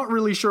 I'm not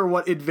really sure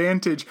what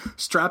advantage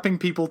strapping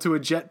people to a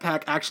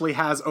jetpack actually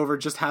has over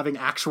just having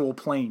actual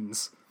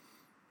planes.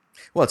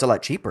 Well, it's a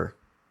lot cheaper,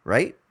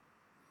 right?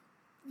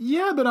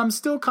 Yeah, but I'm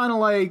still kind of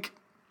like,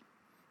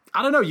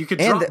 I don't know, you could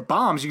drop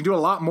bombs. You can do a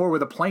lot more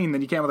with a plane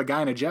than you can with a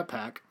guy in a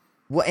jetpack.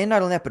 Well, and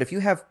not only that, but if you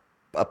have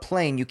a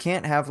plane, you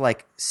can't have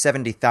like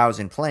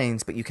 70,000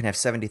 planes, but you can have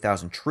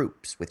 70,000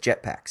 troops with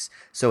jetpacks.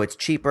 So it's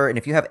cheaper. And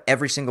if you have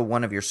every single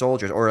one of your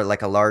soldiers, or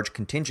like a large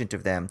contingent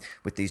of them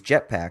with these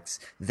jetpacks,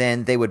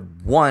 then they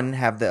would, one,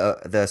 have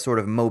the sort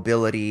of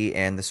mobility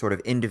and the sort of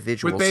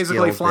individual with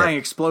basically skills flying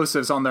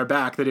explosives on their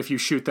back that if you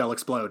shoot, they'll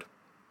explode.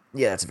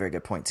 Yeah, that's a very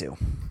good point, too.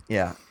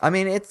 Yeah. I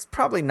mean, it's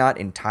probably not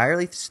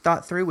entirely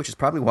thought through, which is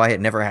probably why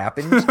it never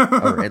happened,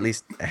 or at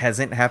least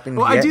hasn't happened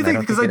yet. I do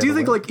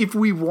think, like, if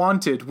we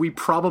wanted, we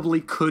probably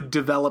could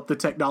develop the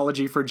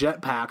technology for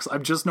jetpacks.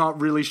 I'm just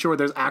not really sure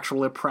there's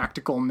actually a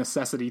practical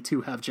necessity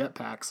to have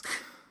jetpacks.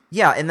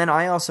 Yeah, and then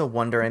I also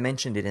wonder, I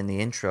mentioned it in the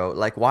intro,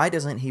 like, why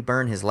doesn't he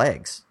burn his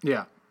legs?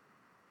 Yeah.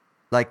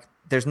 Like,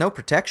 there's no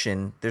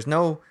protection. There's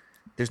no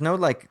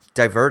like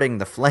diverting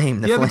the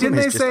flame. But didn't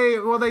they say?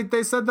 Well,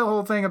 they said the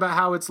whole thing about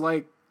how it's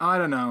like, I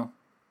don't know.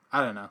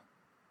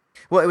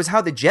 Well, it was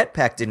how the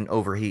jetpack didn't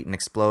overheat and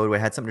explode. It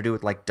had something to do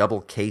with like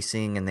double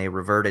casing, and they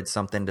reverted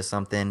something to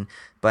something.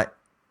 But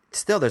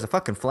still, there's a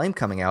fucking flame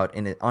coming out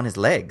on his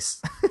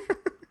legs.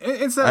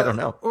 I don't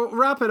know. We'll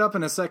wrap it up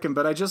in a second,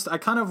 but I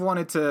kind of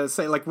wanted to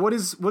say, like,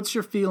 what's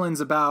your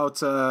feelings about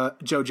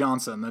Joe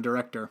Johnston, the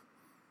director?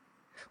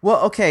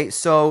 Well, okay,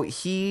 so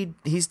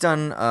he's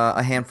done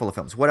a handful of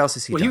films. What else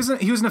has he done?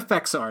 He was an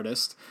effects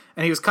artist,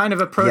 and he was kind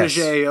of a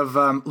protege of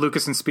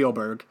Lucas and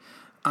Spielberg.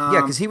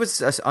 Yeah, because he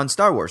was on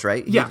Star Wars,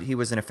 right? Yeah. He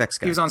was an effects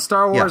guy. He was on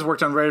Star Wars,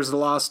 worked on Raiders of the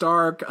Lost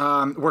Ark,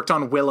 worked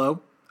on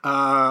Willow,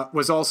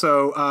 was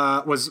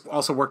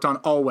also worked on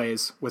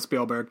Always with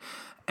Spielberg.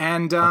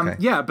 And,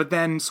 but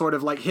then sort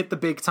of like hit the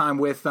big time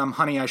with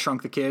Honey, I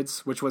Shrunk the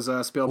Kids, which was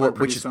a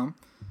Spielberg-produced film.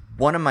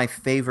 One of my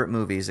favorite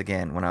movies,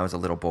 again, when I was a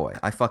little boy.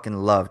 I fucking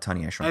loved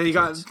Honey, I Shrunk the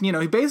Kids.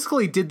 He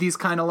basically did these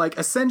kind of like,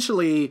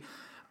 essentially,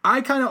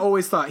 I kind of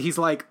always thought he's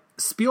like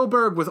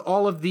Spielberg with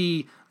all of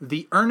the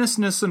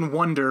earnestness and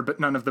wonder, but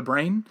none of the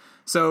brain.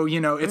 So,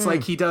 it's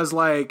like he does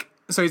like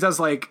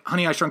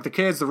Honey, I Shrunk the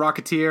Kids, The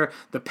Rocketeer,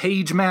 The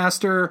Page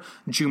Master,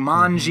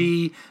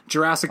 Jumanji,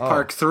 Jurassic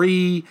Park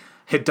 3,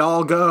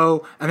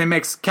 Hidalgo, and then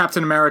makes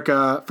Captain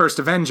America First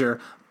Avenger.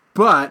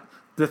 But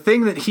the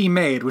thing that he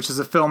made, which is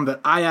a film that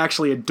I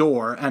actually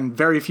adore and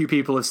very few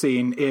people have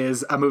seen,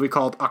 is a movie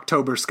called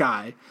October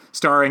Sky,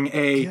 starring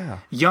a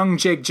young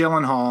Jake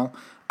Gyllenhaal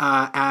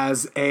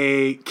as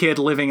a kid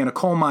living in a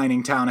coal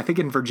mining town, I think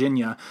in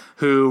Virginia,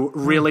 who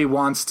really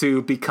wants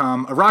to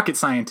become a rocket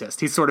scientist.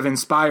 He's sort of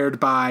inspired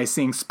by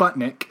seeing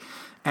Sputnik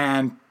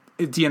and,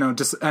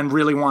 and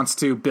really wants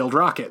to build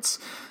rockets.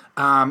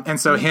 And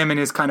so him and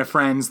his kind of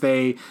friends,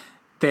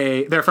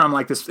 they're from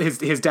like this.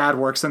 His dad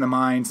works in the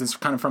mines.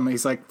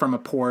 He's like from a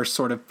poor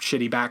sort of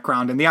shitty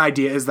background. And the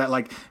idea is that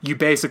like you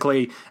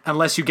basically,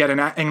 unless you get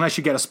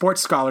a sports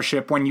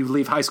scholarship when you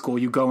leave high school,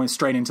 you go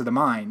straight into the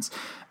mines.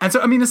 And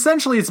so I mean,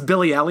 essentially, it's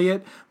Billy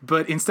Elliot,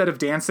 but instead of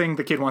dancing,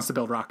 the kid wants to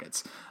build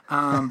rockets.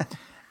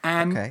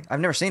 And okay,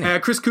 I've never seen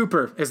it. Chris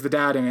Cooper is the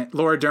dad in it.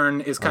 Laura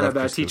Dern is kind of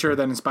the teacher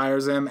that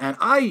inspires him. And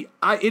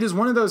it is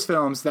one of those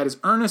films that is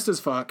earnest as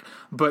fuck,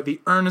 but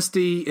the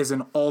earnesty is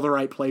in all the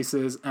right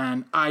places,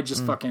 and I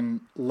just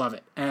fucking love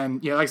it.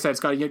 And like I said, it's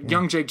got a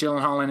young Jake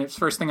Gyllenhaal in it. It's the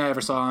first thing I ever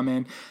saw him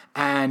in,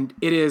 and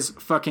it is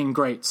fucking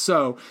great.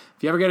 So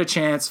if you ever get a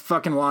chance,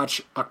 fucking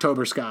watch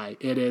October Sky.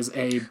 It is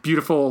a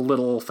beautiful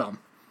little film.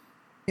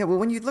 Yeah, well,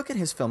 when you look at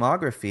his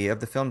filmography,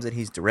 of the films that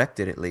he's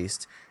directed at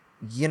least,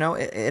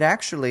 it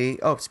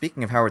actually... Oh,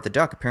 speaking of Howard the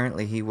Duck,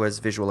 apparently he was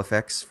visual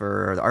effects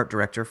for the art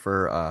director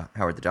for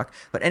Howard the Duck.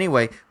 But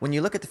anyway, when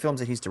you look at the films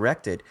that he's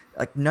directed,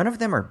 like none of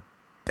them are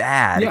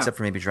bad, except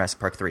for maybe Jurassic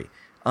Park 3.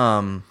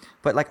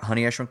 But like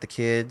Honey, I Shrunk the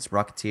Kids,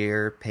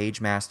 Rocketeer, Page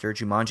Master,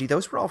 Jumanji,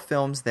 those were all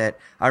films that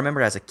I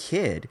remember as a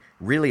kid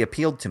really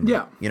appealed to me.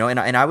 Yeah.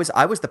 And I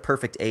was the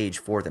perfect age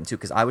for them too,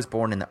 because I was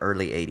born in the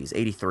early 80s,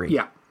 83.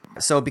 Yeah.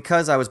 So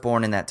because I was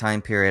born in that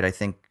time period, I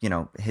think,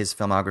 his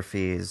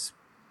filmography is...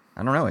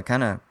 I don't know. It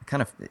kind of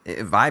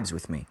vibes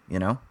with me,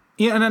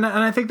 Yeah, and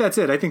I think that's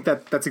it. I think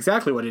that's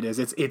exactly what it is.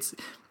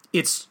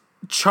 It's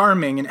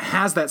charming and it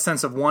has that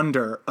sense of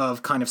wonder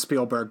of kind of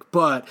Spielberg,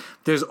 but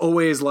there's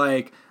always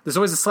a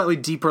slightly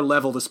deeper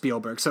level to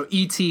Spielberg. So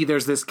E.T.,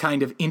 there's this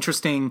kind of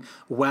interesting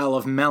well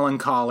of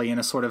melancholy and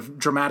a sort of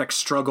dramatic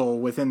struggle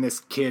within this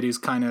kid who's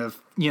kind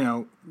of,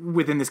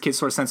 within this kid's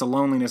sort of sense of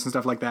loneliness and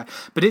stuff like that.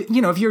 But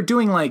if you're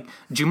doing like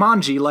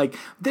Jumanji, like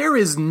there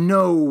is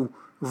no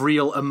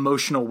real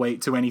emotional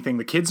weight to anything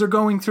the kids are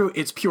going through.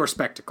 It's pure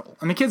spectacle.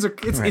 And the kids are,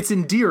 it's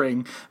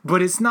endearing, but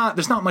there's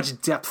not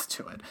much depth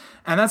to it.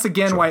 And that's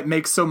again why it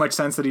makes so much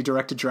sense that he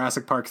directed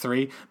Jurassic Park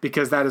 3,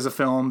 because that is a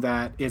film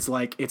that is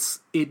like,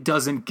 it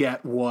doesn't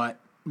get what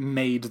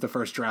made the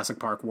first Jurassic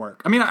Park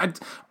work. I mean,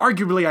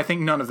 arguably, I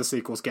think none of the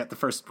sequels get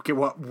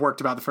what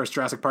worked about the first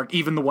Jurassic Park,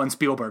 even the one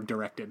Spielberg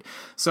directed.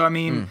 So, I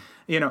mean,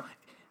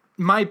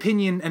 my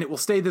opinion, and it will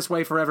stay this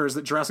way forever, is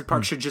that Jurassic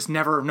Park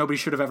nobody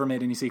should have ever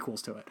made any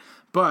sequels to it.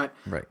 But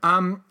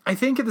I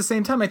think at the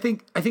same time, I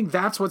think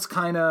that's what's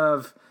kind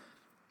of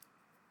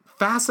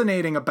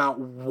fascinating about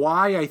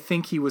why I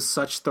think he was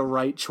such the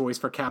right choice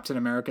for Captain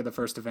America, the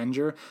First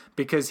Avenger,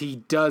 because he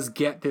does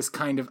get this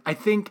kind of, I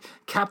think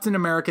Captain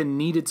America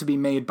needed to be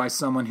made by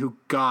someone who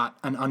got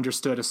and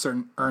understood a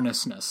certain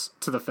earnestness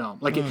to the film.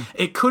 Like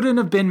it couldn't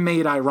have been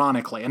made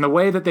ironically. And the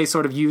way that they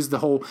sort of used the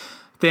whole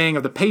thing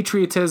of the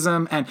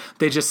patriotism, and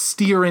they just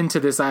steer into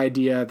this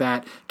idea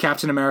that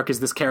Captain America is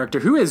this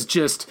character who is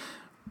just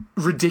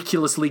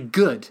ridiculously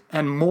good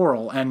and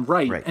moral and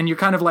right. And you're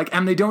kind of like,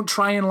 and they don't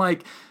try and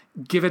like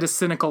give it a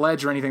cynical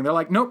edge or anything. They're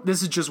like, nope,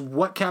 this is just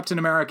what Captain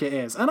America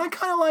is. And I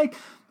kind of like,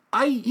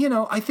 I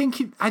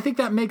think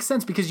that makes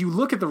sense, because you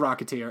look at The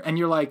Rocketeer and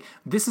you're like,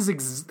 this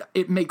is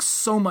it makes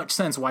so much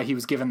sense why he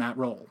was given that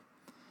role.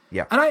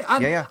 Yeah. And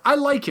I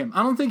like him.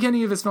 I don't think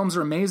any of his films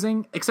are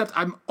amazing, except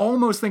I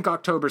almost think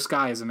October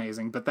Sky is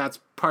amazing, but that's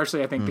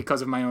partially, I think,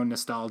 because of my own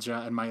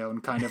nostalgia and my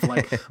own kind of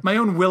like, my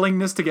own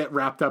willingness to get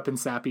wrapped up in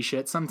sappy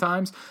shit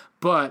sometimes.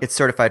 But it's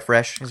certified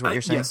fresh, is what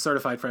you're saying? Yes,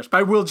 certified fresh. But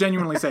I will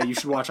genuinely say you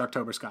should watch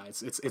October Sky.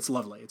 It's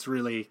lovely. It's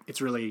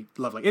really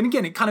lovely. And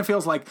again, it kind of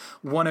feels like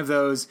one of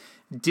those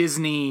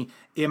Disney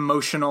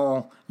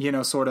emotional,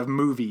 sort of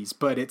movies,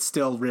 but it's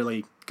still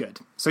really good.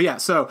 So yeah,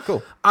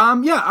 cool.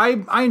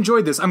 I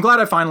enjoyed this. I'm glad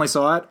I finally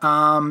saw it.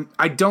 I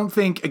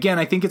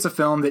think it's a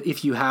film that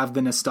if you have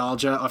the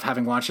nostalgia of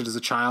having watched it as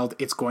a child,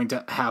 it's going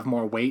to have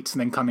more weight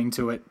than coming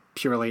to it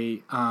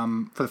purely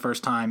for the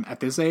first time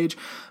at this age.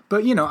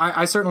 But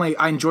I certainly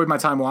enjoyed my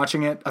time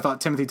watching it. I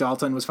thought Timothy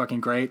Dalton was fucking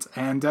great,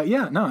 and I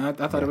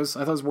thought it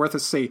was worth a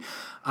see.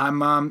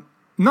 I'm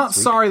not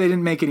sorry they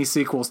didn't make any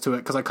sequels to it,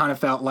 because I kind of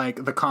felt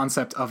like the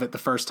concept of it the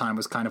first time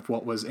was kind of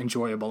what was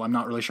enjoyable. I'm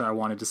not really sure I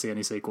wanted to see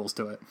any sequels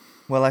to it.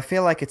 Well, I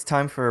feel like it's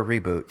time for a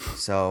reboot.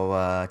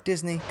 So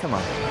Disney, come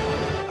on.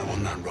 I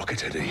want that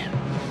rocket, Eddie.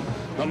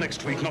 Not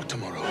next week, not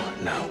tomorrow.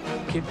 Now.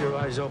 Keep your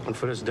eyes open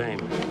for this dame.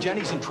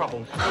 Jenny's in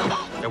trouble.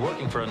 They're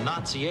working for a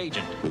Nazi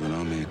agent. With an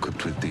army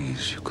equipped with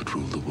these, you could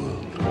rule the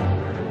world.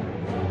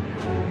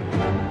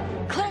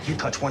 Cliff. You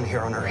touch one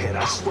hair on her head,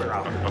 I swear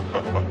I'll...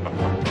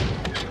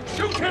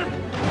 Shoot him!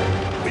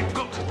 We've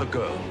got the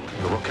girl.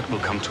 The rocket will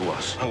come to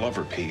us. I love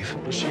her, Peeve.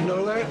 Does she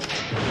know that?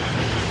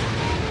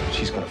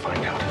 She's gonna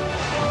find out.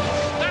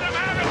 Let him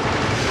have it!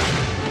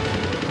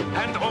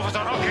 Hand over the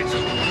rockets!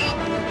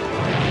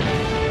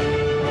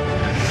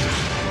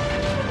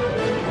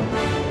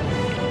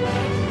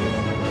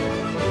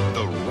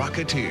 The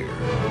Rocketeer.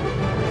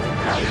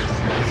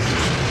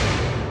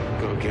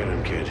 Go get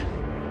him, kid.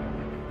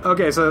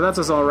 Okay, so that's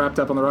us all wrapped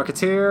up on The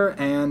Rocketeer,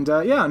 and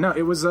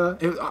it was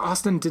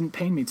Austin didn't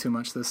pain me too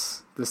much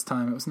this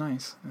time. It was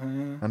nice.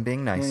 I'm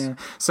being nice. Yeah.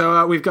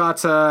 So we've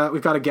got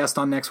a guest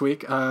on next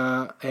week,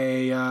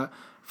 a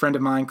friend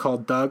of mine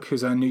called Doug,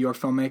 who's a New York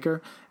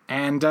filmmaker,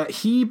 and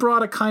he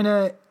brought a kind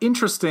of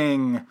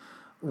interesting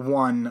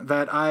one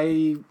that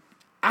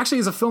actually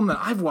is a film that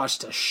I've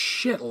watched a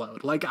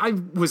shitload. Like, I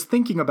was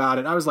thinking about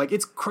it. I was like,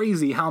 it's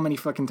crazy how many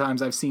fucking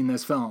times I've seen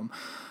this film.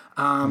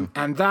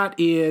 And that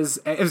it's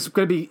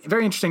going to be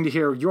very interesting to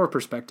hear your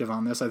perspective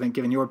on this, I think,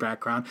 given your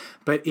background.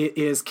 But it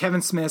is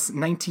Kevin Smith's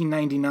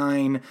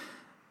 1999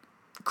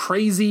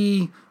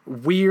 crazy,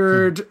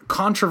 weird,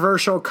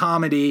 controversial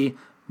comedy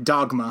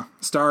Dogma,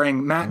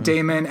 starring Matt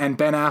Damon and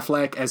Ben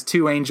Affleck as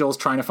two angels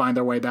trying to find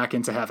their way back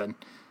into heaven.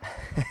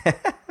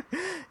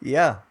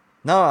 Yeah.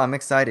 No, I'm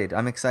excited.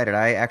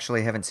 I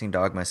actually haven't seen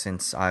Dogma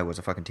since I was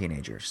a fucking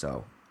teenager,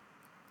 so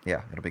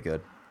yeah, it'll be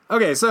good.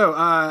 Okay, so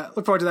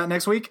look forward to that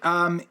next week.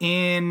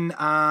 In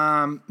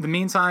the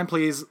meantime,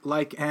 please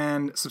like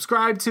and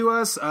subscribe to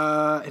us.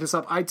 Hit us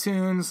up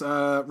iTunes,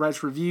 write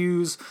us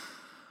reviews,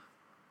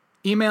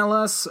 email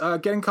us,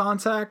 get in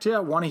contact. Yeah,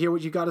 want to hear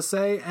what you got to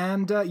say.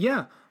 And so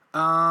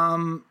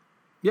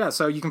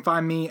you can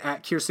find me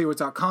at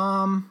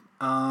KiersSeward.com.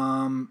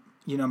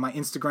 My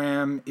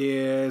Instagram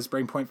is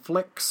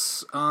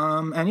BrainPointFlix.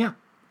 And yeah,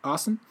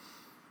 Austin.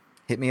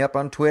 Hit me up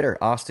on Twitter,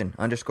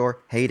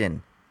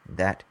 Austin_Hayden.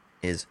 That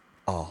is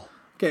all.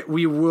 Okay,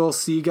 we will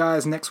see you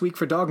guys next week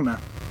for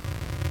Dogma.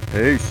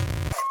 Peace.